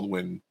Alec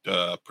Baldwin,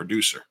 the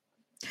producer.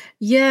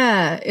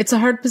 Yeah, it's a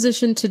hard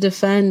position to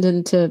defend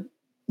and to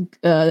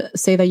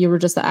say that you were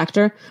just the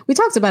actor. We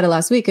talked about it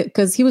last week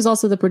because he was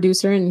also the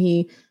producer and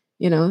he,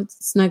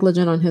 it's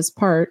negligent on his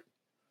part.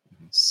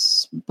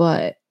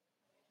 But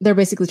they're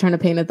basically trying to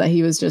paint it that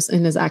he was just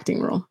in his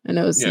acting role and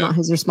it was not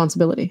his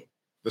responsibility.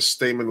 The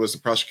statement was the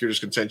prosecutor's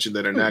contention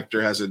that an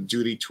actor has a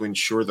duty to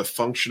ensure the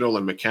functional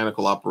and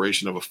mechanical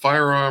operation of a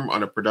firearm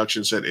on a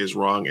production set is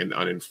wrong and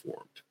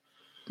uninformed.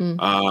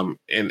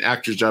 An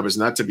actor's job is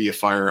not to be a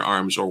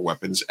firearms or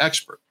weapons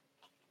expert.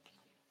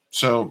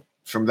 So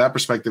from that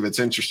perspective, it's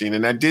interesting.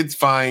 And I did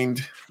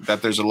find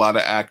that there's a lot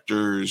of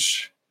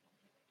actors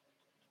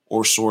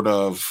or sort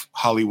of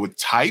Hollywood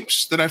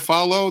types that I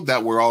follow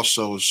that were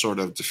also sort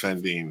of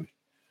defending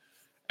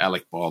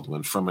Alec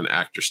Baldwin from an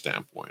actor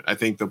standpoint. I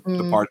think the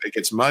part that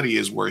gets muddy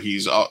is where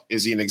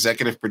is he an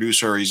executive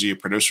producer or is he a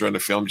producer on the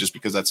film just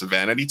because that's a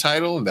vanity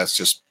title and that's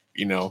just,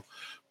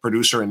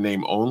 producer in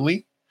name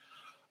only?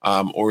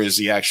 Or is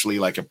he actually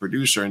like a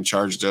producer in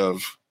charge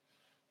of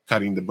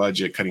cutting the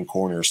budget, cutting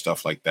corners,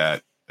 stuff like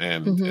that,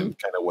 and kind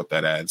of what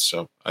that adds.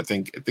 So I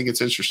think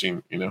it's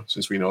interesting,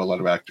 since we know a lot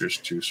of actors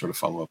to sort of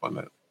follow up on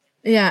that.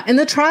 Yeah. And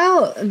the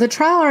trial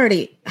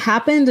already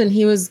happened and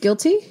he was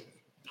guilty?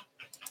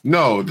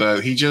 No,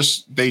 they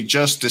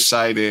just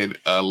decided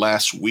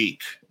last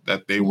week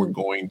that they were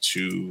going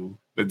to,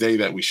 the day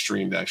that we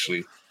streamed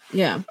actually.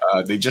 Yeah.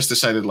 They just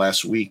decided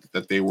last week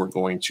that they were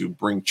going to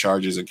bring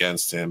charges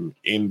against him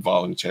in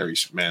voluntary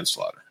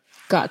manslaughter.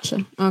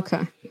 Gotcha.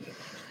 Okay.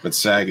 But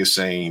SAG is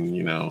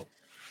saying,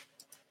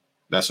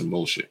 that's some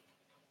bullshit.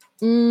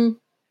 I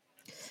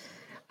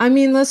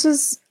mean,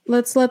 let's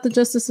let the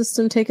justice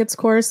system take its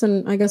course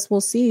and I guess we'll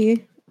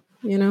see,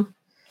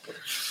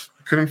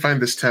 Couldn't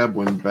find this tab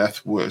when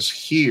Beth was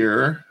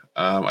here.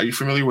 Are you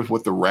familiar with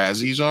what the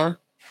Razzies are?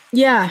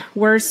 Yeah,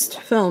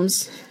 worst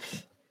films.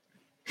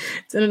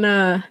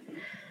 Didn't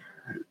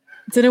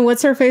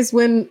what's her face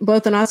win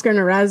both an Oscar and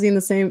a Razzie in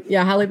the same?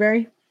 Yeah, Halle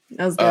Berry.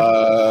 That was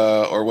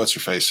good. Or what's her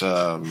face?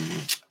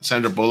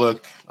 Sandra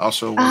Bullock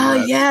also.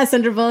 Oh yeah,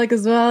 Sandra Bullock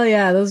as well.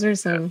 Yeah, those are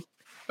some.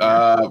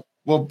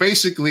 Well,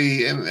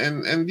 basically,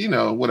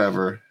 and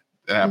whatever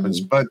that happens.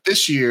 But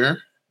this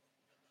year,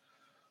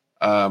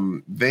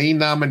 they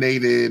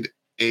nominated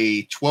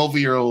a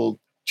 12-year-old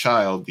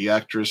child, the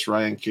actress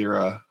Ryan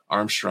Kira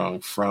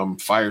Armstrong from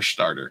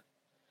Firestarter.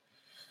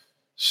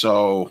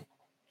 So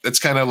it's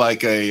kind of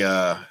like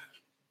a,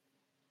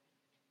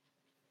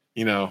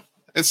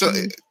 it's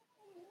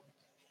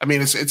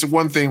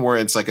one thing where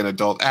it's like an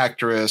adult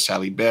actress,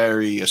 Halle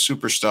Berry, a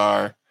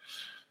superstar,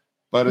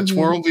 but a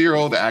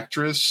 12-year-old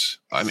actress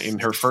in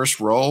her first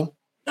role.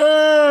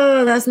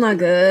 Oh, that's not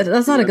good.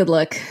 That's not a good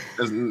look.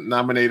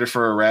 Nominated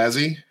for a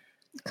Razzie.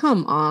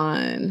 Come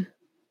on.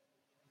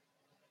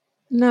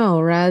 No,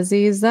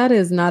 Razzies, that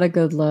is not a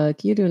good look.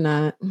 Don't do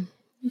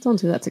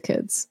that to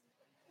kids.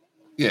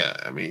 Yeah,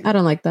 I mean, I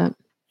don't like that.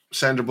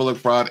 Sandra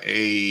Bullock brought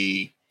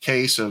a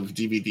case of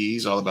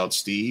DVDs all about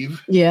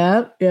Steve.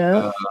 Yeah.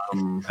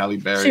 Halle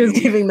Berry. She was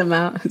giving them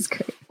out. It was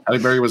great. Halle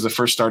Berry was the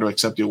first star to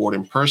accept the award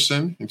in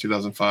person in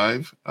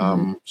 2005.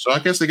 So I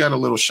guess they got a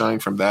little shine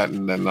from that,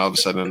 and then all of a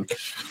sudden,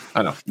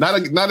 I don't know,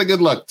 not a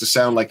good look to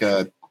sound like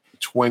a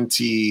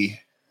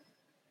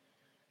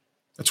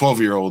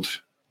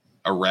 12-year-old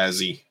a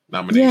Razzie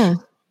nomination.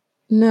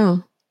 Yeah,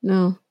 no,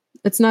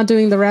 it's not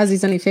doing the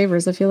Razzies any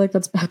favors. I feel like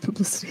that's bad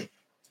publicity.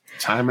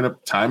 Time and a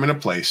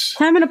place.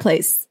 Time and a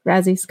place.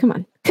 Razzies, come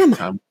on. Come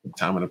on.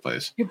 Time and a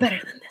place. You're better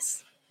than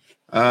this.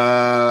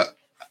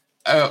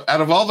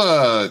 Out of all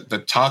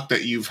the talk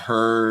that you've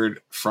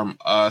heard from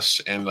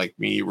us and like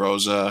me,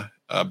 Rosa,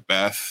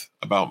 Beth,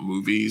 about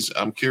movies,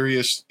 I'm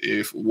curious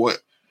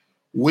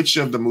which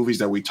of the movies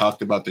that we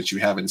talked about that you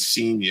haven't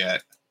seen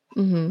yet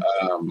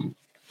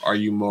are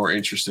you more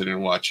interested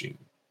in watching?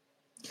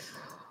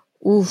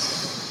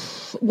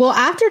 Oof. Well,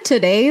 after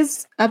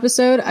today's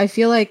episode, I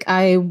feel like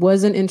I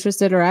wasn't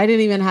interested, or I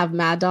didn't even have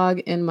Mad Dog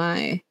in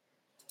my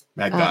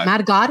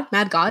Mad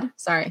God.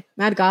 Sorry,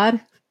 Mad God.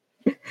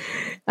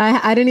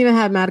 I didn't even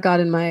have Mad God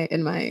in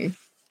my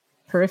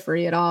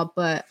periphery at all,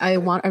 but I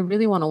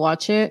really want to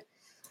watch it.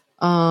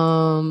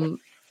 I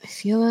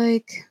feel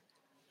like,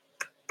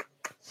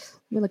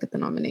 let me look at the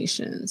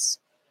nominations.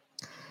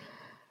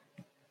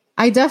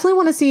 I definitely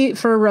want to see,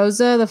 for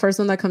Rosa, the first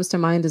one that comes to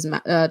mind is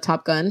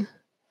Top Gun,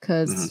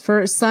 because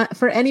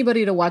for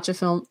anybody to watch a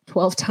film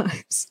 12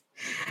 times,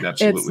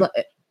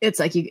 it's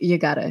like you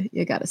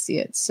gotta see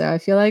it. So I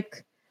feel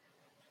like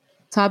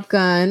Top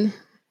Gun,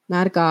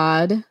 Mad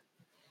God,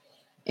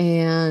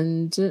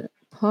 and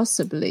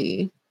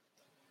possibly,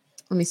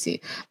 let me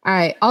see. All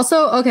right.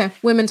 Also, okay,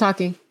 Women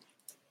Talking.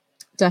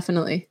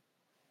 Definitely.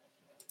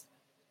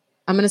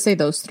 I'm going to say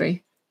those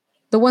three.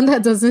 The one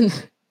that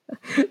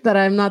that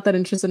I'm not that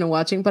interested in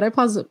watching, but I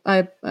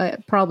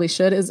probably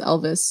should, is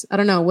Elvis. I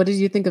don't know. What did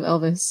you think of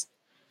Elvis?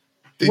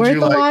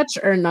 Worth a watch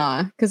or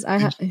not? Because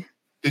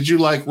did you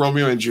like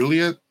Romeo and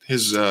Juliet?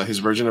 His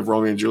version of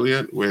Romeo and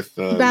Juliet with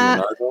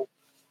Leonardo?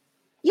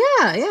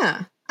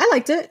 Yeah. I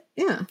liked it.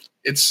 Yeah.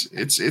 It's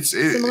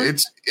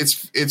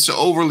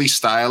overly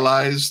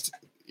stylized,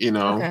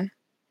 Okay.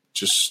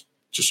 Just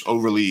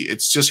overly.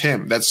 It's just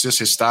him. That's just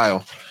his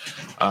style.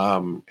 I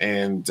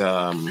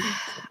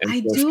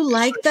do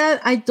like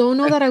that. I don't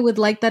know that I would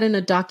like that in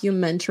a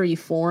documentary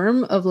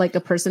form of like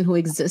a person who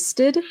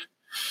existed.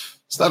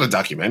 It's not a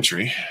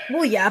documentary.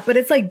 Well, yeah, but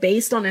it's like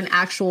based on an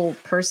actual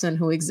person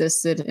who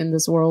existed in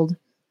this world.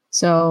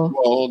 So,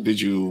 well, did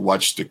you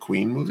watch the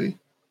Queen movie?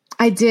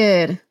 I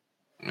did.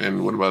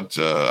 And what about?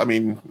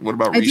 What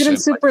about? I didn't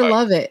super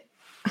love it.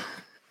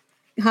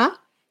 Huh?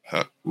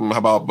 How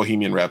about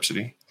Bohemian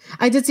Rhapsody?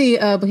 I did see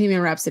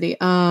Bohemian Rhapsody.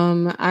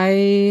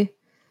 I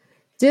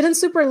didn't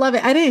super love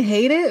it. I didn't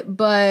hate it,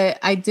 but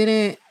I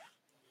didn't.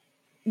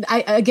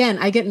 I get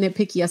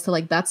nitpicky as to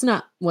like that's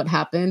not what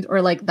happened,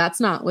 or like that's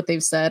not what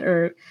they've said,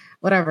 or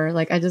whatever.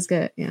 Like I just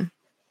get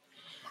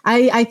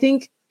I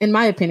think, in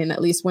my opinion,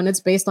 at least, when it's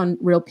based on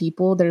real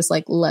people, there's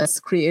like less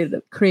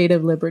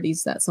creative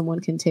liberties that someone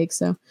can take.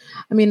 So,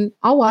 I mean,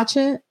 I'll watch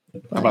it.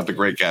 How about The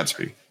Great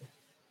Gatsby?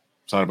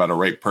 It's not about a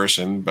right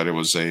person, but it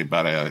was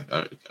about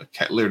a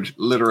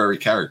literary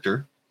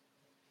character.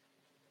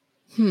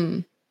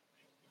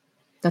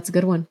 That's a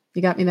good one.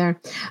 You got me there.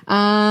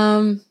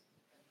 I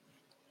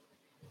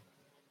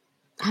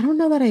don't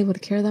know that I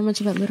would care that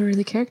much about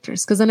literary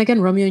characters, because then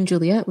again, Romeo and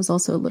Juliet was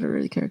also a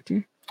literary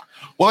character.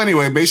 Well,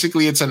 anyway,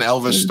 basically, it's an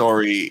Elvis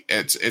story.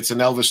 It's an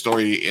Elvis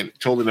story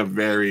told in a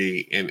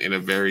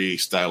very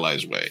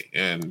stylized way.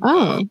 And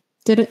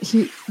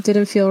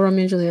didn't feel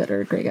Romeo and Juliet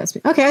or Great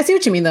Gatsby. Okay, I see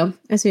what you mean, though.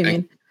 I see what you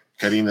mean.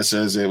 Karina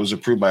says it was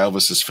approved by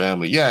Elvis's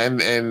family. Yeah,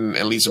 and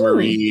Lisa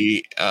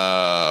Marie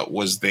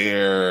was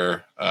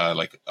there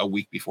like a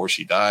week before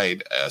she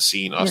died,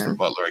 seeing Austin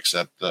Butler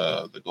accept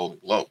the Golden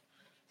Globe,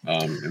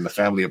 and the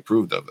family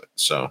approved of it.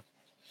 So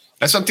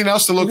that's something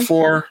else to look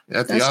for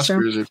at the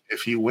Oscars.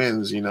 If he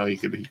wins, he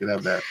could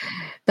have that.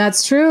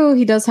 That's true.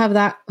 He does have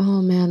that.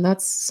 Oh man,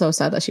 that's so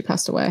sad that she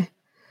passed away.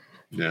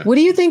 Yeah. What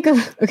do you think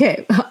of?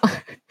 Okay,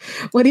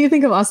 what do you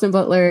think of Austin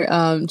Butler?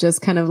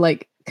 Just kind of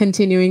like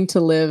continuing to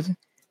live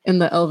in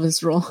the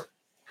Elvis role.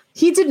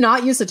 He did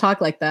not used to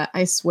talk like that.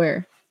 I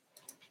swear.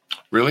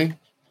 Really?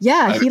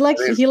 Yeah, he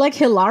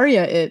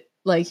Hilaria it.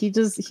 Like he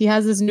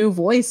has this new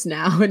voice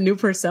now, a new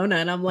persona,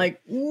 and I'm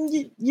like,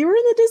 you were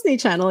in the Disney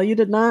Channel. You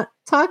did not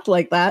talk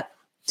like that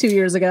 2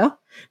 years ago.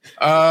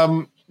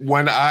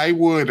 When I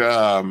would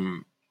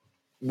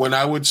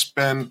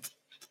spend,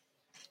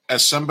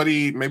 as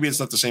somebody, maybe it's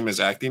not the same as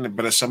acting,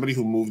 but as somebody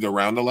who moved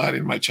around a lot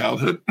in my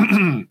childhood,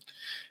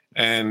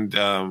 and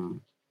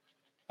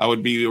I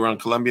would be around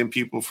Colombian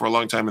people for a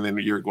long time, and then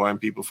Uruguayan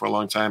people for a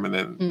long time, and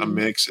then a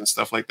mix and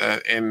stuff like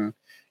that. And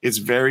it's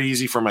very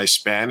easy for my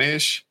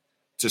Spanish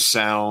to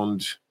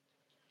sound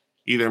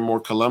either more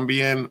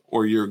Colombian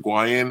or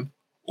Uruguayan,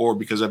 or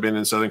because I've been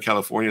in Southern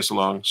California so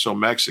long, so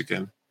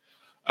Mexican.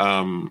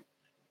 So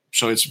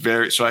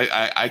it's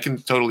I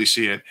can totally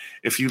see it.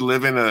 If you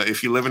live in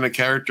a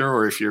character,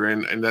 or if you're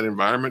in that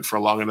environment for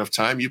a long enough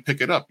time, you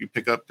pick it up. You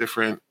pick up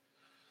different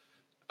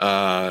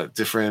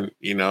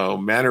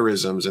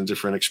mannerisms and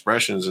different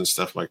expressions and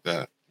stuff like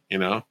that,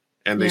 and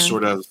they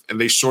sort of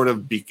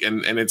be,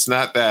 and it's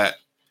not that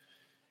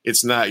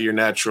it's not your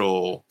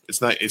natural,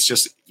 it's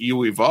just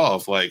you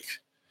evolve. Like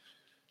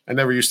I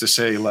never used to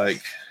say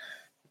like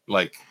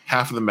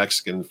half of the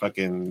Mexican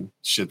fucking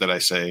shit that I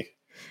say.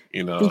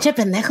 You know, Pinche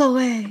pendejo,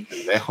 güey.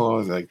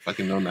 pendejo, like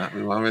fucking no, not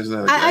my mom is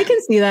that. I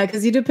can see that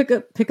because you do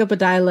pick up a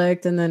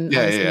dialect and then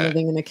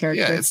living in a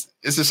character. Yeah,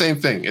 it's the same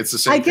thing. It's the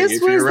same I thing. guess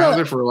If you're around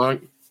it for a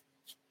long.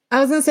 I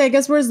was gonna say, I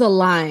guess where's the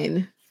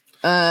line?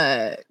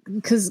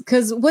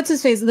 Because what's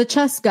his face? The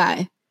chess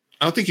guy.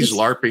 I don't think he's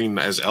LARPing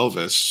as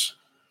Elvis.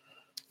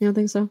 You don't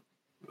think so?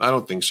 I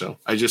don't think so.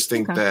 I just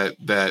think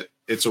that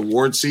it's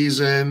award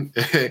season,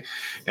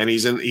 and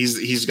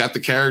he's got the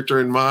character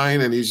in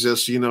mind, and he's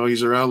just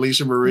he's around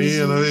Lisa Marie,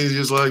 and he's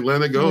just like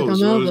letting it go. Like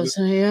Elvis.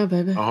 Yeah,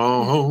 baby.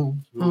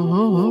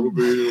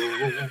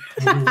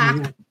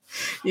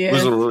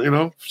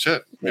 Yeah.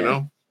 Shit. You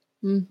know.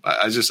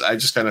 I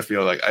just kind of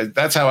feel like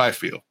that's how I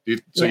feel. You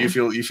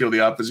feel the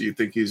opposite. You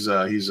think he's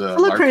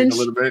LARPing a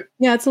little bit.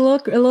 Yeah, it's a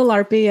little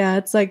LARPy. Yeah,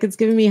 it's like it's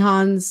giving me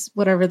Hans,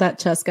 whatever that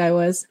chess guy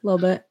was, a little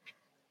bit.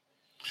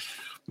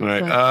 All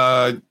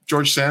right.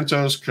 George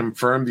Santos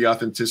confirmed the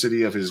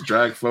authenticity of his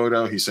drag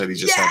photo. He said he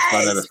just had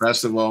fun at a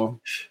festival.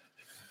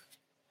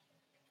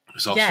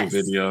 There's also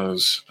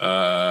videos.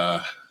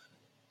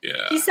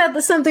 Yeah. He said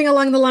something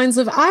along the lines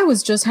of, "I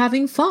was just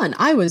having fun.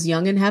 I was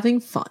young and having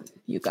fun.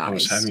 You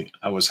guys.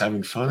 I was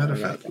having fun at a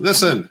festival.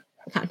 Listen,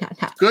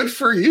 good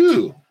for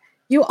you.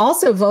 You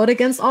also vote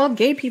against all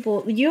gay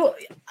people. You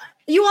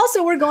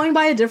also were going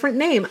by a different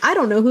name. I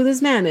don't know who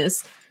this man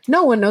is.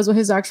 No one knows what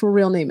his actual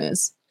real name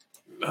is.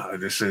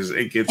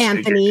 It gets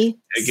Anthony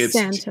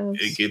Santos.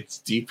 It gets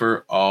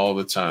deeper all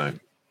the time.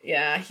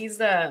 Yeah, he's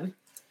a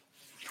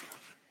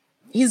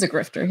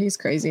grifter. He's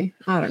crazy.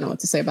 I don't know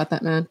what to say about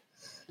that man.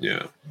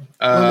 Yeah.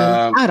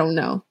 I don't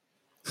know.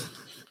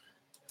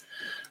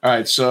 All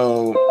right,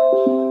 so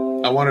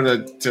I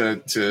wanted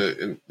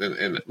to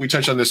and we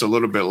touched on this a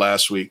little bit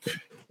last week.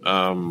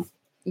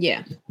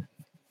 Yeah.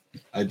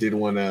 I did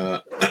want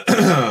to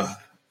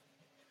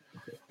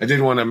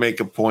make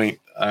a point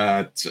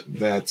that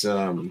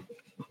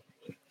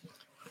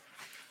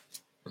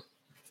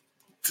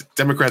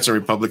Democrats and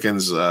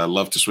Republicans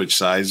love to switch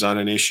sides on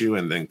an issue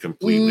and then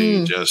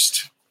completely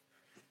just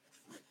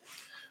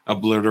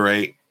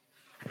obliterate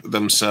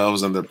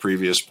themselves on the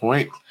previous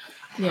point.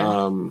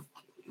 Yeah.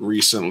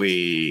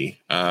 Recently,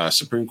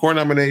 Supreme Court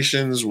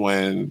nominations,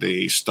 when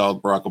they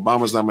stalled Barack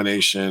Obama's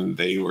nomination,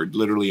 they were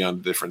literally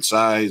on different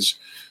sides.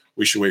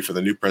 We should wait for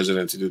the new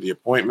president to do the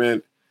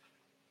appointment.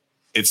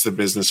 It's the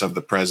business of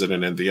the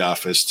president and the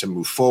office to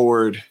move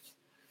forward.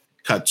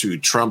 Cut to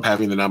Trump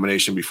having the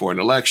nomination before an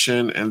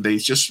election, and they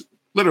just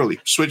literally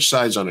switch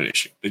sides on an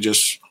issue.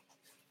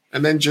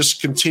 And then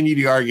continue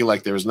to argue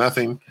like there was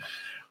nothing.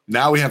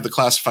 Now we have the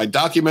classified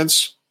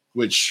documents,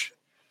 which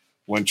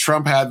when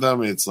Trump had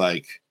them, it's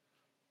like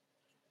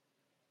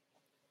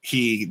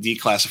he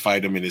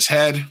declassified them in his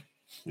head.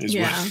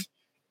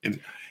 In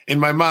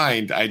my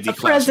mind, I declassified. A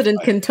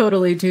president can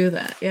totally do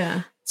that.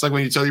 Yeah. It's like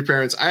when you tell your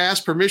parents, I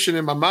asked permission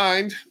in my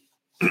mind.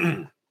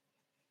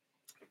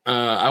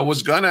 I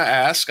was going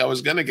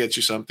to get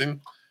you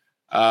something.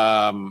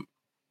 So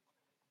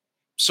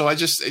it's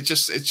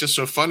just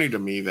so funny to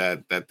me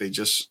that they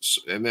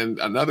just, and then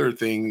another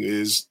thing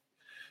is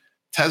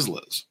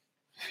Teslas.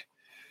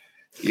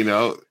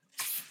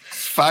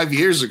 5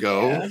 years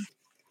ago,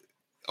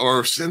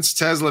 or since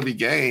Tesla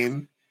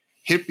began,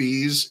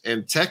 hippies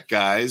and tech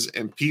guys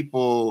and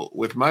people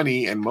with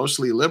money and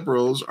mostly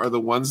liberals are the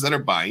ones that are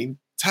buying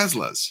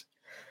Teslas.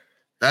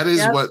 That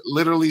is what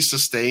literally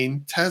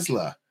sustained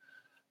Tesla.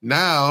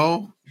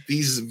 Now,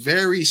 these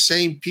very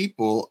same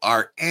people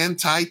are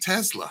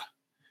anti-Tesla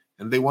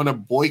and they want to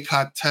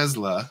boycott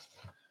Tesla.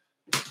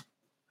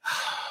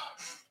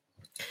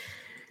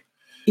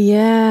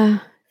 Yeah.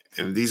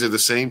 And these are the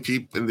same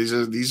people, and these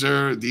are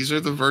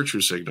the virtue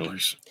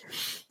signalers.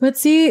 But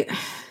see,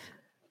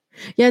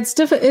 yeah,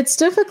 it's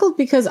difficult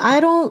because I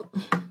don't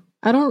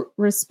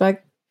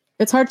respect.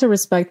 It's hard to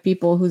respect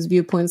people whose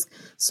viewpoints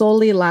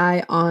solely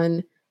lie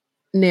on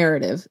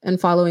narrative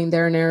and following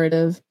their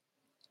narrative.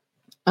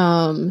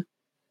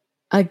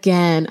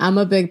 Again, I'm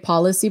a big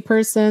policy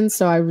person,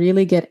 so I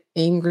really get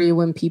angry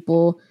when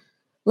people,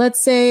 let's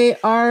say,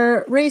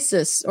 are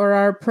racist or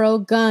are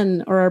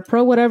pro-gun or are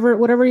pro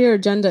whatever your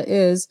agenda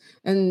is,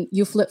 and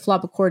you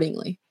flip-flop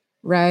accordingly,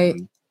 right?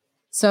 Mm-hmm.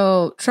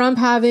 So Trump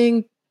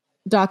having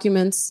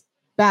documents,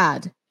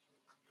 bad.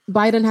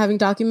 Biden having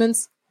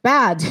documents,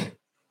 bad.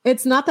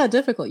 It's not that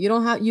difficult. You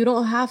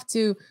don't have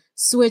to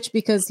switch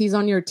because he's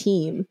on your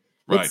team.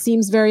 Right. It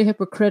seems very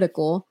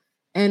hypocritical,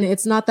 and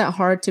it's not that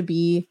hard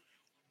to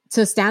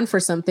stand for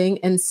something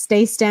and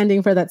stay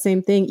standing for that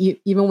same thing,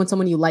 even when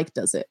someone you like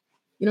does it.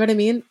 You know what I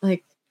mean?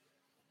 Like,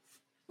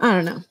 I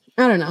don't know.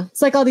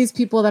 It's like all these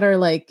people that are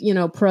like,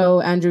 pro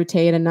Andrew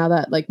Tate, and now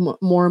that like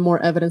more and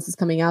more evidence is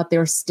coming out,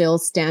 they're still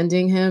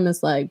standing him.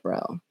 It's like,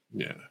 bro.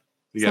 Yeah.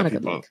 You got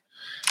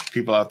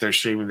people out there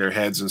shaving their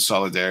heads in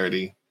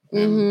solidarity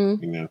and,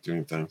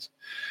 doing things.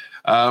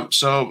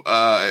 So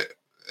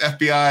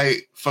FBI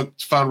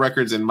found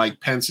records in Mike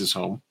Pence's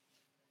home.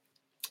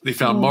 They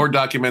found more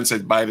documents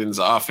at Biden's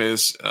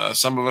office,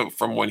 some of it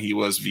from when he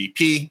was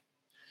VP.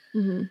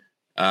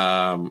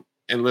 Mm-hmm.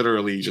 and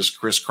literally just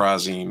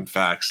crisscrossing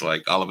facts.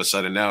 Like all of a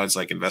sudden now it's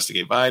like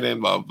investigate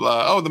Biden, blah,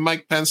 blah. Oh, the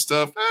Mike Pence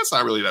stuff. That's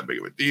not really that big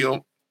of a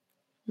deal.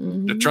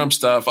 The Trump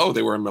stuff. Oh,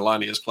 they were in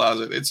Melania's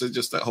closet. It's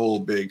just a whole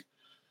big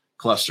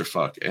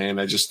clusterfuck. And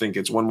I just think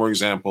it's one more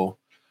example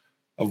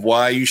of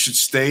why you should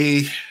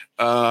stay,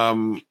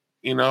 we're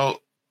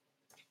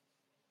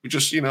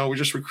just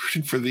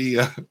recruiting for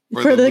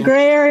the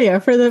gray area,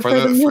 for the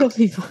middle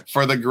people,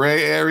 for the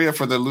gray area,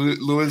 for the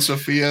Lou and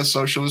Sophia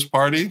Socialist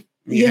Party.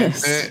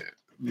 Yes,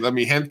 the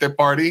Mi Gente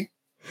Party.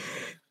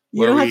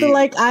 You don't have to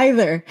like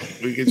either.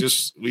 We could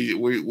just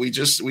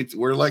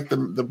we're like the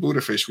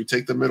Buddha fish. We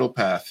take the middle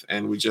path,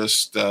 and we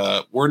just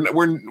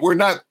we're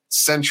not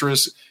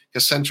centrist,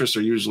 because centrists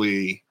are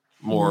usually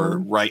more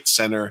right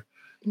center.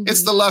 Mm-hmm.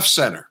 It's the left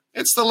center.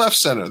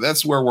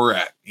 That's where we're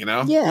at.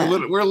 Yeah,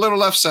 we're a little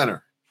left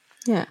center.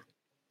 Yeah.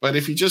 But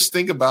if you just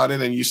think about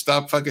it and you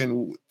stop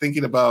fucking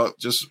thinking about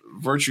just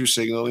virtue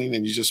signaling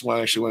and you just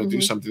want to do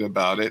something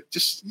about it,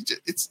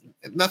 it's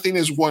nothing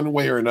is one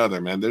way or another,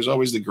 man. There's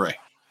always the gray.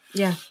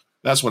 Yeah.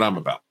 That's what I'm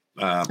about.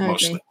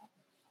 Mostly.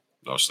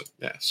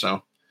 Yeah.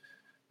 So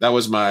that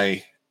was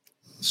my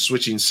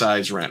switching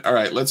sides rant. All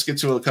right, let's get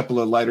to a couple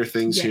of lighter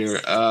things here.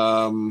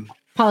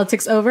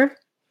 Politics over.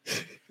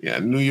 Yeah,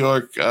 New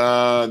York.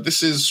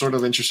 This is sort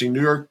of interesting.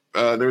 New York,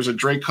 there was a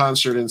Drake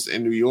concert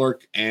in New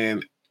York,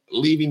 and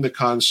leaving the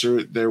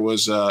concert, there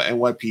was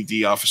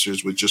NYPD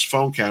officers with just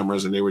phone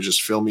cameras, and they were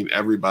just filming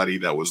everybody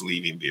that was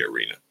leaving the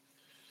arena.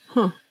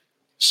 Huh.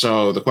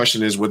 So the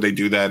question is, would they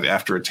do that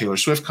after a Taylor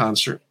Swift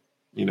concert?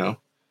 Yeah.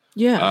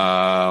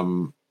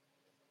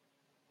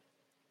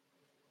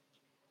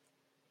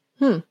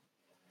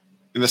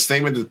 In the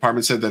statement, the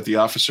department said that the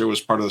officer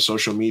was part of the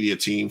social media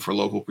team for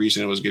local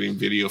precinct and was getting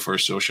video for a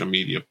social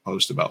media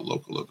post about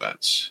local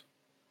events,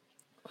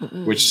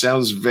 which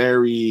sounds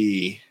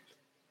very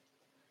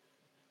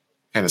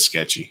kind of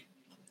sketchy.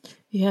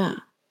 Yeah.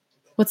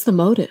 What's the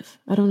motive?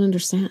 I don't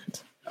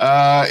understand.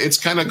 It's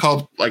kind of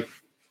called like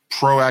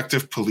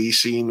proactive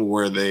policing,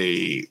 where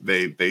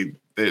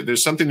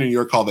there's something in New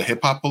York called the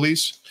hip hop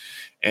police,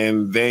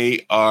 and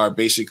they are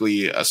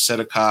basically a set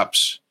of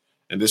cops.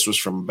 And this was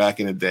from back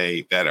in the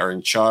day, that are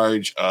in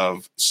charge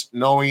of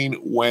knowing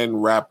when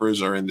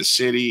rappers are in the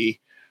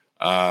city,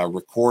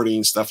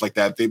 recording, stuff like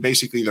that. They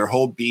basically, their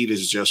whole beat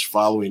is just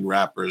following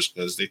rappers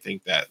because they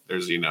think that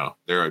there's,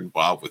 they're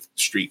involved with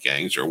street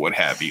gangs or what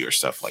have you, or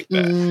stuff like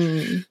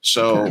that.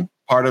 So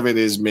part of it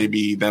is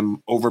maybe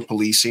them over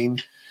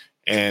policing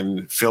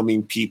and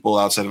filming people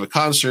outside of a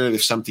concert.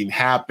 If something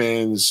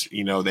happens,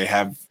 they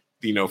have,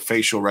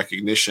 facial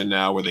recognition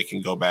now where they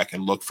can go back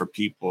and look for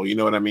people. You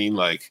know what I mean?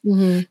 Like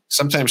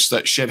sometimes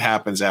shit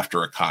happens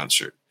after a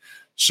concert.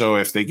 So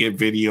if they get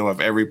video of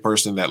every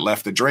person that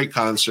left the Drake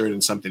concert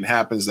and something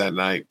happens that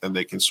night, then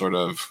they can sort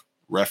of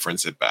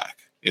reference it back,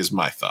 is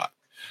my thought.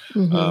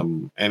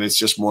 And it's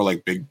just more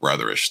like Big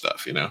Brother-ish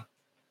stuff, Yeah.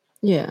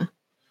 Yeah.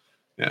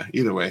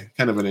 Either way,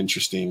 kind of an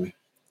interesting.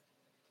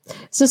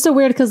 It's just so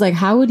weird because, like,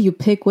 how would you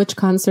pick which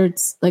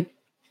concerts, like,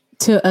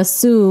 to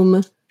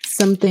assume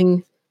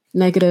something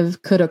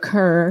negative could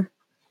occur?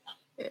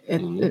 A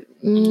little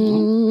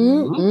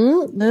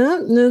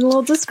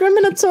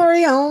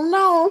discriminatory. I don't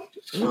know.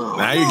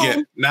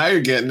 Now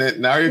you're getting it.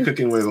 Now you're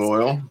cooking with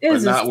oil,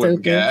 but not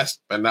with gas.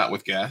 Not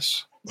with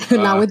gas.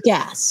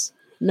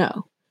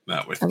 No.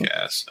 Not with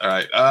gas. All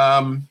right.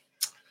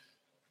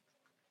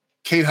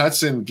 Kate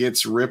Hudson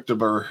gets ripped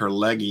about her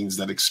leggings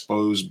that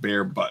expose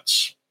bare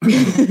butts.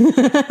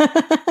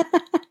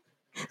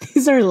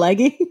 These are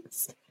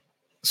leggings.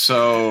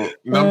 So,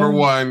 number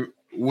one,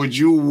 would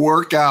you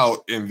work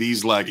out in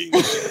these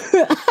leggings?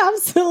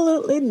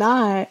 Absolutely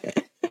not.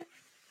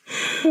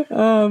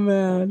 Oh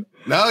man.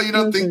 No, you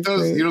don't think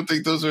those? Great. You don't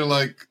think those are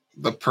like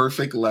the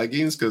perfect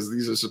leggings? Because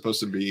these are supposed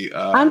to be.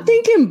 I'm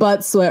thinking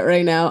butt sweat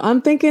right now.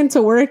 I'm thinking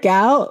to work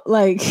out.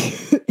 Like,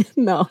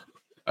 no.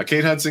 A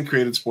Kate Hudson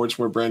created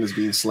sportswear brand is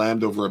being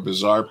slammed over a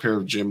bizarre pair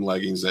of gym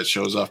leggings that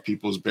shows off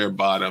people's bare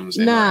bottoms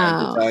and are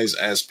advertised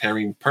as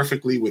pairing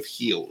perfectly with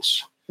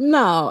heels.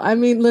 No, I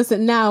mean,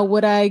 listen, now,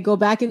 would I go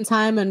back in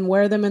time and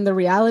wear them in the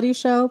reality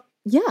show?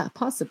 Yeah,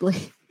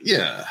 possibly.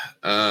 Yeah.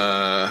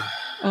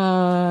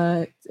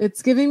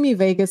 It's giving me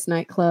Vegas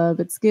nightclub.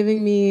 It's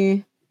giving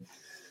me...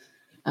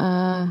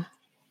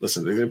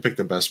 Listen, they didn't pick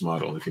the best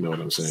model, if you know what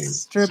I'm saying.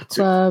 Strip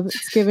club.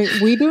 It's giving...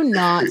 We do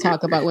not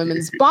talk about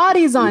women's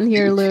bodies on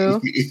here,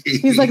 Lou.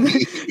 He's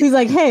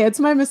like, hey,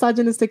 it's my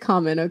misogynistic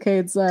comment, okay?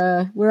 It's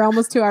we're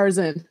almost 2 hours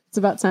in. It's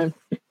about time.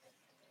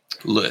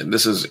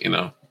 This is,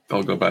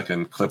 I'll go back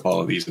and clip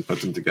all of these and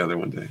put them together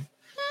one day.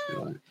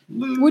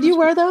 Would you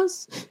wear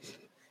those?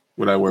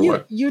 Would I wear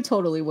what? You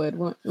totally would.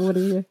 What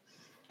do you?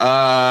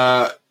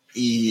 I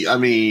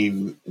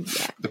mean,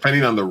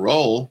 depending on the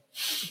role.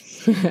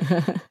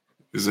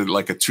 Is it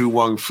like a Tu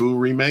Wong Fu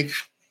remake?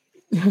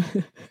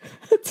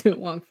 Tu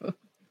Wong Fu.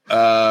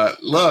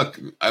 Look,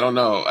 I don't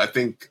know. I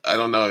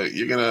don't know.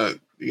 You're gonna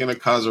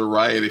cause a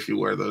riot if you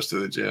wear those to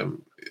the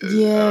gym.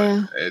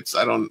 Yeah.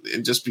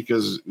 Just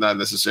because not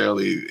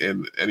necessarily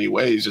in any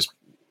way, it's just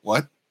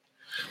what?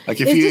 Like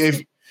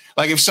if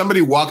like if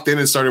somebody walked in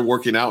and started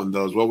working out in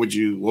those, what would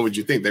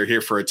you think? They're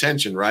here for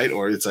attention, right?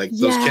 Or it's like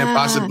those can't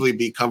possibly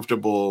be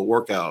comfortable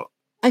workout.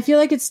 I feel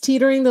like it's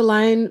teetering the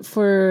line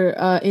for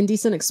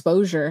indecent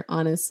exposure,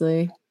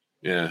 honestly.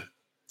 Yeah.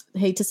 I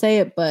hate to say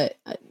it, but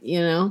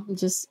I'm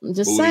just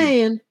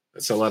saying.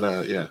 It's a lot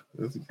of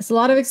It's a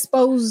lot of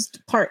exposed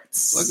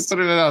parts. Let's put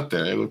it out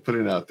there. We'll put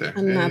it out there.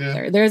 I'm not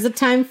there. There's a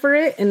time for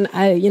it, and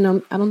I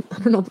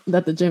don't know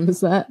that the gym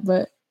is that,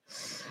 but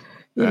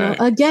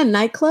again,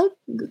 nightclub,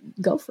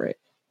 go for it.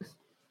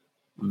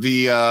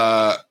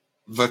 The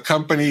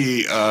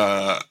company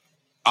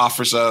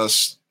offers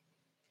us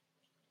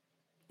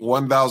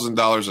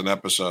 $1,000 an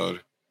episode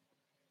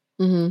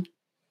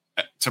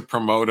to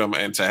promote them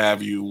and to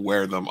have you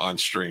wear them on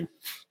stream.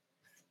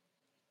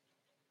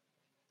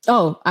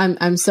 Oh,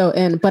 I'm so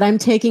in, but I'm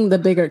taking the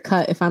bigger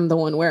cut if I'm the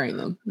one wearing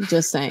them.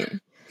 Just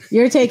saying.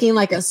 You're taking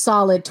like a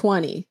solid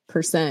 20%.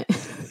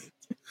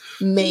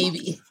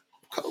 Maybe.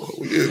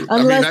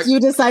 Unless you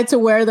decide to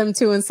wear them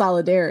too in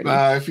solidarity.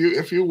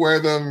 If you wear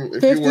them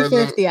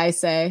 50-50, I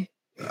say.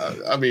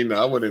 I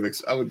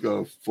would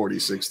go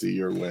 40-60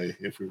 your way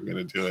if we were going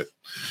to do it.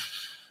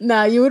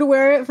 No, you would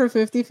wear it for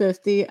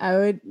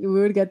 50-50. We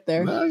would get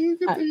there. No,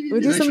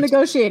 we'd do some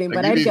negotiating,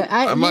 but I'd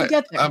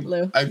get there,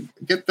 Lou. I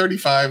get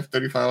 35.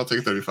 I'll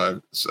take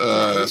 35.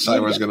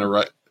 Cyber's going to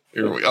write.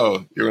 You're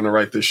going to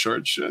write this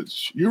short.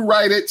 You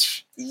write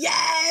it.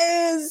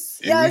 Yes.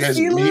 And yes.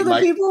 See, Lou, the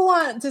people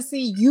want to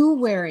see you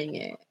wearing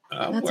it.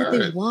 That's what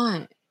they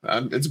want.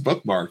 It's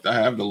bookmarked. I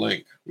have the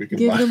link. We can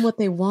give them what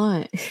they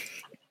want.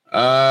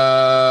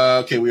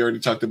 Okay, we already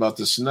talked about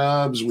the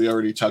snubs. We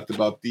already talked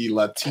about the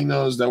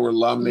Latinos that were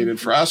nominated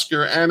for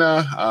Oscar.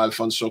 Ana,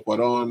 Alfonso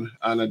Cuarón,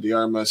 Ana de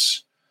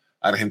Armas,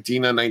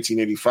 Argentina,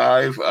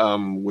 1985,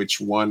 which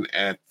won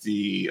at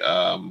the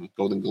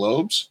Golden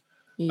Globes.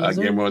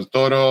 Guillermo del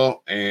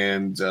Toro,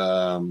 and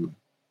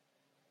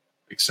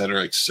et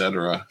cetera, et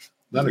cetera.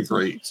 Not a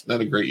great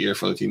year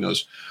for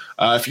Latinos.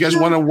 If you guys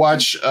want to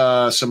watch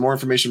some more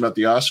information about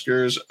the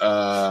Oscars,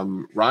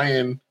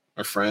 Ryan,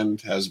 our friend,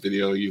 has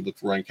video. You look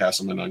for Ryan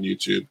Castleman on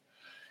YouTube.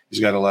 He's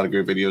got a lot of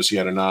great videos. He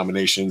had a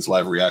nominations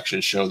live reaction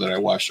show that I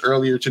watched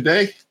earlier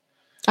today.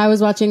 I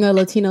was watching a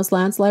Latino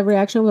Slants live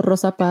reaction with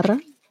Rosa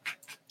Parra.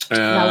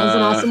 That was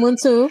an awesome one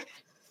too.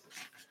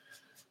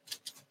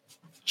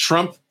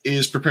 Trump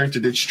is preparing to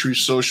ditch Truth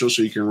Social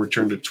so he can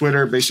return to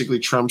Twitter. Basically,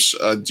 Trump's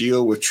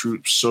deal with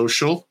Truth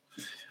Social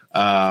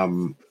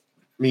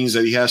means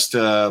that he has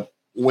to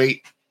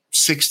wait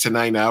 6 to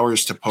 9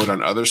 hours to post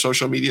on other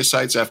social media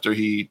sites after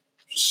he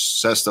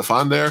says stuff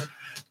on there.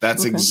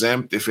 That's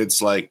exempt if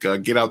it's like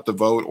get out the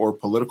vote or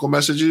political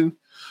messaging.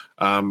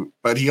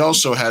 But he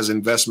also has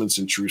investments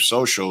in Truth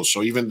Social.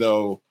 So even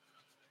though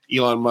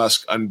Elon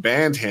Musk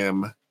unbanned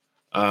him,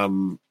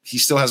 he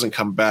still hasn't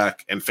come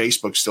back, and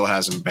Facebook still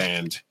hasn't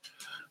banned.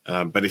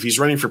 But if he's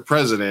running for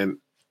president,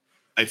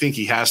 I think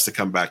he has to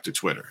come back to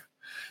Twitter.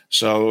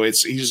 So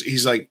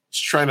he's like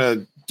trying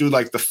to do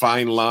like the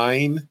fine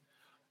line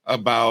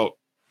of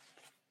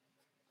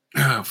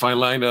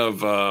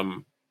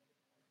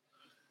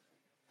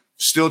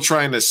still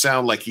trying to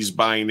sound like he's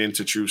buying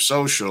into Truth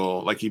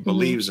Social, like he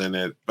believes in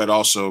it, but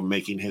also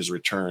making his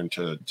return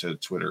to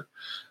Twitter.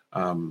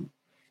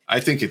 I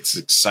think it's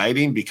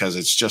exciting because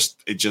it's just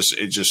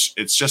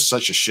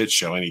such a shit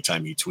show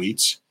anytime he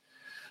tweets.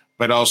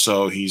 But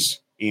also he's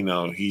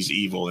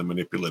evil and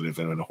manipulative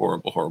and a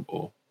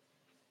horrible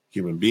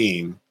human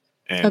being.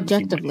 And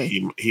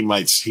objectively, he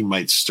might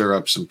stir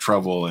up some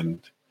trouble, and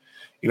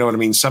you know what I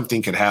mean?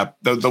 Something could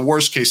happen. The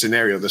worst case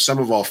scenario, the sum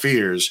of all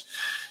fears,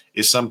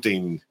 is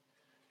something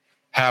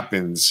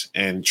happens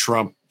and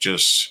Trump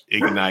just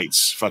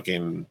ignites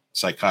fucking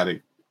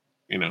psychotic,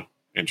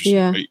 interesting.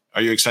 Yeah.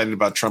 Are you excited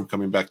about Trump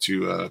coming back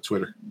to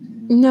Twitter?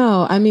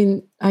 No, I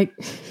mean, I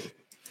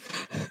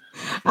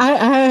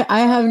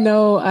have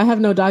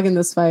no dog in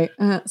this fight.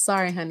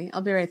 Sorry, honey.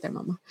 I'll be right there,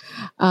 mama.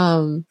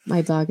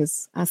 My dog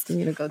is asking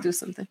me to go do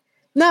something.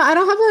 No, I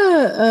don't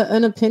have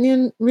an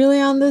opinion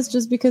really on this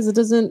just because it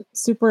doesn't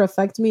super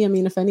affect me. I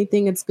mean, if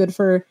anything, it's good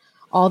for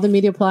all the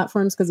media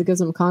platforms because it gives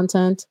them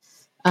content.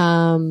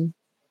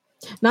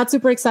 Not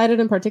super excited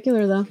in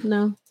particular, though.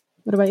 No.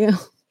 What about you?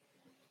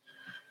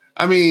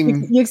 I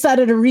mean, you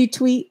excited to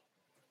retweet?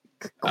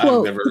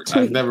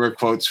 I've never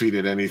quote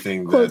tweeted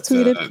anything that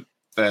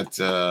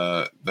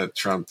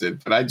Trump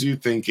did, but I do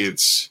think I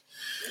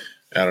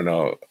don't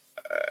know.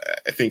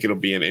 I think it'll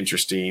be an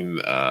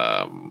interesting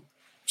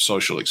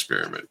social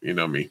experiment. You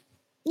know me?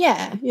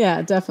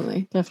 Yeah,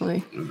 definitely. I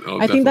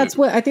think that's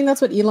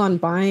what Elon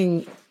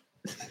buying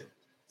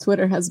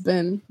Twitter has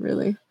been,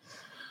 really.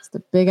 It's the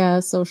big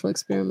ass social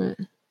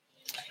experiment.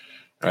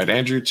 All right,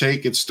 Andrew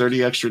Tate gets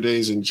 30 extra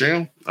days in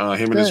jail.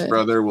 Him and his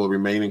brother will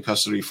remain in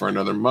custody for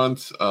another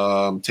month.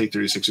 Tate,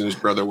 36, and his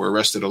brother were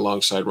arrested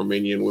alongside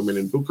Romanian women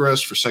in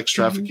Bucharest for sex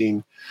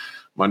trafficking,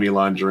 money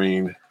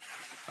laundering.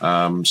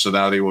 So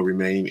now they will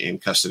remain in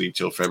custody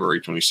till February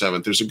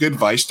 27th. There's a good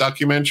Vice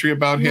documentary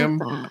about him.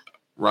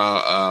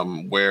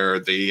 where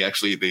they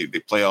actually they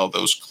play all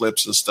those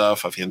clips and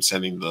stuff of him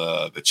sending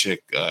the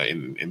chick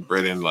in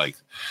Britain like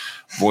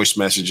voice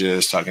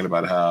messages talking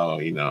about how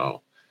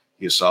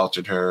he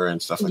assaulted her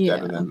and stuff like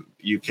that, and then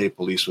UK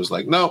police was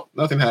like, no,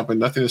 nothing happened,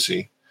 nothing to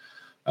see.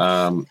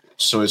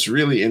 So it's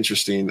really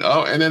interesting.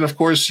 Oh, and then of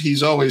course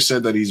he's always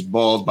said that he's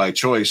bald by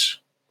choice.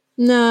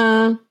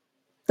 Nah,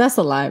 that's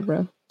a lie,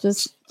 bro.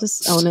 Just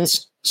own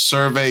it.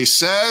 Survey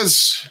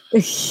says.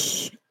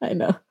 I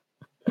know.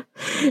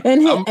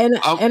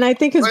 And I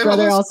think his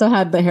brother also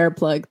had the hair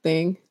plug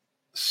thing.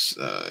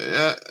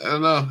 Yeah, I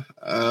don't know.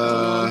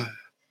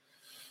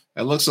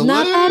 It looks a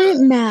not little. Not that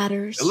it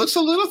matters. It looks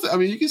a little. I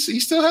mean, you can see he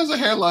still has a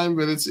hairline,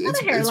 but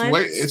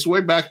it's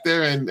way back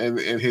there, and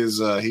his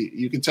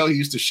you can tell he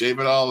used to shave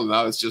it all, and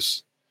now it's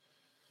just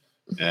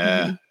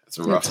it's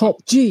a rough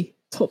top G.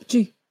 Bold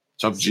G.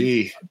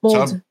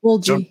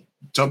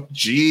 Top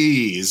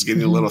G is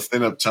getting a little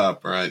thin up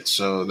top. All right,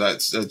 so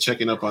that's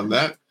checking up on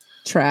that.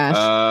 Trash.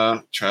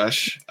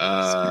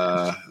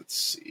 Let's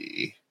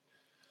see.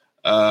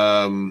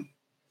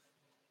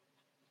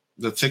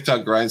 The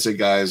TikTok grindset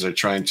guys are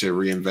trying to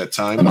reinvent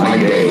time. My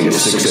day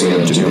is 6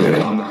 a.m. to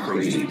noon. I'm not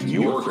crazy.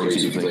 You're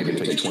crazy if you think it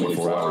takes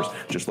 24 hours,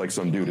 just like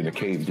some dude in a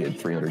cave did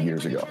 300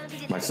 years ago.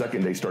 My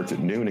second day starts at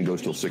noon and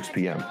goes till 6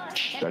 p.m.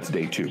 That's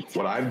day 2.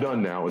 What I've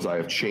done now is I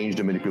have changed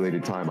and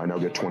manipulated time. I now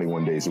get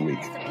 21 days a week.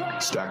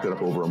 Stack it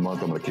up over a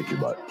month, I'm going to kick your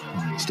butt.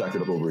 Stack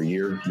it up over a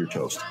year, you're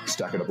toast.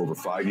 Stack it up over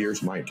 5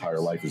 years, my entire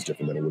life is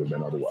different than it would have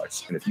been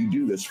otherwise. And if you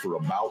do this for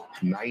about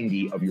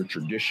 90 of your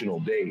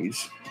traditional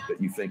days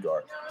that you think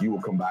are, you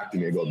will come back to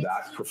me and go,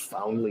 that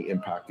profoundly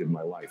impacted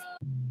my life.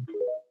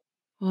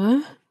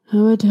 What?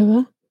 How would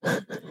I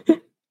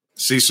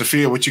See,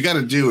 Sophia, what you got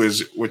to do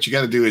is you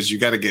got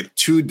to get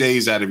 2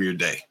 days out of your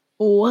day.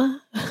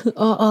 What?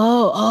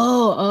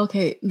 Oh,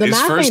 okay. The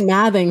math ain't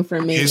mathing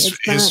for me.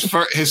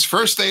 His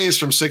first day is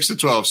from 6 to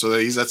 12, so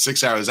he's at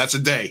 6 hours. That's a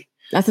day.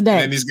 That's a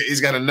day. And then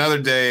he's got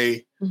another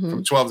day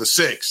from 12 to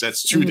 6.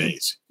 That's 2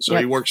 days. So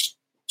he works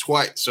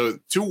twice. So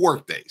 2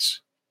 work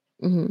days.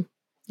 Mm-hmm.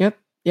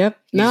 Yep.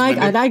 No,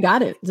 I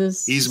got it.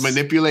 He's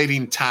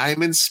manipulating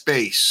time and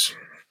space.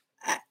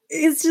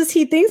 It's just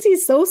he thinks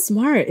he's so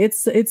smart.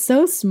 It's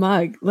so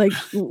smug. Like,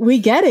 we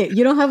get it.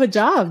 You don't have a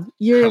job.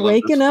 You're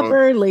waking up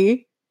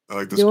early. I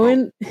like this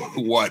doing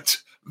what?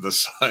 The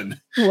sun.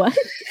 What?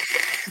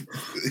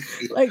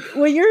 Like,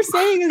 what you're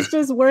saying is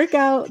just work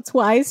out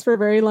twice for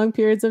very long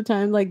periods of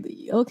time. Like,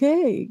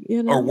 okay,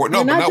 or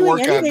no, but not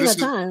work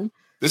out.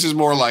 This is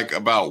more like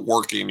about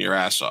working your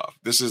ass off.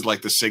 This is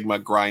like the Sigma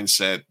grind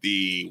set,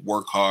 the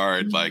work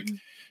hard, like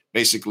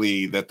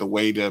basically that the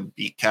way to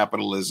beat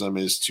capitalism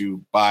is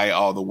to buy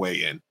all the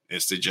way in.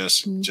 Is to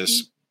just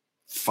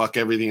fuck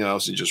everything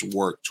else and just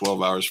work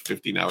 12 hours,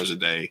 15 hours a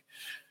day,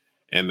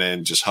 and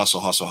then just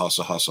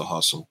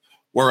hustle.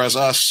 Whereas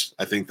us,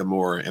 I think the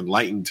more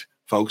enlightened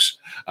folks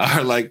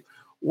are like,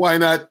 why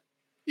not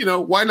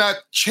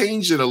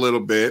change it a little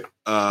bit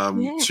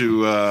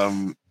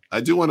to I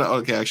do want to.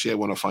 Okay, actually, I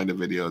want to find a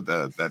video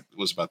that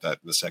was about that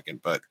in a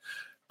second. But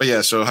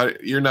yeah. So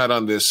you're not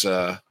on this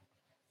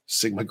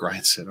Sigma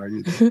grind set, are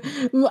you?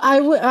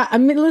 I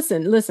mean,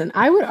 listen.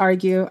 I would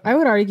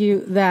argue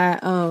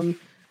that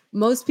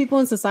most people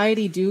in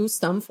society do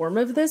some form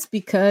of this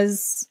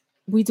because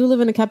we do live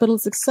in a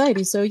capitalistic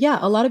society. So yeah,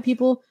 a lot of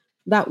people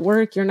that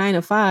work your 9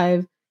 to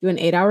 5, do an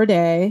 8-hour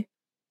day,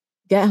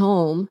 get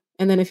home,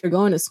 and then if you're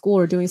going to school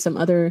or doing some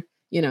other,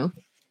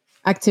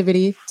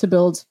 activity to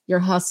build your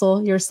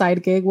hustle, your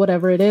side gig,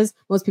 whatever it is.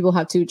 Most people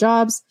have 2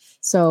 jobs.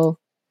 So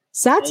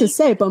sad to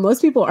say, but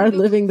most people are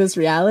living this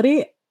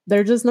reality.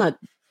 They're just not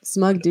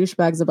smug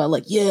douchebags about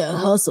like, yeah,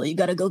 hustle. You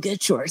got to go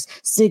get yours.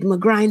 Sigma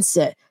grind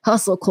set,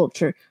 hustle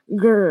culture.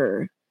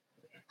 Grr.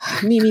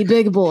 Mimi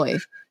big boy.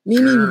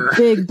 Mimi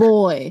big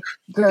boy.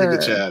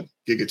 Grr.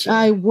 Giga Chad.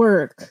 I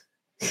work.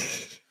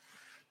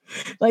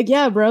 Like,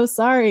 yeah, bro,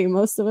 sorry.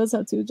 Most of us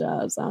have 2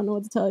 jobs. I don't know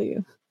what to tell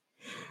you.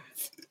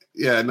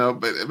 Yeah, no,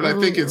 but I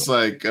think it's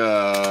like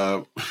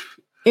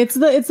it's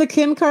the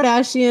Kim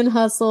Kardashian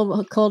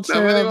hustle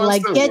culture of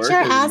like get your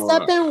ass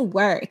up and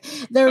work.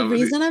 The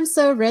reason I'm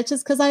so rich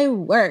is because I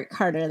work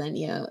harder than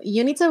you.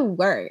 You need to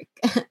work.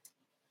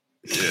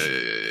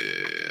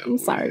 Yeah. I'm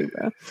sorry,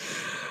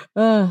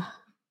 bro.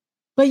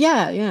 But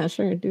yeah,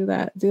 sure, do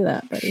that,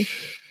 buddy.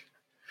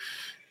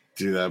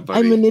 Do that, buddy.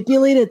 I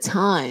manipulated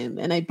time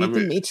and I beat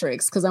the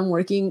Matrix because I'm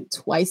working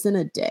twice in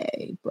a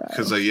day, bro.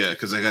 Because I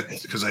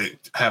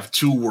have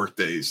 2 work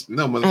days.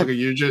 No,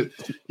 motherfucker,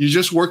 you're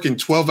just working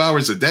 12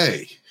 hours a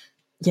day.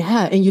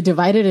 Yeah, and you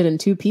divided it in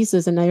 2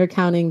 pieces, and now you're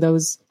counting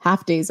those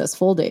half days as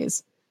full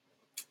days.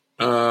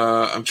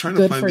 I'm trying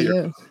to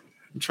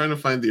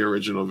find the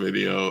original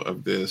video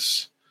of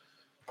this,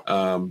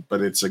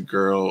 but it's a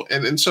girl,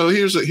 and so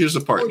here's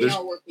the part.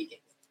 40-hour work weekend.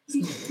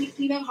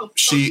 You know how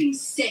fucking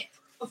sick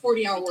a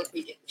 40-hour work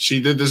weekend.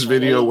 She did this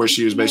video where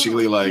she was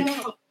basically like,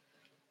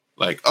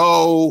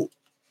 40-hour.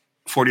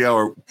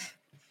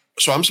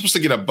 So I'm supposed to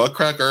get a butt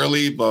crack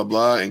early, blah,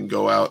 blah, and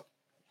go out.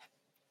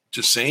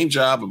 Just same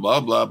job,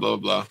 blah, blah, blah,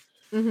 blah.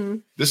 Mm-hmm.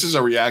 This is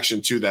a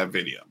reaction to that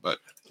video. But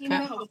You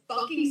know how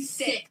fucking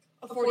sick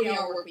a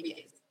 40-hour work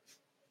week is.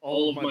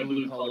 All of my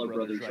blue-collar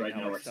brothers right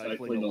now are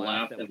stifling a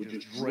laugh that would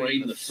just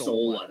drain the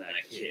soul out of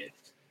that kid.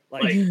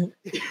 Like,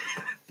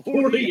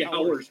 40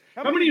 hours.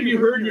 How many of you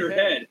heard in your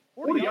head,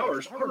 40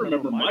 hours? I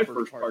remember my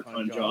first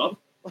part-time job.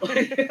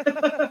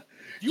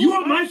 You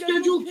want my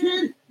schedule,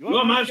 kid? You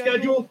want my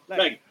schedule?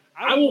 Like,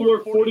 I will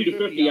work 40 to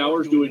 50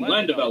 hours doing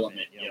land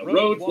development.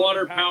 Roads,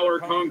 water, power,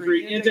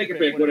 concrete, and take a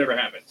pick, whatever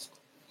happens.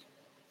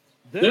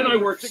 Then I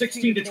work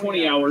 16 to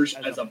 20 hours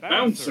as a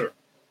bouncer.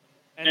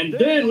 And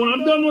then when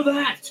I'm done with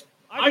that,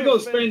 I go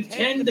spend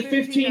 10 to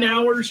 15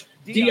 hours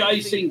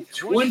de-icing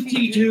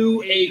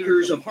 22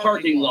 acres of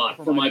parking lot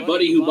for my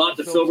buddy who bought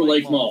the Silver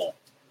Lake Mall.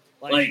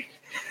 Like,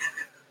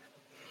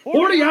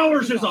 40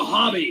 hours is a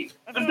hobby.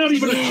 That's not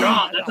even a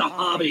job. That's a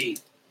hobby.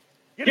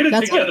 Get it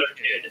together,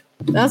 kid.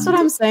 That's what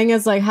I'm saying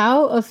is like,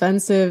 how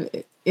offensive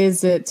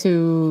is it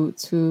to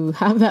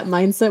have that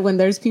mindset when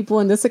there's people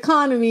in this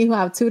economy who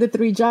have 2 to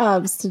 3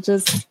 jobs to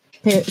just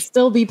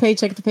still be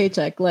paycheck to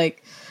paycheck?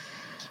 Like,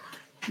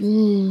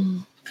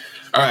 All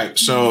right.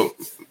 So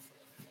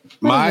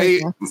my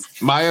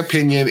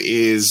opinion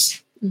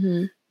is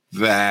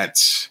that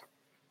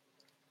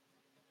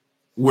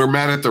we're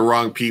mad at the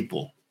wrong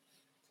people.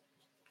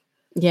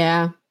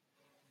 Yeah.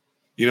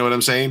 You know what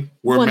I'm saying?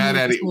 We're 100%. mad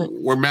at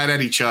we're mad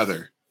at each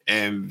other.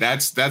 And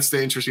that's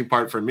the interesting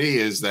part for me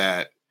is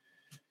that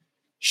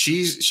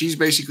she's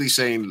basically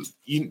saying,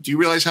 do you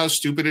realize how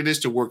stupid it is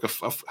to work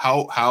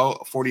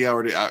how 40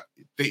 hour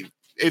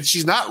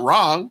she's not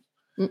wrong.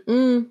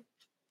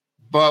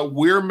 But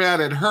we're mad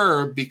at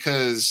her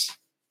because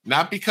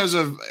not because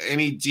of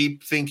any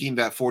deep thinking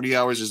that 40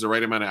 hours is the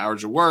right amount of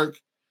hours of work.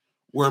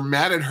 We're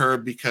mad at her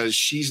because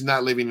she's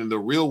not living in the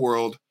real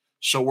world.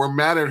 So we're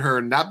mad at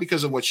her not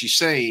because of what she's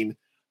saying,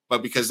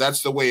 but because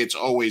that's the way it's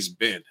always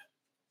been.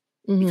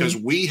 Because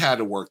we had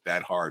to work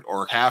that hard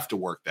or have to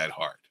work that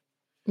hard.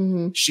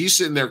 She's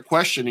sitting there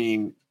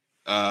questioning,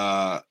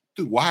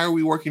 dude, why are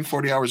we working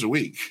 40 hours a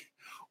week?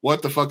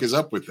 What the fuck is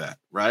up with that?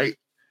 Right.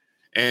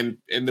 And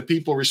the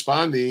people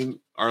responding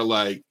are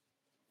like,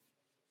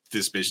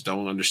 this bitch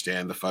don't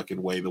understand the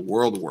fucking way the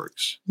world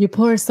works. You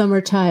poor summer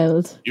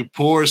child. You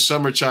poor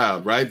summer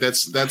child, right?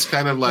 That's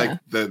kind of like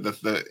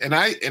the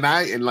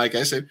and like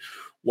I said,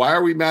 why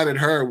are we mad at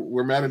her?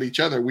 We're mad at each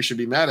other. We should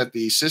be mad at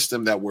the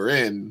system that we're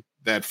in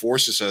that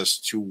forces us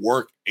to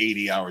work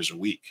 80 hours a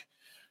week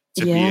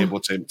to be able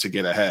to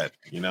get ahead,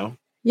 you know?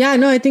 Yeah,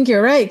 no, I think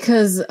you're right.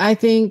 Cause I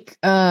think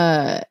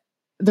the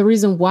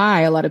reason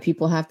why a lot of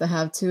people have to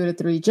have 2 to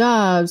 3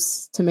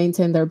 jobs to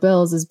maintain their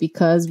bills is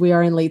because we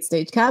are in late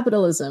stage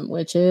capitalism,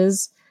 which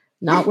is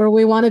not where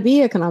we want to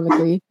be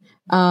economically.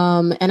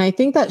 And I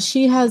think that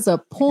she has a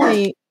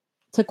point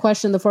to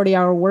question the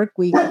 40-hour work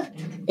week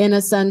in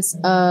a sense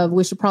of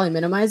we should probably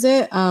minimize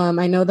it.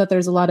 I know that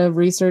there's a lot of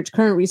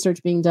current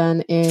research being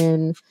done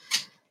in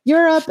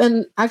Europe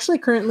and actually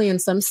currently in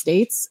some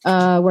states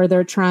where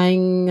they're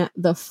trying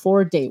the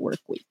 4-day work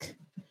week,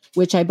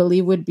 which I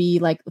believe would be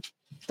like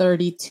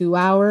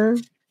 32-hour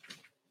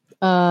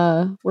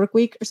work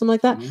week or something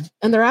like that.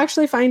 And they're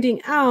actually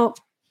finding out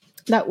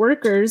that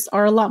workers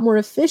are a lot more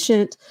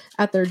efficient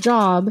at their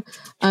job,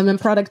 and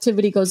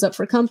productivity goes up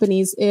for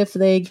companies if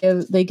they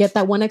get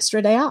that one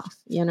extra day off,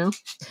 you know?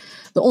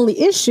 The only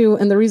issue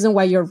and the reason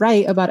why you're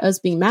right about us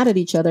being mad at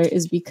each other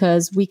is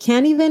because we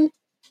can't even,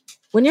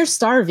 when you're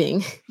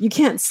starving, you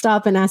can't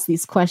stop and ask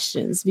these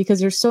questions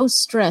because you're so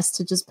stressed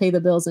to just pay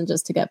the bills and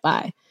just to get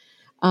by.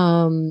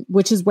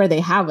 Which is where they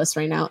have us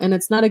right now. And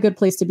it's not a good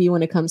place to be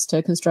when it comes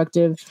to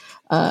constructive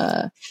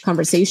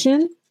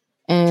conversation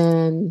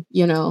and,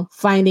 you know,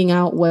 finding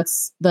out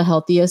what's the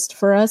healthiest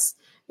for us.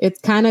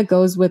 It kind of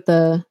goes with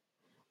the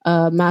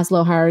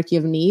Maslow hierarchy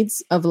of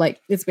needs of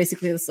like, it's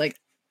basically this like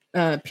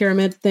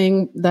pyramid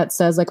thing that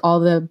says like all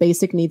the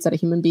basic needs that a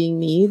human being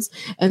needs.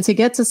 And to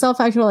get to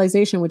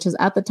self-actualization, which is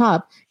at the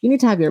top, you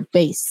need to have your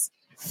base,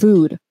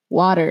 food,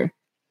 water,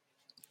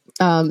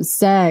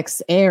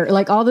 sex, air,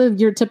 like all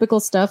your typical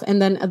stuff. And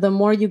then the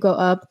more you go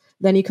up,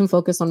 then you can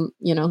focus on,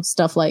 you know,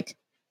 stuff like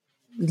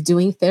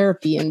doing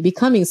therapy and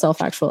becoming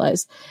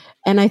self-actualized.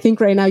 And I think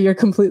right now you're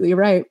completely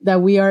right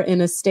that we are in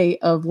a state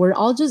of we're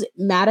all just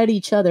mad at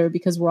each other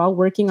because we're all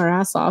working our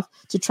ass off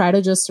to try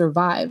to just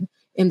survive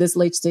in this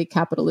late state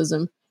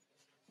capitalism,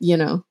 you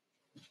know,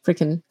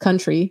 freaking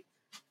country.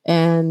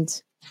 And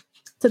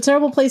it's a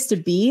terrible place to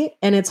be.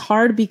 And it's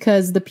hard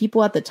because the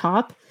people at the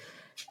top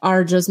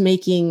are just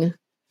making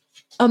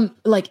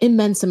like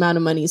immense amount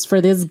of monies for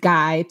this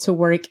guy to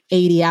work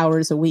 80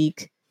 hours a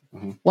week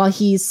while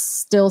he's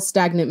still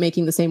stagnant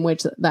making the same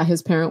wage that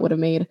his parent would have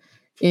made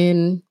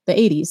in the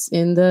 80s,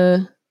 in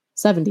the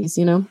 70s,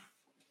 you know?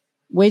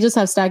 Wages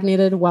have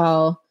stagnated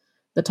while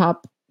the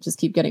top just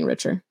keep getting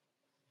richer.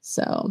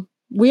 So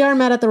we are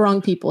mad at the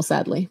wrong people,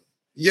 sadly.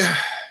 Yeah.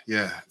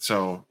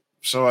 So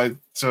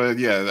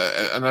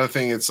another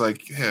thing, it's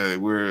like, yeah,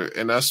 we're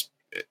in us.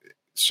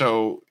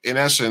 So in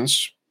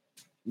essence,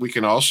 we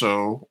can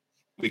also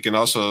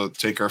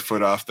take our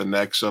foot off the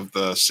necks of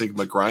the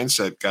Sigma grind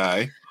set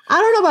guy. I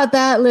don't know about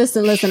that.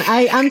 Listen.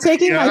 I'm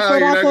taking my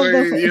foot off of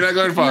the. You're not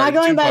going far. I'm not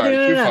going back. Far.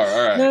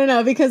 All right.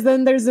 No. Because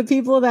then there's the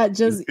people that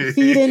just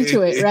feed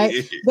into it,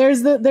 right?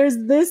 There's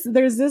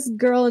this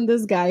girl and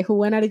this guy who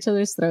went at each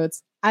other's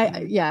throats.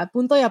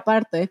 Punto y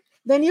aparte.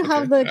 Then you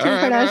have the Kim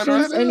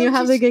Kardashians and you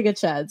have the Giga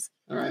Chads.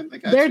 All right,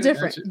 they're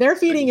different. They're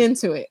feeding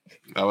into it.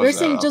 They're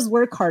saying just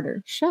work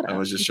harder. Shut up. I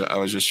was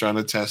just trying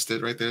to test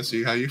it right there,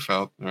 see how you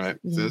felt. All right.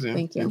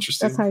 Thank you.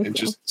 Interesting. That's how I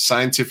feel.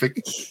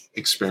 Scientific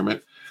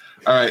experiment.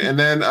 All right, and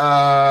then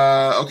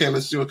okay,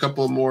 let's do a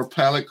couple more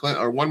palate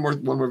or one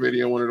more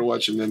video I wanted to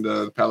watch, and then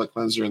the palate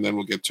cleanser, and then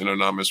we'll get to an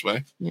anonymous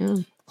way. Yeah.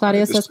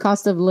 Claudia says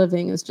cost of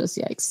living is just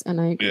yikes, and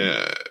I agree.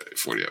 Yeah,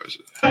 40 hours.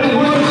 All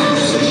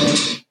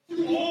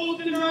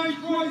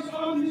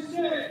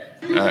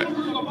right.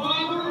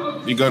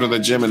 You go to the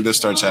gym and this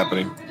starts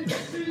happening.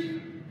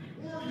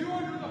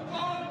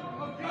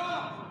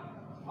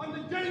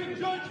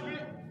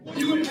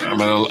 I'm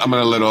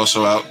gonna let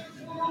also out.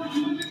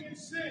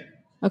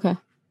 Okay.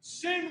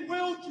 Sin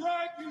will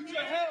drag you to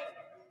hell.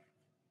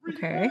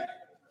 Okay.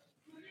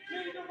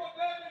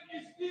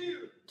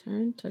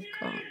 Turn to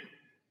God.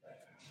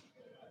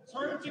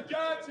 Turn to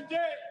God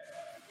today.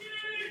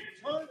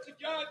 Turn to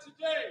God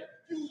today.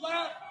 You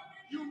laugh,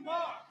 you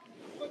mock.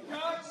 But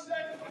God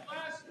said in the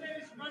last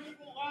days, many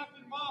will laugh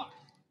and mock.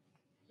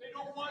 They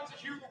don't want to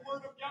hear the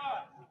word of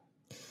God.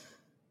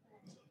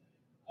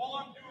 All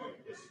I'm doing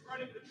is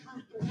spreading the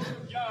truth, the word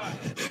of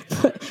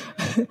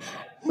God.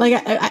 Like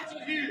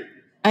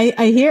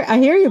I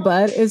hear you,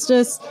 bud. It's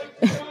just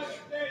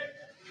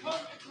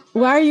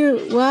why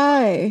in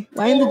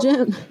the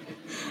gym?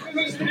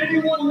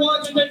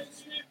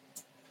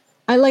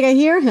 I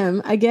hear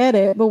him. I get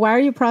it, but why are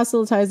you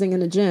proselytizing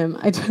in a gym?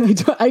 I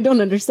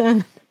don't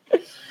understand.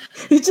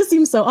 It just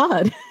seems so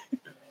odd.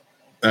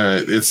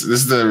 This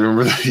is the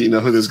remember you know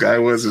who this guy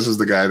was? This is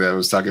the guy that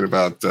was talking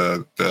about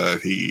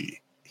he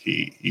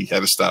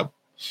had to stop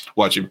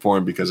watching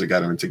porn because it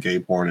got him into gay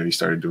porn and he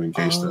started doing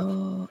gay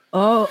stuff.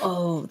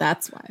 Oh,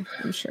 that's why.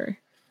 I'm sure.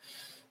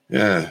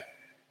 Yeah.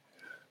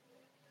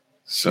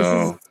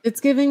 So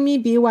it's giving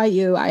me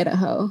BYU,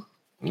 Idaho.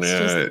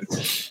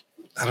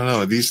 I don't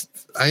know.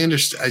 I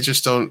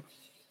understand.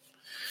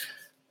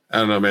 I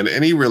don't know, man.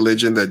 Any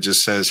religion that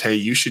just says, hey,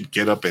 you should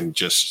get up and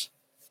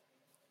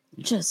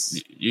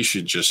you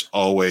should just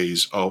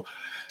always,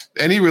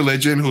 any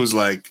religion who's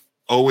like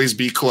always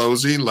be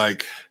closing,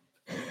 like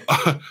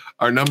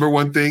our number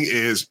one thing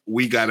is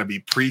we got to be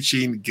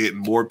preaching, getting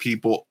more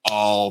people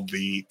all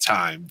the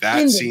time.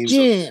 That seems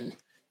a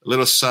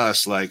little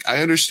sus. Like,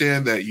 I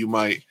understand that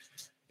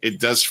it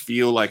does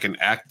feel like an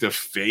act of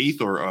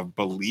faith or of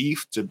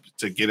belief to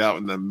get out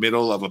in the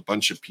middle of a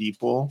bunch of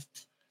people.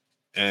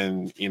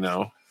 And,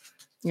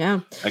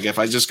 yeah. Like if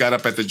I just got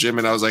up at the gym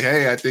and I was like,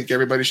 hey, I think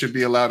everybody should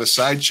be allowed a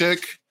side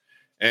chick.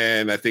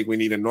 And I think we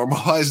need to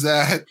normalize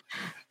that.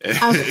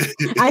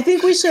 I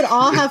think we should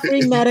all have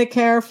free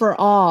Medicare for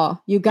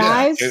all. You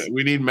guys? Yeah,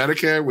 we need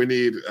Medicare. We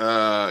need,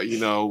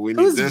 we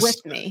need Who's this.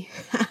 with me?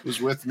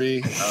 Who's with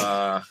me?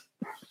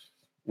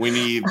 We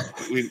need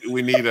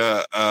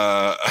a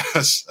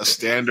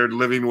standard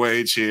living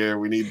wage here.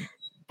 We need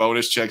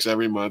bonus checks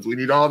every month. We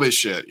need all this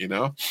shit,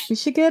 We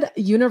should get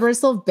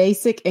universal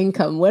basic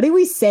income. What do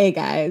we say,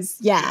 guys?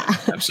 Yeah.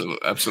 Absolutely.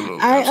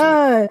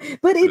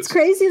 But it's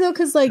crazy though,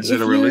 because like, is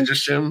it a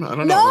religious gym? I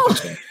don't know. No,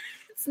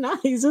 it's not.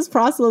 He's just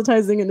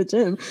proselytizing in the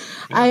gym.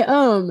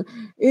 Yeah.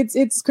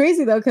 It's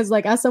crazy though, because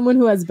like as someone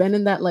who has been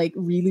in that like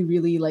really,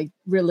 really like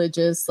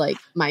religious like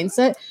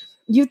mindset,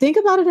 you think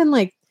about it and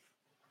like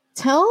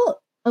tell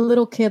a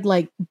little kid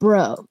like,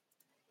 bro,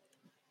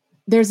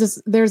 there's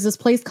this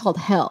place called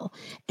hell,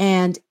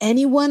 and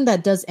anyone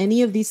that does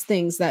any of these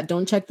things that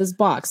don't check this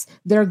box,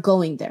 they're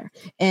going there.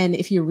 And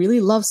if you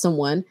really love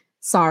someone,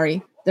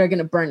 sorry, they're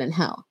gonna burn in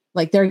hell.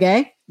 Like they're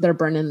gay, they're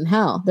burning in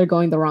hell. They're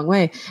going the wrong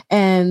way.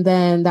 And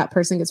then that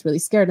person gets really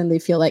scared and they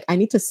feel like I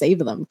need to save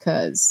them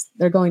because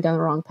they're going down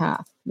the wrong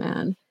path,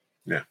 man.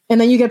 Yeah.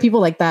 And then you get people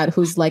like that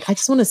who's like, I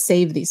just want to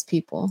save these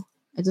people.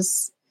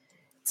 It's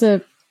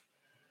a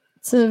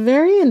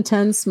very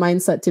intense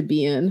mindset to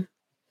be in.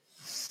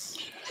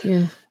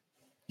 Yeah.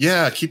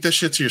 Yeah. Keep that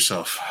shit to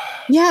yourself.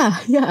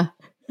 Yeah.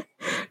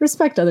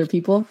 Respect other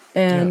people.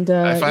 And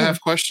if I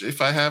have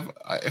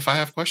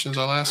questions,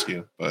 I'll ask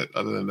you. But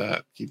other than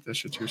that, keep that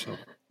shit to yourself.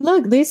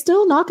 Look, they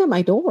still knock at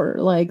my door.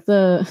 Like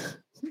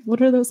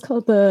what are those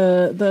called?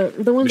 The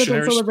ones that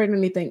don't celebrate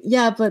anything.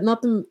 Yeah, but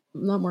not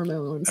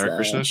Mormon ones.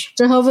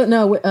 Jehovah.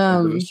 No.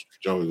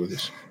 Jehovah's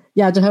Witness.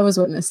 Yeah, Jehovah's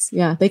Witness.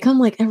 Yeah, they come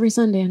like every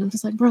Sunday, and I'm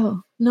just like,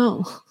 bro,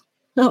 no.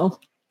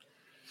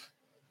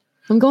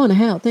 I'm going to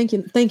hell. Thank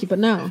you, but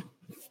no.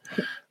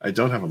 I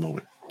don't have a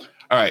moment.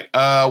 All right,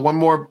 one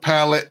more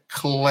palate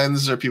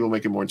cleanser. People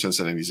make it more intense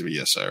than it needs to be.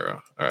 Yes,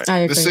 Sarah. All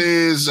right, this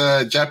is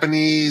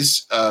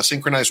Japanese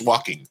synchronized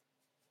walking.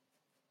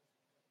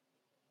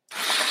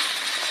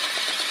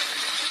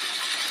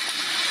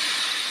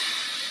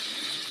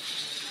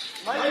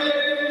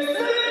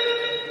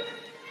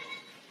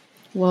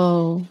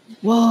 Whoa.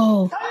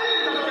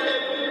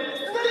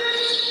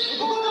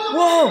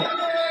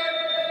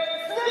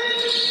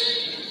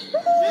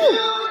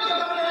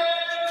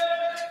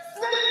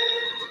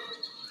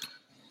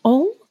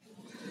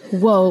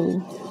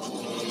 Whoa.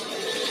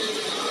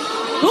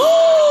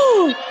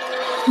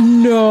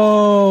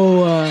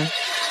 No.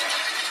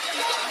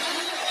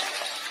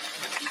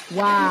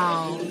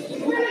 Wow.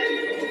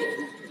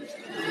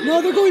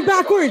 No, they're going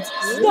backwards.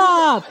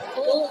 Stop.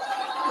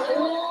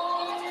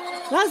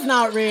 That's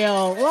not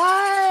real.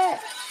 What?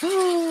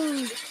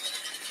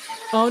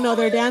 Oh, no,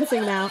 they're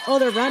dancing now. Oh,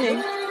 they're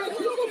running.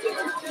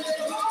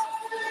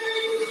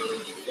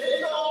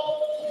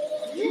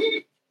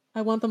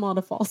 I want them all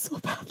to fall so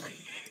badly.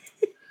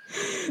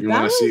 You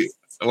want to see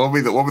what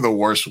would be the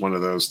worst one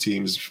of those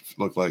teams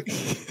look like?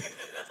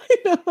 I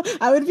know.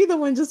 I would be the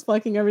one just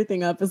fucking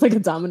everything up. It's like a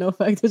domino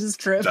effect. It's just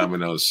trip.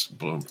 Dominoes,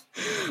 boom.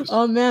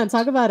 Oh man,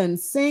 talk about in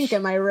sync.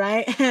 Am I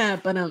right?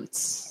 But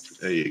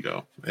there you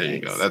go. There you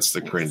go. That's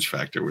the cringe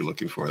factor we're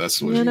looking for.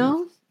 That's what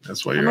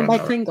That's why you're on by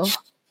Kringle.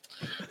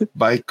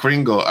 By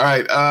Kringle. All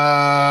right.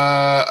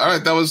 All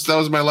right. That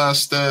was my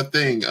last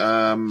thing.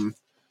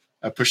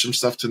 I pushed some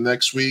stuff to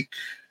next week.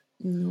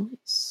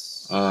 Nice.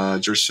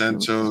 George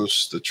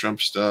Santos, the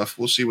Trump stuff.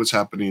 We'll see what's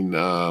happening.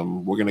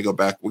 We're gonna go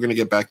back. We're gonna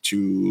get back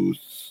to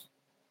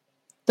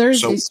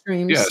Thursday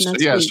streams.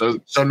 Week.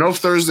 So no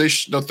Thursday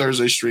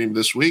stream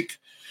this week.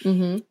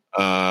 Mm-hmm.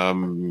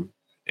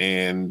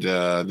 And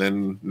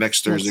then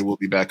next Thursday we'll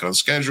be back on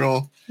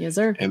schedule. Yes,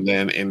 sir. And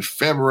then in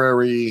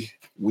February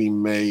we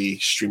may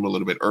stream a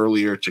little bit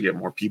earlier to get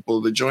more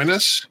people to join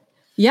us.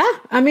 Yeah,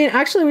 I mean,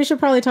 actually, we should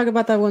probably talk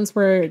about that once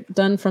we're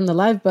done from the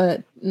live.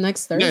 But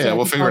next Thursday,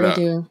 we'll figure it out.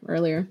 Do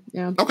earlier.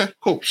 Yeah. Okay,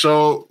 cool.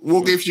 So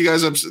we'll give you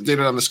guys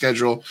updated on the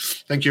schedule.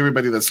 Thank you,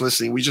 everybody that's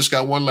listening. We just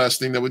got one last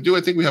thing that we do.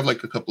 I think we have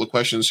like a couple of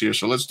questions here,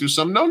 so let's do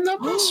some No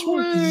Names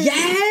Way.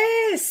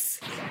 Yes.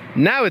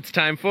 Now it's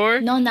time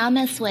for No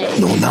Names Way.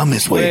 No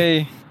Names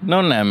Way.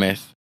 No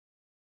Names.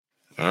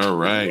 All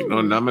right, No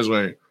Names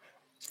Way.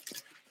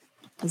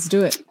 Let's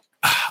do it.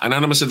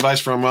 Anonymous advice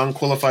from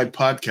unqualified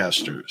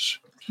podcasters.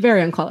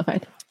 Very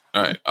unqualified.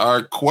 All right.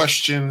 Our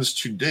questions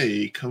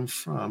today come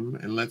from,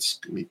 and let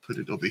me put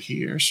it over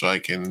here so I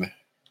can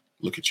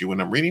look at you when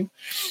I'm reading.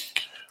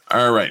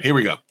 All right. Here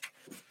we go.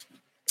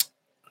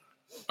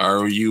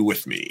 Are you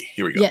with me?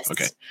 Here we go. Yes.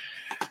 Okay.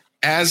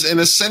 As an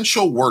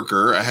essential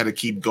worker, I had to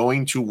keep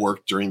going to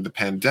work during the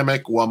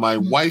pandemic while my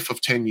wife of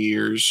 10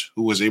 years,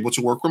 who was able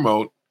to work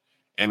remote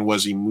and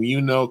was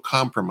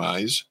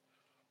immunocompromised,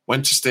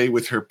 went to stay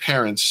with her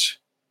parents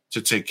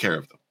to take care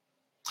of them.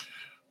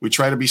 We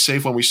tried to be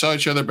safe when we saw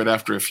each other, but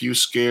after a few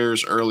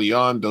scares early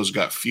on, those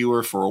got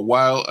fewer for a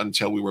while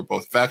until we were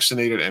both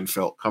vaccinated and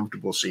felt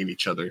comfortable seeing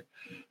each other.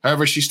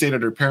 However, she stayed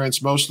at her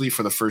parents mostly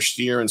for the first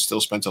year and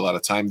still spent a lot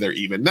of time there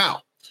even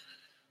now.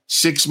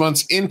 6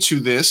 months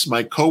into this,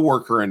 my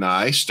coworker and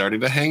I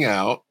started to hang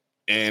out,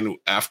 and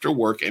after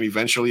work, and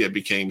eventually it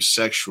became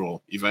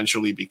sexual,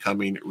 eventually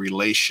becoming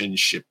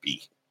relationship-y.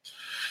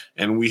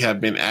 And we have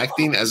been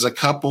acting as a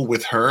couple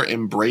with her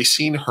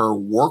embracing her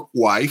work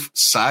wife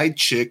side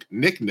chick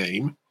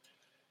nickname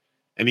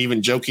and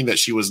even joking that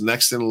she was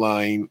next in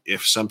line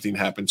if something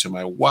happened to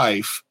my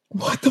wife.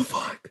 What the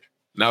fuck?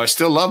 Now, I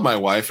still love my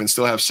wife and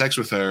still have sex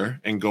with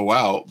her and go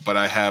out, but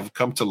I have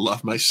come to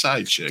love my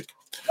side chick.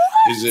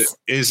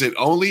 Is it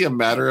only a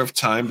matter of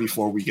time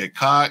before we get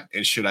caught?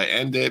 And should I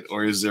end it,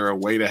 or is there a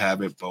way to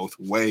have it both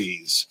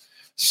ways?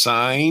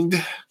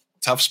 Signed,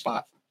 Tough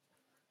Spot.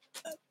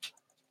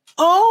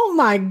 Oh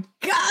my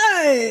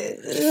God.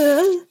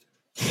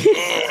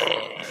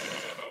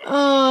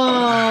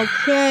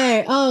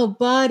 Okay. Oh,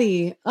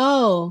 buddy.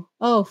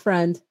 Oh,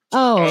 friend.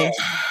 Oh.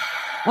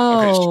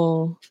 Okay.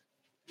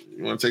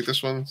 You want to take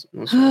this one?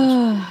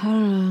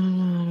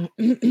 I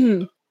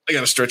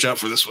got to stretch out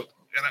for this one.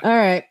 All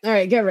right.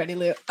 Get ready,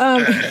 Lou.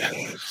 I'm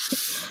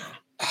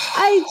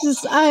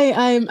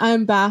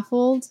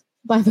baffled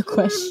by the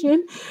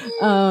question.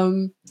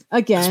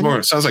 Again,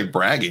 it sounds like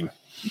bragging.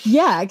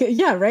 Yeah,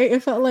 right.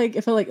 It felt like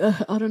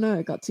I don't know.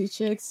 I got 2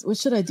 chicks. What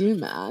should I do,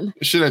 man?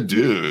 What should I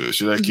do?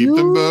 Should I keep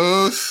them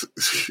both?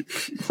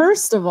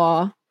 First of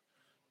all,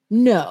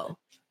 no.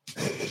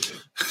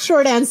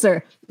 Short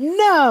answer,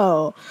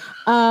 no.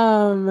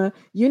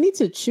 You need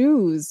to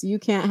choose. You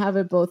can't have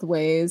it both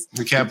ways.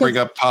 We can't bring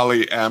up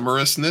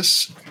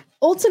polyamorousness.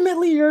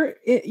 Ultimately,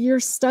 you're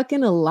stuck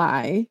in a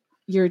lie.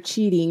 You're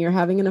cheating. You're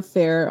having an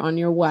affair on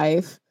your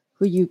wife,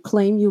 who you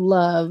claim you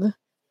love.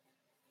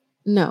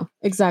 No,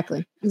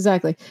 exactly.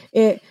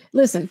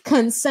 Listen,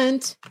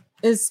 consent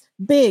is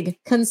big.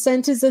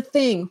 Consent is a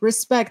thing.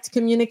 Respect,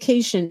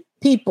 communication,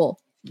 people.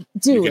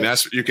 You can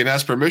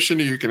ask permission,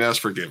 or you can ask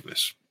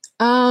forgiveness.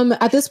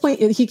 At this point,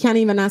 he can't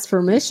even ask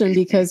permission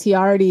because he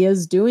already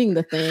is doing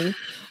the thing.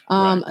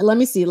 Right. Let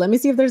me see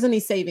if there's any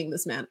saving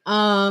this man.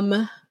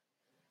 All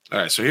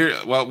right. So here,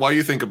 while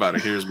you think about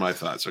it, here's my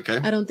thoughts.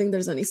 Okay. I don't think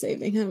there's any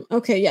saving him.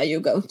 Okay. Yeah,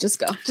 you go. Just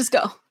go.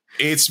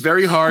 It's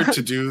very hard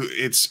to do.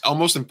 It's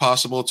almost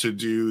impossible to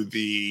do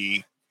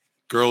the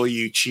girl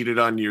you cheated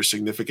on your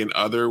significant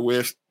other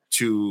with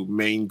to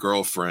main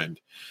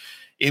girlfriend.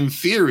 In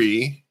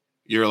theory,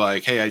 you're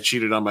like, hey, I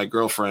cheated on my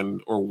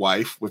girlfriend or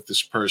wife with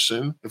this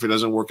person. If it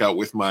doesn't work out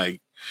with my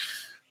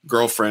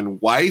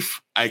girlfriend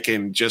wife, I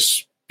can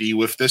just be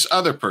with this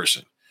other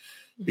person.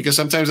 Because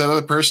sometimes that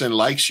other person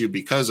likes you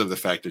because of the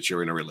fact that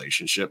you're in a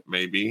relationship,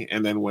 maybe.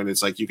 And then when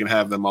it's like you can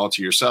have them all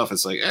to yourself,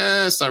 it's like,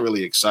 it's not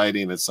really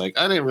exciting. It's like,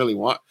 I didn't really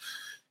want,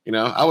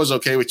 I was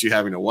okay with you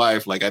having a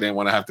wife. Like, I didn't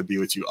want to have to be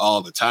with you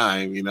all the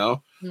time,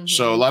 Mm-hmm.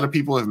 So a lot of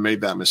people have made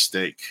that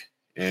mistake.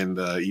 And,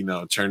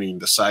 turning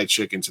the side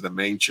chick into the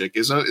main chick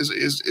is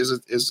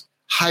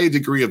high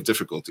degree of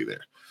difficulty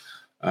there.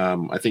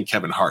 I think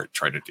Kevin Hart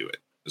tried to do it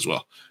as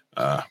well.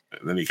 And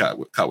then he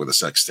got caught with a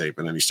sex tape,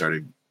 and then he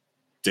started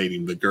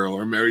dating the girl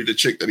or married the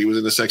chick that he was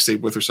in a sex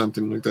tape with or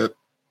something like that.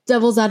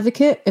 Devil's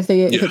advocate. If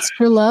it's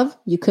true love,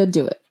 you could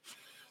do it.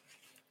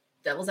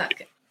 Devil's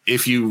advocate.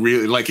 If you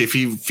really if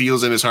he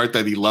feels in his heart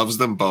that he loves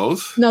them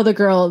both. No,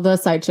 the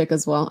side chick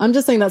as well. I'm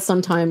just saying that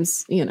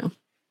sometimes,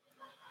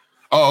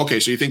 Oh, okay.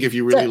 So you think if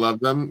you really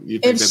love them, you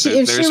think if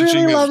she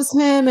really loves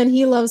him and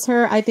he loves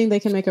her, I think they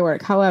can make it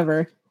work.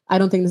 However, I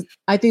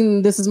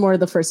think this is more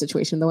the first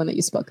situation, the one that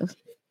you spoke of.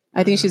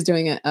 I think she's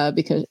doing it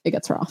because it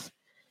gets her off.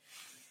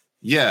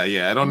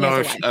 Yeah. I don't know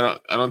if I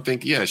don't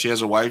think she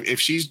has a wife.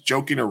 If she's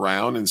joking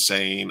around and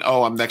saying,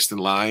 "Oh, I'm next in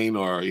line,"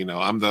 or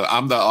I'm the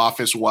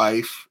office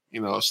wife,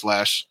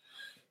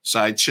 /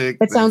 side chick.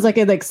 It sounds like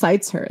it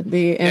excites her.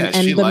 The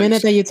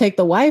minute that you take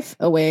the wife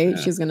away,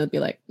 she's gonna be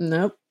like,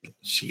 "Nope."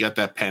 She got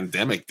that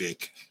pandemic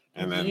dick,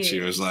 and then she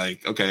was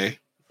like, "Okay,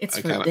 it's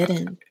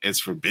forbidden. It's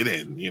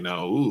forbidden."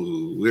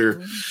 Ooh,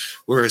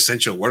 we're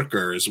essential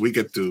workers. We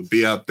get to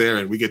be out there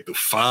and we get to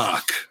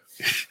fuck,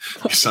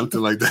 something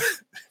like that.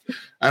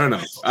 I don't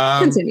know.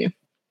 Continue.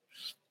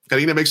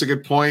 Karina makes a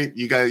good point.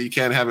 You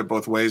can't have it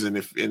both ways,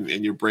 and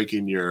you're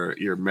breaking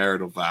your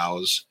marital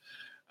vows.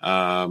 What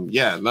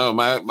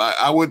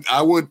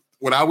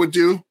I would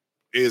do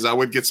is I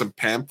would get some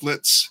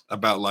pamphlets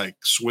about like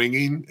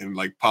swinging and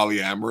like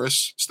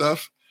polyamorous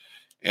stuff,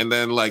 and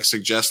then like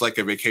suggest like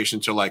a vacation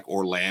to like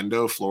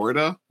Orlando,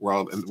 Florida,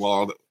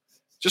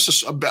 just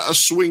a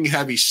swing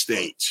heavy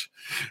state,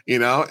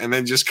 and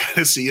then just kind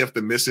of see if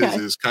the missus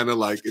is kind of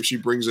like, if she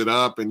brings it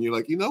up and you're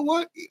like,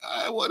 what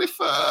if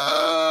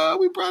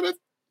we brought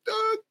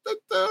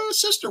a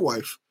sister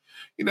wife,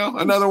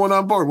 another one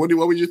on board? What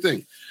would you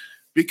think?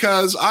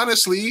 Because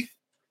honestly,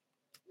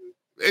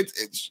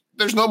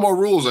 there's no more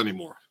rules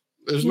anymore.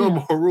 There's no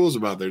more rules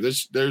about there.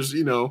 There's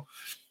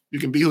you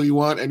can be who you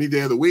want any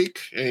day of the week,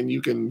 and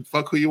you can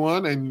fuck who you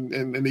want,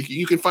 and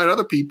you can find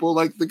other people,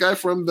 like the guy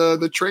from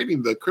the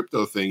trading, the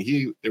crypto thing.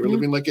 They were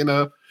living like in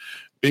a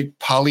big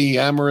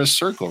polyamorous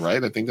circle,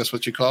 right? I think that's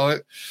what you call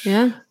it.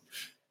 Yeah.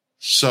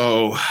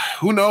 So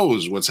who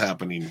knows what's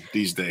happening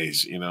these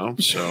days,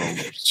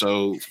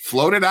 So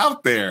float it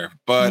out there.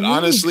 But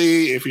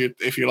honestly, if you're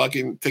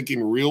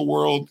thinking real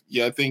world,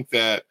 I think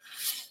that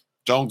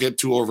don't get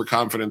too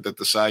overconfident that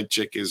the side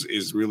chick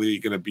is really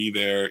going to be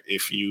there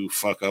if you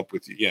fuck up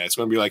with you. Yeah, it's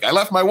going to be like, I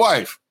left my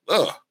wife.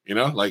 Ugh,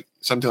 like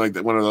something like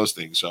that, one of those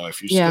things. So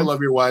if you still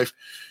love your wife,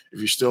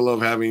 if you still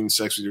love having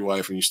sex with your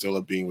wife and you still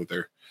love being with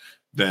her,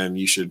 then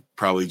you should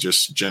probably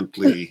just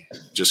gently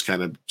just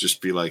kind of just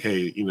be like,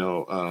 hey,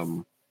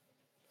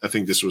 I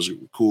think this was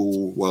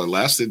cool while it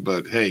lasted,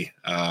 but hey,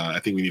 I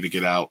think we need to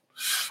get out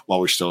while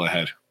we're still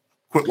ahead.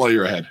 Quit while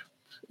you're ahead.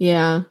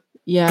 Yeah.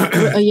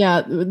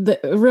 The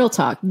real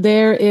talk.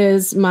 There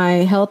is my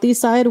healthy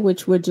side,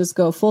 which would just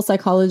go full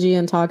psychology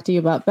and talk to you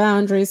about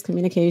boundaries,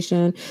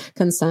 communication,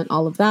 consent,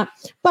 all of that.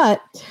 But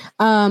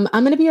I'm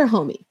going to be your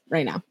homie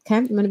right now. Okay.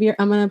 I'm going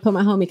to put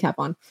my homie cap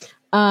on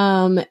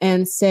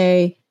and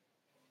say,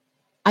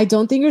 I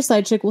don't think your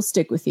side chick will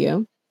stick with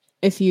you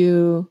if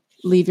you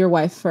leave your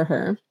wife for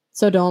her.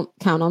 So don't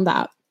count on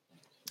that.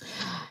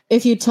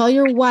 If you tell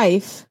your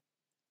wife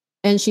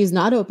and she's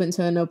not open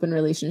to an open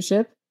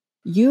relationship,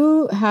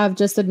 you have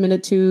just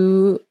admitted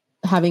to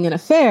having an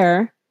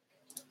affair,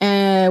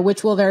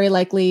 which will very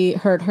likely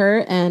hurt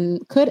her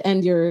and could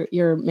end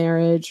your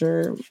marriage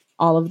or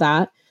all of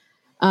that.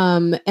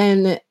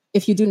 And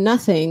if you do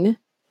nothing,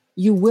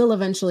 you will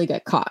eventually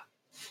get caught.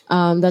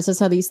 That's just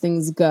how these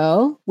things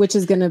go, which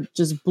is going to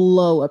just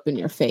blow up in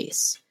your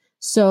face.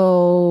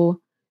 So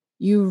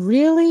you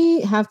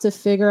really have to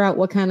figure out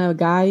what kind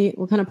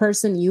of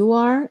person you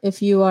are.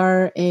 If you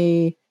are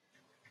a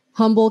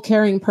humble,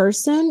 caring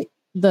person,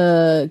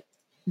 the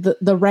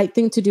right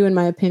thing to do, in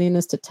my opinion,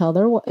 is to tell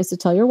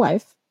your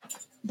wife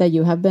that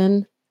you have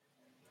been,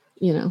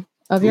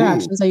 of your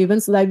actions, that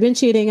you've been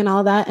cheating and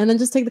all that, and then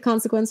just take the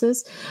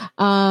consequences.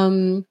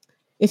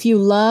 If you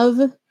love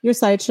your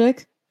side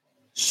chick,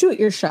 shoot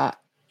your shot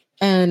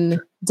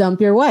and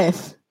dump your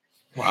wife.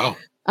 Wow.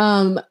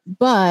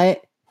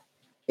 But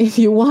if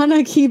you want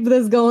to keep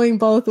this going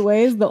both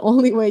ways, the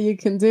only way you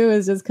can do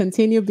is just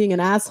continue being an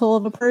asshole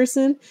of a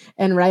person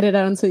and ride it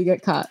out until you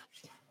get caught.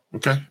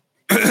 Okay.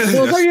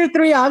 Those are your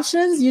three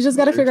options. You just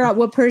got to figure out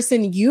what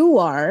person you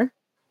are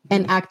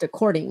and act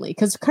accordingly.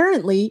 Because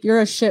currently you're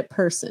a shit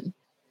person.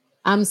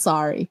 I'm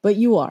sorry, but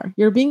you are.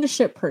 You're being a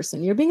shit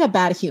person. You're being a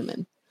bad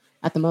human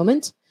at the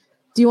moment.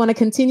 Do you want to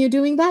continue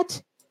doing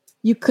that?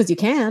 Because you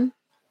can.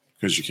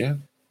 Because you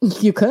can.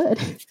 You could.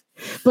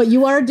 But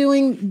you are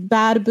doing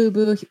bad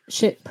boo-boo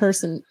shit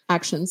person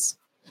actions.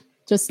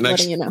 Just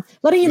letting you know.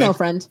 Letting you know,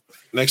 friend.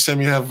 Next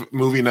time you have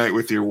movie night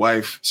with your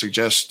wife,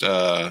 suggest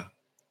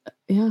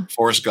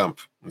Forrest Gump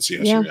and see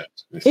how she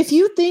reacts. If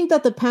you think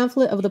that the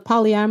pamphlet of the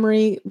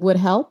polyamory would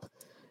help,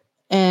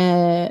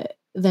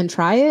 then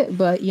try it.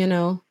 But,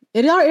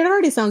 it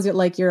already sounds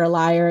like you're a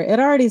liar. It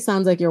already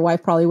sounds like your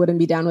wife probably wouldn't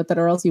be down with it,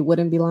 or else you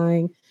wouldn't be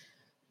lying.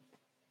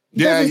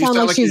 It doesn't sound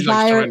like she's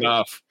showing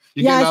off.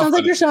 It sounds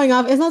like you're showing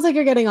off. It sounds like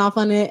you're getting off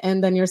on it,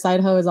 and then your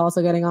side hoe is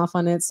also getting off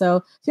on it. So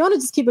if you want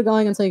to just keep it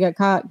going until you get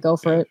caught, go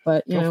for it.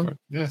 But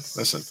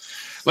listen.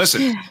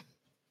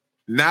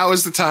 Now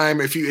is the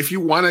time. If you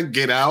want to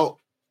get out,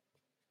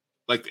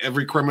 like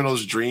every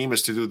criminal's dream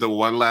is to do the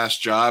one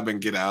last job and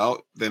get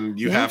out, then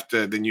you have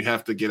to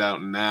get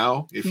out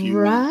now. If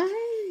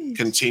you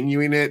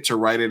continuing it to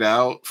write it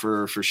out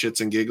for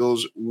shits and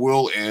giggles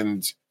will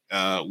end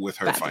with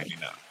her finding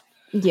out.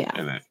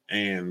 Yeah.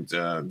 And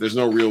there's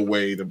no real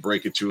way to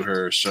break it to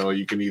her. So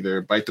you can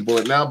either bite the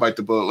bullet now, bite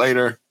the bullet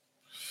later,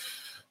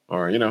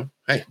 or,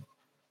 hey,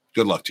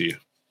 good luck to you.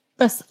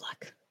 Best of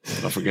luck.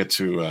 Don't forget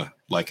to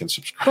like and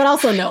subscribe. But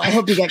also, no, I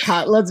hope you get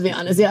caught. Let's be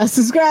honest. Yeah,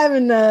 subscribe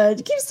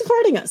and keep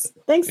supporting us.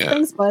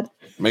 Thanks, bud.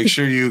 Make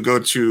sure you go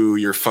to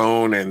your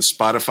phone and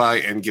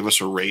Spotify and give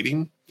us a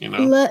rating.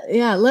 Let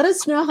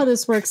us know how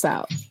this works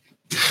out.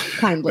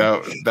 Kindly.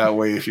 That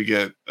way, if you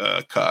get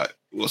caught,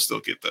 we'll still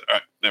get that. All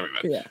right, never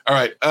mind. Yeah. All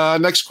right.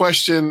 Next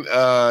question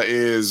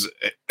is: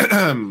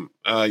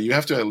 you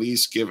have to at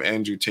least give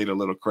Andrew Tate a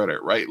little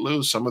credit, right,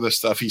 Lou? Some of the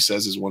stuff he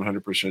says is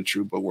 100%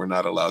 true, but we're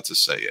not allowed to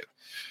say it.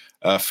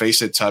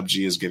 Face It, Top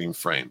G is getting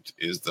framed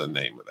is the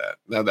name of that.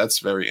 Now that's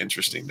very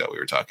interesting that we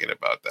were talking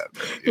about that.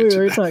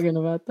 Talking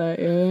about that.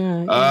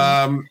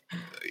 Yeah.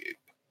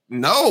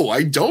 No,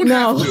 I don't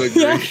have to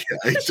agree. Yeah.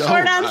 I don't.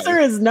 Short answer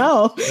is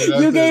no.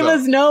 You gave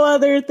us no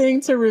other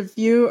thing to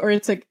review or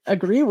to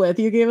agree with.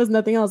 You gave us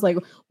nothing else. Like,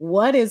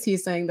 what is he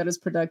saying that is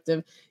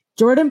productive?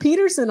 Jordan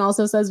Peterson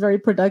also says very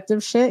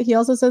productive shit. He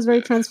also says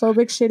very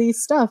transphobic, shitty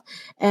stuff.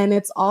 And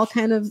it's all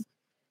kind of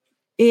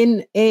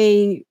in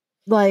a,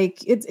 like,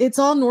 it's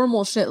all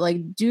normal shit.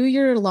 Like, do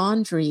your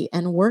laundry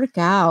and work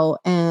out.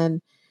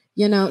 And,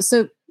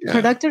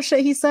 productive shit,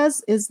 he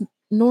says, is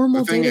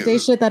normal day-to-day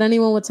shit that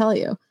anyone would tell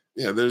you.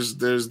 Yeah,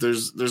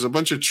 there's a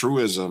bunch of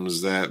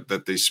truisms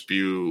that they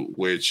spew,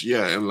 which,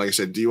 and like I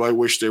said, I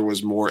wish there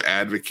was more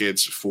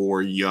advocates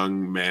for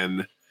young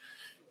men,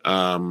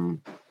 so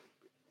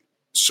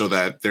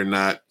that they're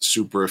not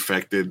super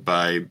affected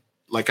by,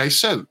 like I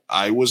said,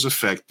 I was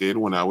affected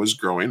when I was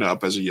growing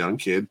up as a young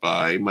kid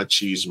by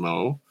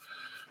machismo,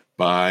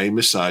 by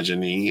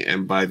misogyny,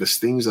 and by the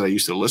things that I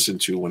used to listen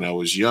to when I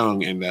was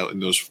young in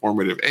those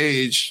formative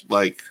age,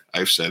 like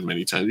I've said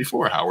many times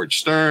before, Howard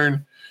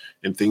Stern,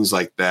 and things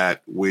like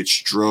that,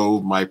 which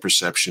drove my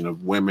perception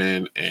of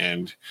women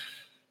and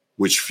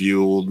which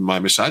fueled my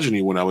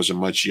misogyny when I was a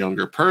much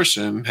younger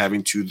person,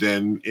 having to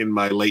then in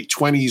my late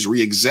 20s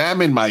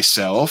re-examine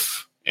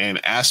myself and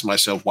ask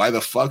myself, why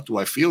the fuck do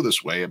I feel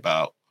this way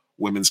about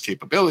women's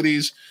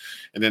capabilities?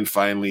 And then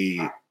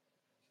finally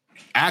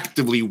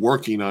actively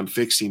working on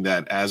fixing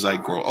that as I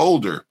grow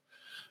older.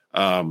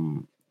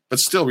 But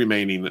still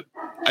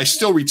I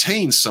still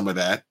retain some of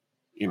that,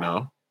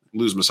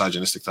 Lou's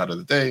misogynistic thought of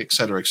the day, et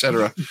cetera, et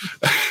cetera.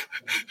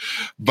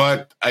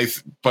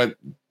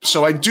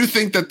 So I do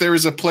think that there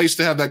is a place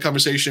to have that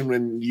conversation.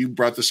 When you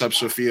brought this up,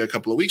 Sophia, a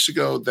couple of weeks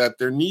ago, that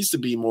there needs to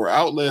be more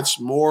outlets,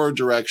 more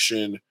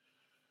direction,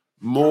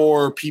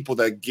 more people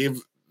that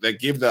give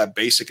that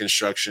basic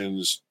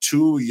instructions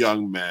to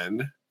young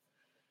men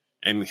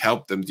and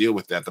help them deal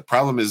with that. The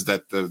problem is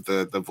that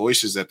the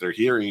voices that they're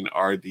hearing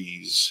are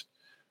these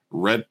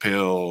red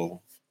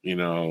pill,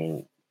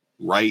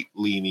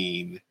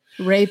 right-leaning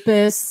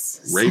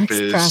rapists,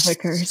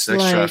 sex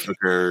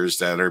traffickers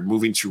that are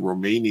moving to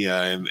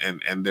Romania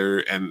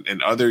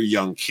and other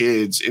young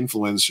kids,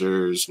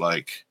 influencers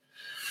like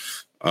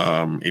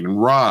Aiden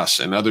Ross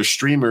and other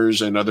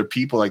streamers and other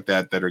people like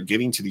that are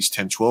getting to these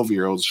 10,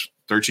 12-year-olds,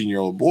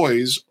 13-year-old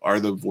boys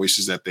are the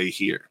voices that they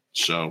hear.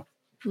 So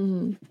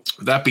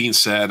that being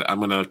said, I'm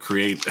going to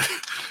create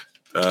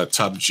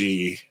Top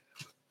G.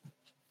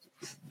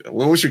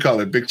 What would you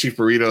call it? Big Chief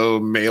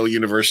Burrito Male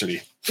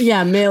University.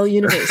 Yeah, Male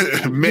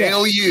University.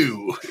 Male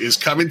U is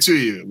coming to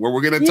you, where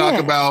we're going to talk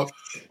about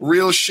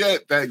real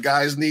shit that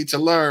guys need to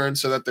learn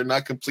so that they're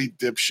not complete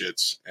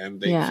dipshits and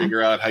they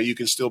figure out how you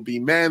can still be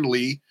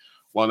manly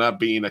while not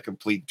being a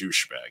complete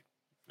douchebag.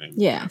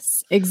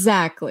 Yes,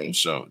 exactly.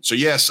 So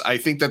yes, I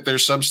think that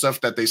there's some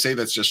stuff that they say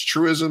that's just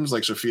truisms,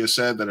 like Sophia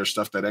said, that are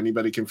stuff that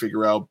anybody can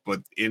figure out.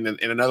 But in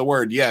another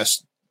word,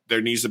 yes,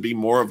 there needs to be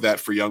more of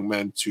that for young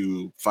men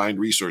to find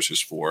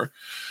resources for,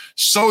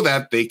 so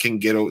that they can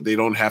they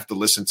don't have to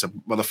listen to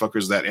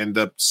motherfuckers that end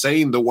up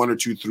saying the one or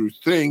two true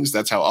things.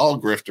 That's how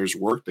all grifters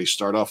work. They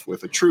start off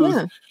with a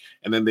truth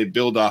and then they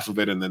build off of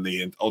it. And then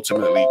they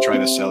ultimately try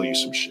to sell you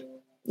some shit.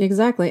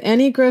 Exactly.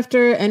 Any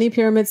grifter, any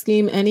pyramid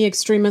scheme, any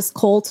extremist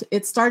cult,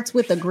 it starts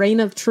with a grain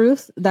of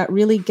truth that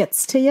really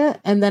gets to you.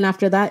 And then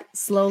after that,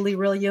 slowly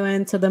reel you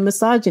into the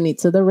misogyny,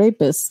 to the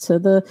rapists,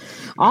 to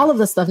all of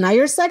the stuff. Now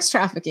you're sex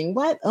trafficking.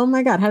 What? Oh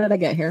my God. How did I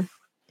get here?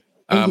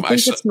 And you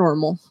think it's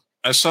normal.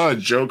 I saw a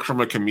joke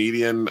from a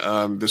comedian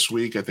this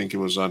week. I think it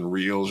was on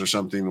Reels or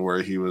something,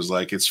 where he was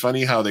like, it's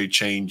funny how they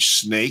changed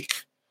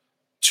snake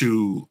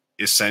to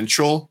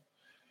essential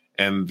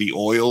and the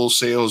oil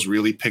sales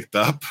really picked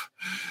up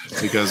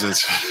because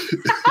it's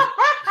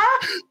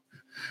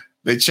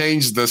they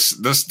changed the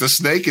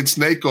snake and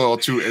snake oil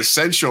to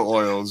essential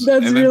oils.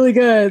 That's really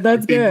good.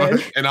 That's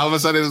good. And all of a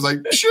sudden it was like,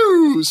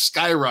 shoo,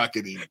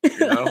 skyrocketing. You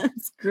know?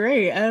 That's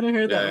great. I hadn't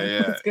heard that one.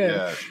 Yeah, That's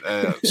good.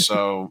 yeah.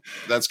 So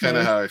that's kind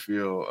of how I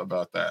feel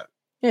about that.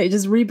 Yeah, you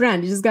just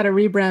rebrand. You just got to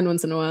rebrand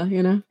once in a while,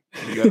 you know?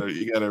 You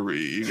gotta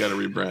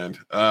rebrand.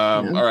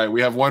 All right,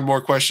 we have one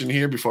more question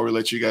here before we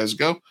let you guys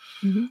go.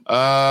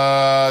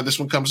 Mm-hmm. This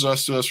one comes to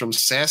us from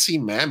Sassy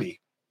Mammy.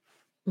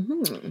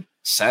 Mm-hmm.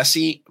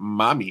 Sassy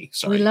Mommy.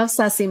 Sorry. We love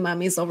sassy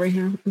mommies over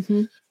here.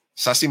 Mm-hmm.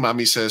 Sassy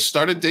Mommy says,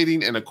 started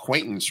dating an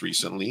acquaintance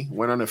recently.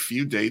 Went on a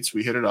few dates.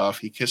 We hit it off.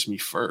 He kissed me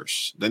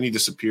first. Then he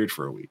disappeared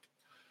for a week.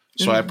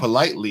 So I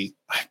politely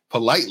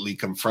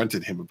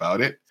confronted him about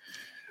it.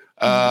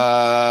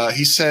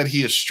 He said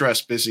he is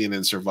stressed, busy, and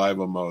in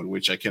survival mode,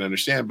 which I can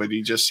understand, but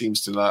he just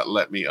seems to not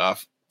let me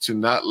off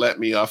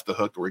the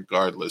hook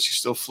regardless. He's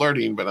still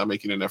flirting, but not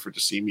making an effort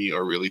to see me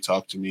or really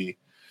talk to me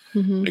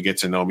and get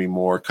to know me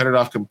more. Cut it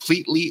off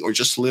completely or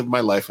just live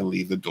my life and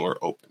leave the door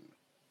open.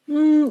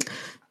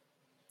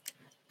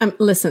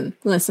 Listen,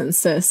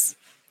 sis.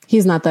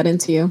 He's not that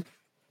into you.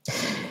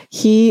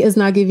 He is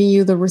not giving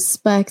you the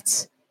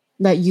respect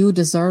that you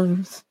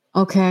deserve.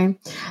 Okay.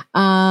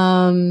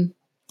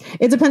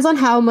 It depends on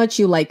how much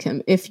you like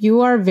him. If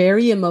you are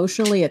very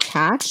emotionally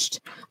attached,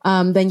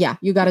 then yeah,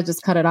 you got to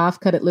just cut it off,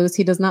 cut it loose.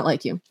 He does not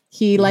like you.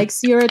 He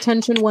likes your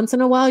attention once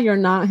in a while. You're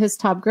not his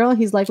top girl.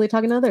 He's likely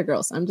talking to other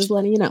girls. I'm just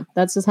letting you know.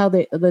 That's just how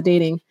the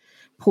dating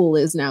pool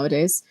is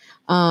nowadays.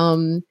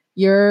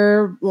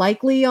 You're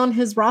likely on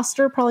his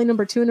roster, probably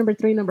number 2, number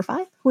 3, number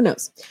 5. Who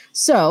knows?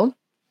 So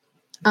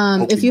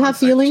if you have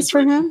feelings for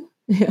him,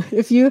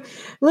 if you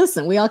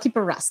listen, we all keep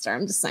a roster.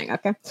 I'm just saying,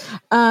 okay.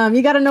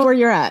 You got to know where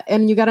you're at,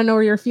 and you got to know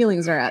where your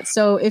feelings are at.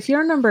 So if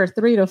you're number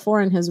 3 to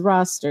 4 in his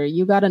roster,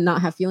 you got to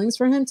not have feelings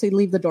for him to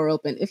leave the door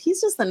open. If he's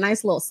just a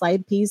nice little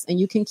side piece, and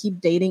you can keep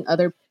dating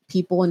other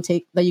people and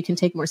that you can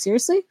take more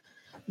seriously,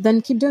 then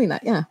keep doing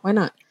that. Yeah, why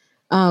not?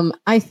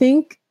 I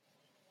think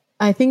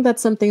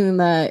that's something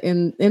that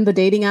in the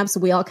dating apps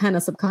we all kind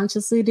of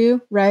subconsciously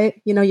do,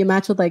 right? You know, you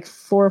match with like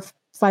 4 or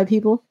 5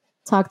 people.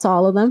 Talk to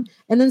all of them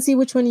and then see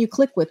which one you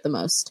click with the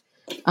most.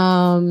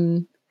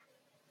 So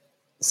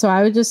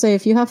I would just say,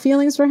 if you have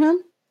feelings for him,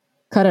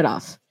 cut it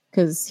off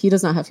because he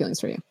does not have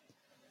feelings for you.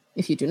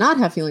 If you do not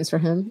have feelings for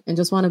him and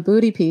just want a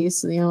booty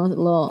piece, you know, a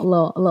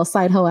little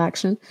side hoe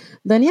action,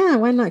 then yeah,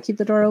 why not keep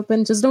the door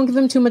open? Just don't give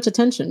him too much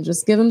attention.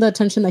 Just give him the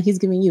attention that he's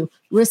giving you.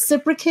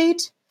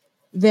 Reciprocate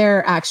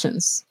their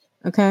actions.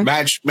 Okay.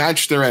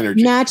 Match their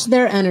energy. Match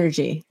their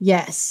energy.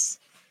 Yes.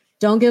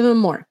 Don't give him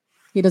more.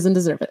 He doesn't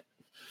deserve it.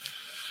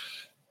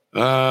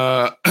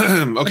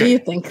 Okay. What do you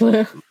think, Lou?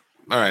 All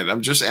right.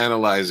 I'm just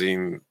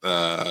analyzing.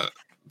 The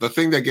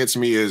thing that gets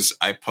me is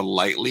I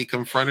politely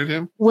confronted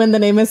him. When the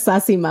name is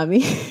Sassy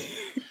Mommy.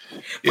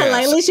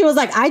 Politely, she was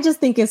like, I just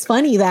think it's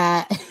funny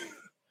that.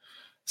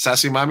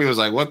 Sassy Mommy was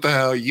like, what the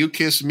hell? You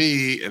kiss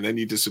me and then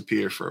you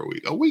disappear for a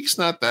week. A week's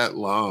not that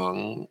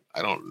long.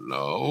 I don't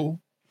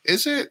know.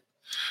 Is it?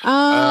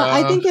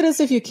 I think it is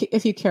if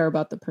you care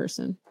about the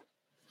person.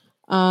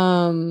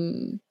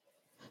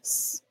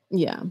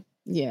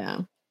 Yeah.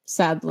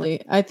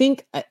 Sadly, I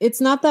think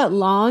it's not that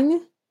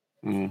long.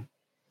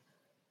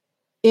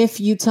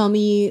 If you tell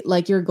me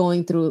like you're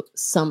going through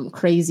some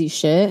crazy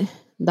shit,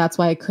 that's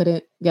why I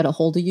couldn't get a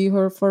hold of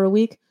you for a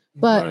week.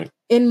 But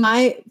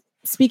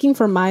speaking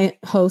for my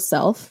whole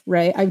self,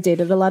 right? I've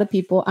dated a lot of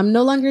people. I'm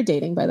no longer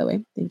dating, by the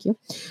way. Thank you.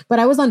 But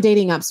I was on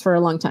dating apps for a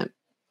long time.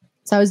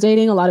 So I was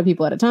dating a lot of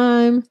people at a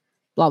time,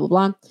 blah, blah,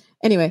 blah.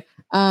 Anyway,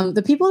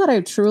 the people that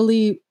I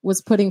truly was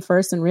putting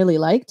first and really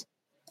liked,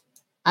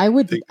 I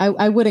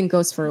wouldn't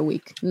ghost for a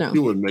week. No.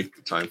 You wouldn't make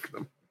the time for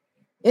them.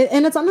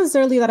 And it's not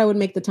necessarily that I would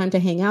make the time to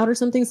hang out or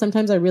something.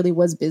 Sometimes I really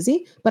was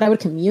busy, but I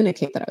would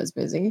communicate that I was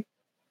busy.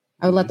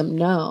 I would let them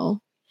know,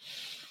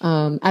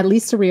 at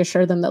least to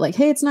reassure them that like,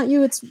 hey, it's not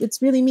you.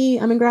 It's really me.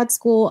 I'm in grad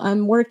school.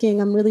 I'm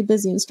working. I'm really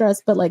busy and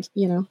stressed, but like,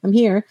 you know, I'm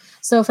here.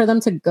 So for them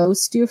to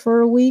ghost you for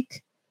a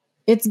week,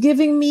 it's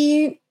giving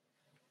me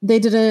they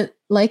didn't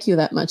like you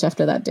that much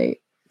after that date.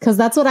 Because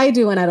that's what I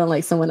do when I don't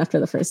like someone after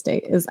the first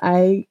date is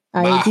I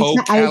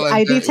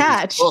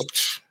detach.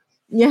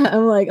 Yeah,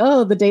 I'm like,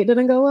 oh, the date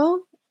didn't go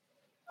well.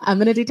 I'm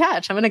going to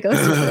detach. I'm going to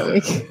ghost you for a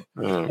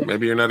week.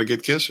 Maybe you're not a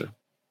good kisser.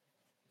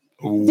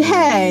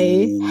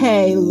 Hey,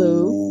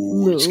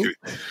 Lou.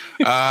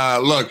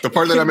 Look, the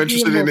part that I'm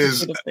interested in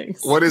is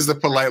what is the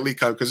politely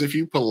because if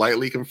you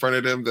politely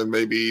confronted him, then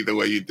maybe the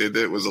way you did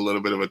it was a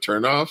little bit of a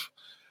turnoff.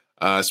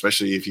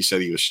 Especially if you said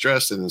he was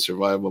stressed and in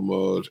survival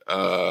mode,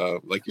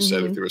 like you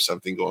said, if there was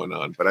something going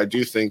on. But I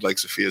do think, like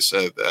Sophia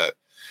said, that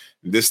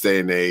in this day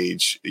and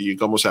age, you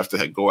almost have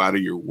to go out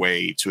of your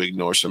way to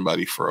ignore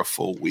somebody for a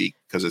full week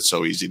because it's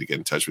so easy to get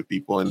in touch with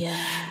people. And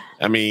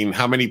I mean,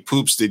 how many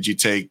poops did you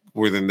take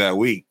within that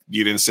week?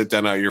 You didn't sit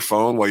down on your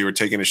phone while you were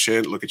taking a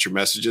shit, look at your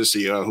messages,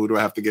 see who do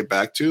I have to get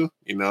back to?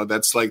 You know,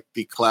 that's like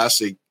the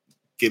classic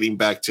getting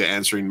back to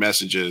answering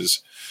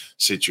messages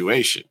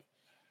situation.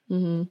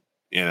 Mm-hmm.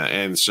 Yeah.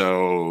 And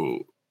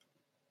so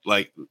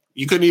like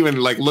you couldn't even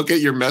like look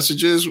at your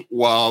messages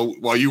while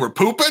you were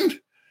pooping.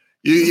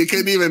 You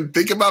couldn't even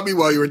think about me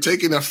while you were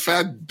taking a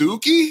fat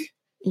dookie.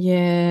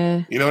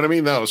 Yeah. You know what I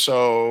mean? No.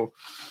 So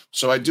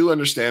I do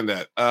understand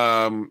that.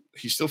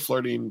 He's still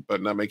flirting,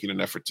 but not making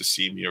an effort to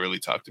see me or really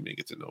talk to me,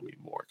 get to know me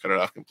more. Cut it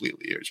off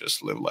completely or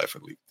just live life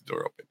and leave the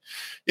door open.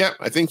 Yeah.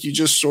 I think you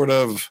just sort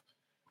of,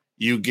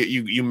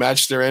 you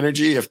match their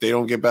energy. If they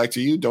don't get back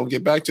to you, don't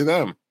get back to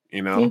them.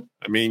 You know,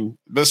 I mean,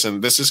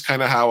 listen, this is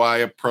kind of how I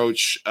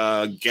approach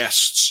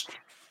guests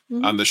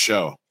on the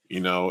show.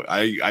 You know,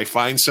 I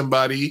find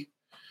somebody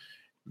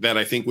that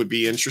I think would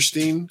be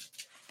interesting.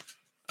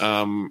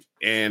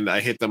 And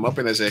I hit them up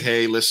and I say,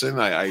 hey, listen,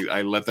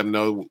 I let them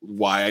know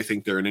why I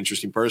think they're an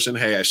interesting person.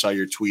 Hey, I saw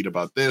your tweet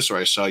about this, or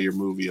I saw your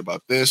movie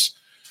about this.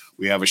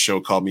 We have a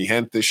show called Mi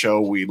Gente Show.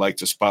 We like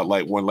to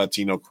spotlight one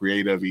Latino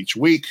creative each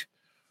week.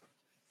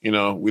 You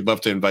know, we'd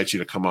love to invite you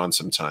to come on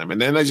sometime. And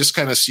then I just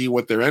kind of see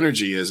what their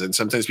energy is. And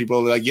sometimes people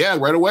are like, yeah,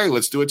 right away.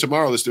 Let's do it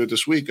tomorrow. Let's do it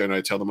this week. And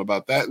I tell them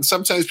about that. And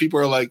sometimes people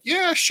are like,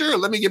 yeah, sure.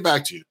 Let me get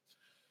back to you.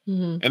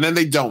 Mm-hmm. And then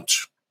they don't.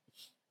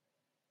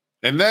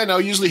 And then I'll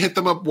usually hit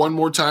them up one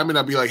more time and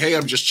I'll be like, hey,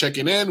 I'm just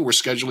checking in. We're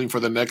scheduling for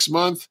the next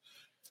month.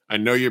 I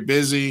know you're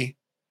busy,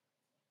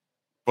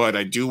 but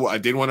I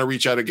did want to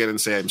reach out again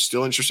and say, I'm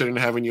still interested in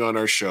having you on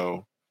our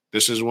show.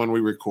 This is when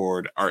we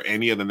record. Are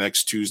any of the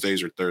next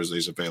Tuesdays or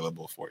Thursdays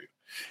available for you?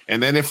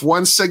 And then if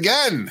once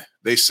again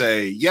they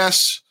say,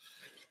 yes,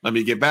 let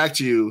me get back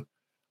to you,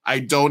 I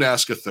don't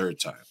ask a third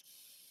time.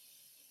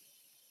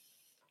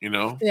 You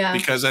know? Yeah.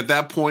 Because at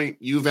that point,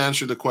 you've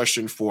answered the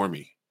question for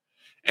me.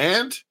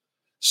 And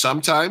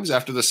sometimes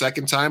after the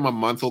second time, a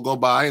month will go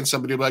by and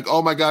somebody will be like,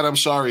 oh my God, I'm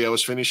sorry. I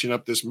was finishing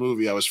up this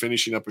movie. I was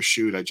finishing up a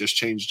shoot. I just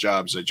changed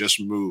jobs. I just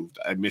moved.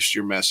 I missed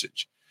your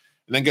message.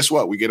 And then guess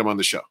what? We get them on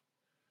the show.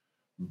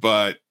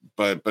 But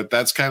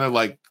that's kind of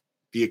like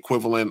the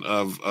equivalent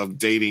of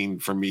dating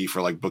for me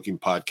for like booking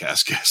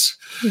podcast guests.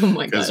 Oh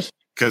my gosh.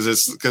 Because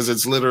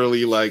it's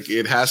literally like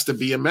it has to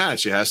be a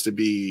match. It has to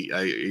be,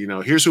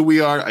 here's who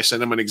we are. I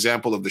send them an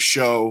example of the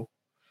show.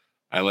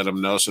 I let them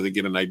know so they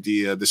get an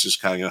idea. This is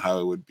kind of how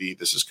it would be.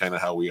 This is kind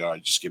of how we are.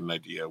 Just get an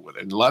idea with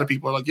it. And a lot of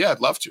people are like, yeah,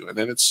 I'd love to. And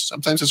then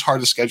sometimes it's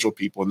hard to schedule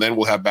people. And then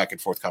we'll have back and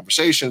forth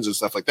conversations and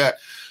stuff like that.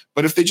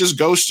 But if they just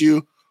ghost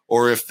you,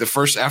 or if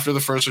after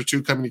the first or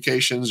two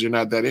communications, they're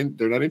not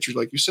interested,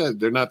 like you said,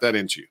 they're not that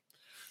into you.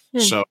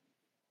 So,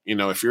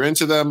 if you're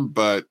into them,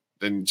 but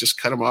then just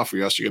cut them off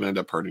or else you're going to end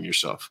up hurting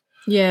yourself.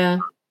 Yeah.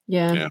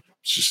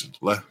 Just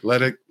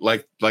let it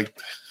like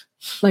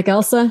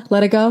Elsa,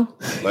 let it go.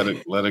 Let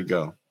it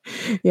go.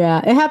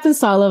 Yeah. It happens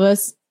to all of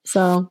us.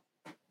 So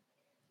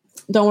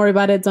don't worry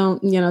about it.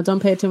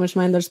 Don't pay too much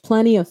mind. There's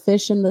plenty of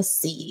fish in the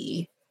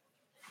sea.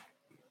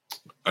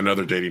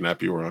 Another dating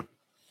app you were on.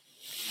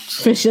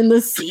 Fish in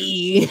the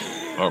sea.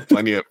 Oh,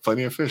 plenty of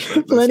fish.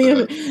 Right?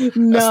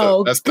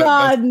 No. That's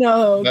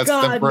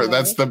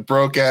the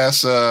broke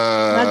ass.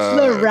 That's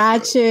the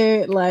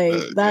ratchet.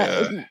 Like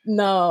that. Yeah.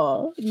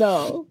 No.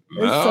 It's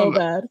so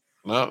bad.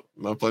 No,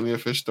 plenty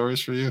of fish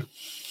stories for you.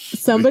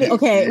 Somebody.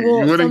 Okay.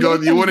 Well,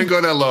 you wouldn't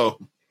go that low.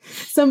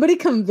 Somebody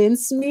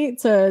convinced me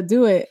to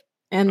do it,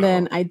 and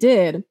then I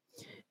did,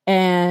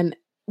 and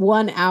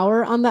 1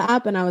 hour on the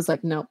app, and I was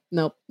like, nope.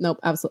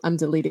 Absolutely, I'm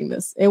deleting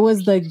this. It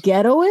was the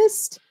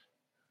ghettoest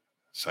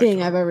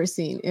thing I've ever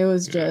seen. It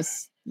was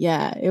just,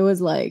 it was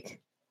like,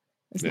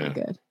 it's not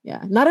good.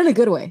 Yeah, not in a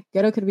good way.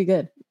 Ghetto could be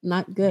good,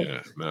 not good.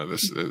 Yeah, no,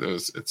 it's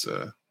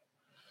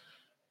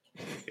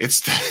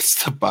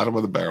the bottom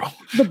of the barrel.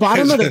 The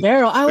bottom of the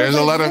barrel. There's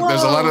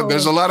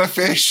a lot of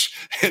fish.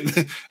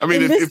 I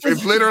mean,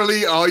 if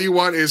literally all you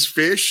want is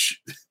fish,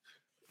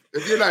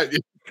 if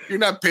you're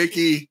not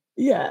picky,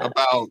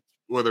 about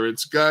whether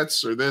it's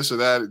guts or this or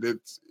that,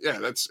 it's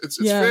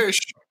fish.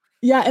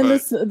 Yeah, and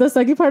the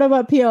sucky part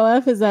about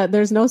POF is that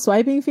there's no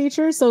swiping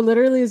feature, so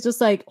literally it's just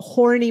like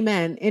horny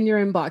men in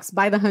your inbox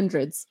by the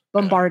hundreds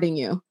bombarding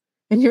you,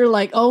 and you're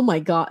like, oh my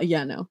God,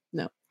 no,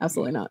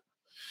 absolutely not.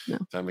 No.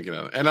 Time to get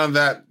out. And on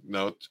that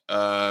note,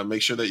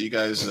 make sure that you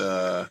guys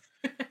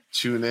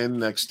tune in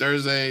next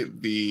Thursday.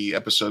 The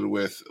episode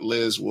with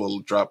Liz will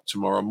drop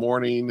tomorrow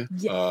morning,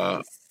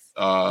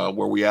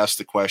 where we ask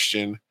the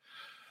question,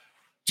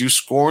 do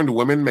scorned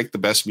women make the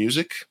best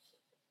music?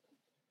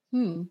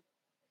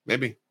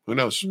 Maybe. Who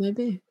knows?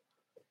 Maybe.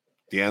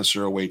 The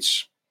answer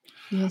awaits.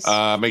 Yes.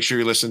 Make sure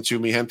you listen to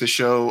Mi Gente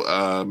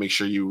Show. Make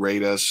sure you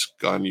rate us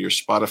on your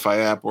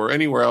Spotify app or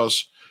anywhere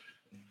else.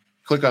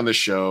 Click on the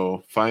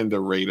show, find the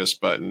rate us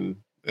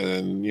button,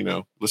 and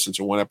listen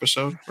to one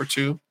episode or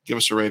two. Give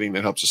us a rating.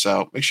 That helps us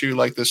out. Make sure you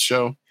like this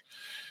show.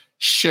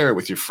 share it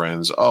with your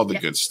friends, all the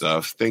good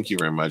stuff. Thank you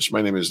very much.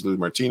 My name is Lou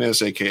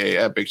Martinez, aka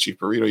at Big Chief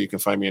Burrito. You can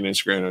find me on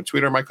Instagram and on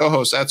Twitter. My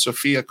co-host at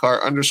Sophia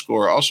Carr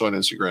 _ also on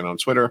Instagram and on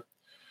Twitter.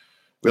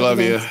 We love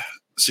you.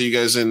 See you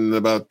guys in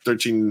about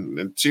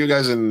 13. See you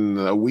guys in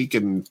a week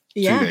and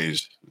 2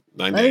 days.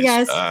 9 Love days. You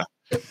guys.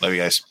 Love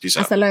you guys. Peace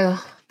out. Hasta luego.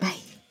 Bye.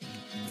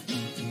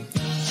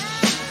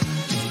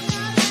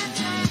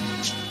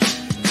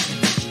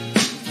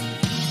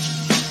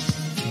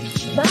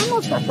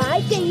 Vamos, papá,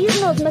 hay que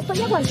irnos. Me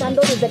estoy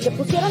aguantando desde que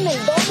pusieron el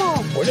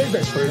domo. Puedes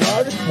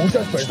esperar.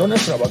 Muchas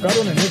personas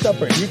trabajaron en esta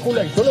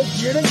película y solo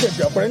quieren que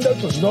te aprendas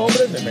sus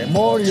nombres de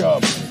memoria.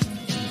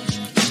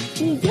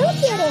 Y yo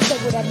quiero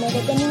asegurarme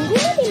de que ningún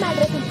animal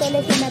resultó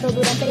lesionado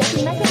durante la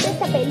filmación de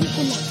esta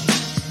película.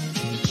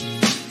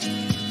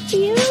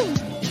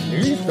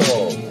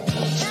 ¡Listo!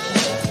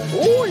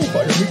 ¡Uy,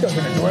 palomitas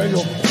en el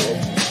suelo!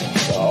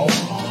 ¡Chao!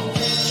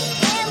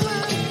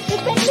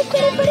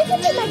 Espera, parece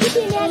que Maggie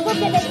tiene algo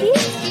que decir.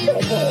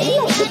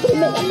 Revela su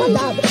primera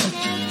palabra.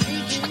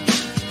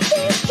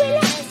 ¿Qué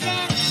escuela?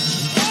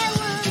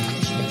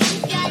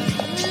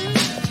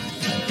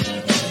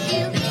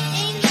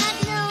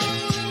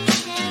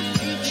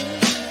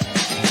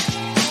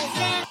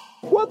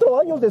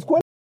 ¡4 años de escuela!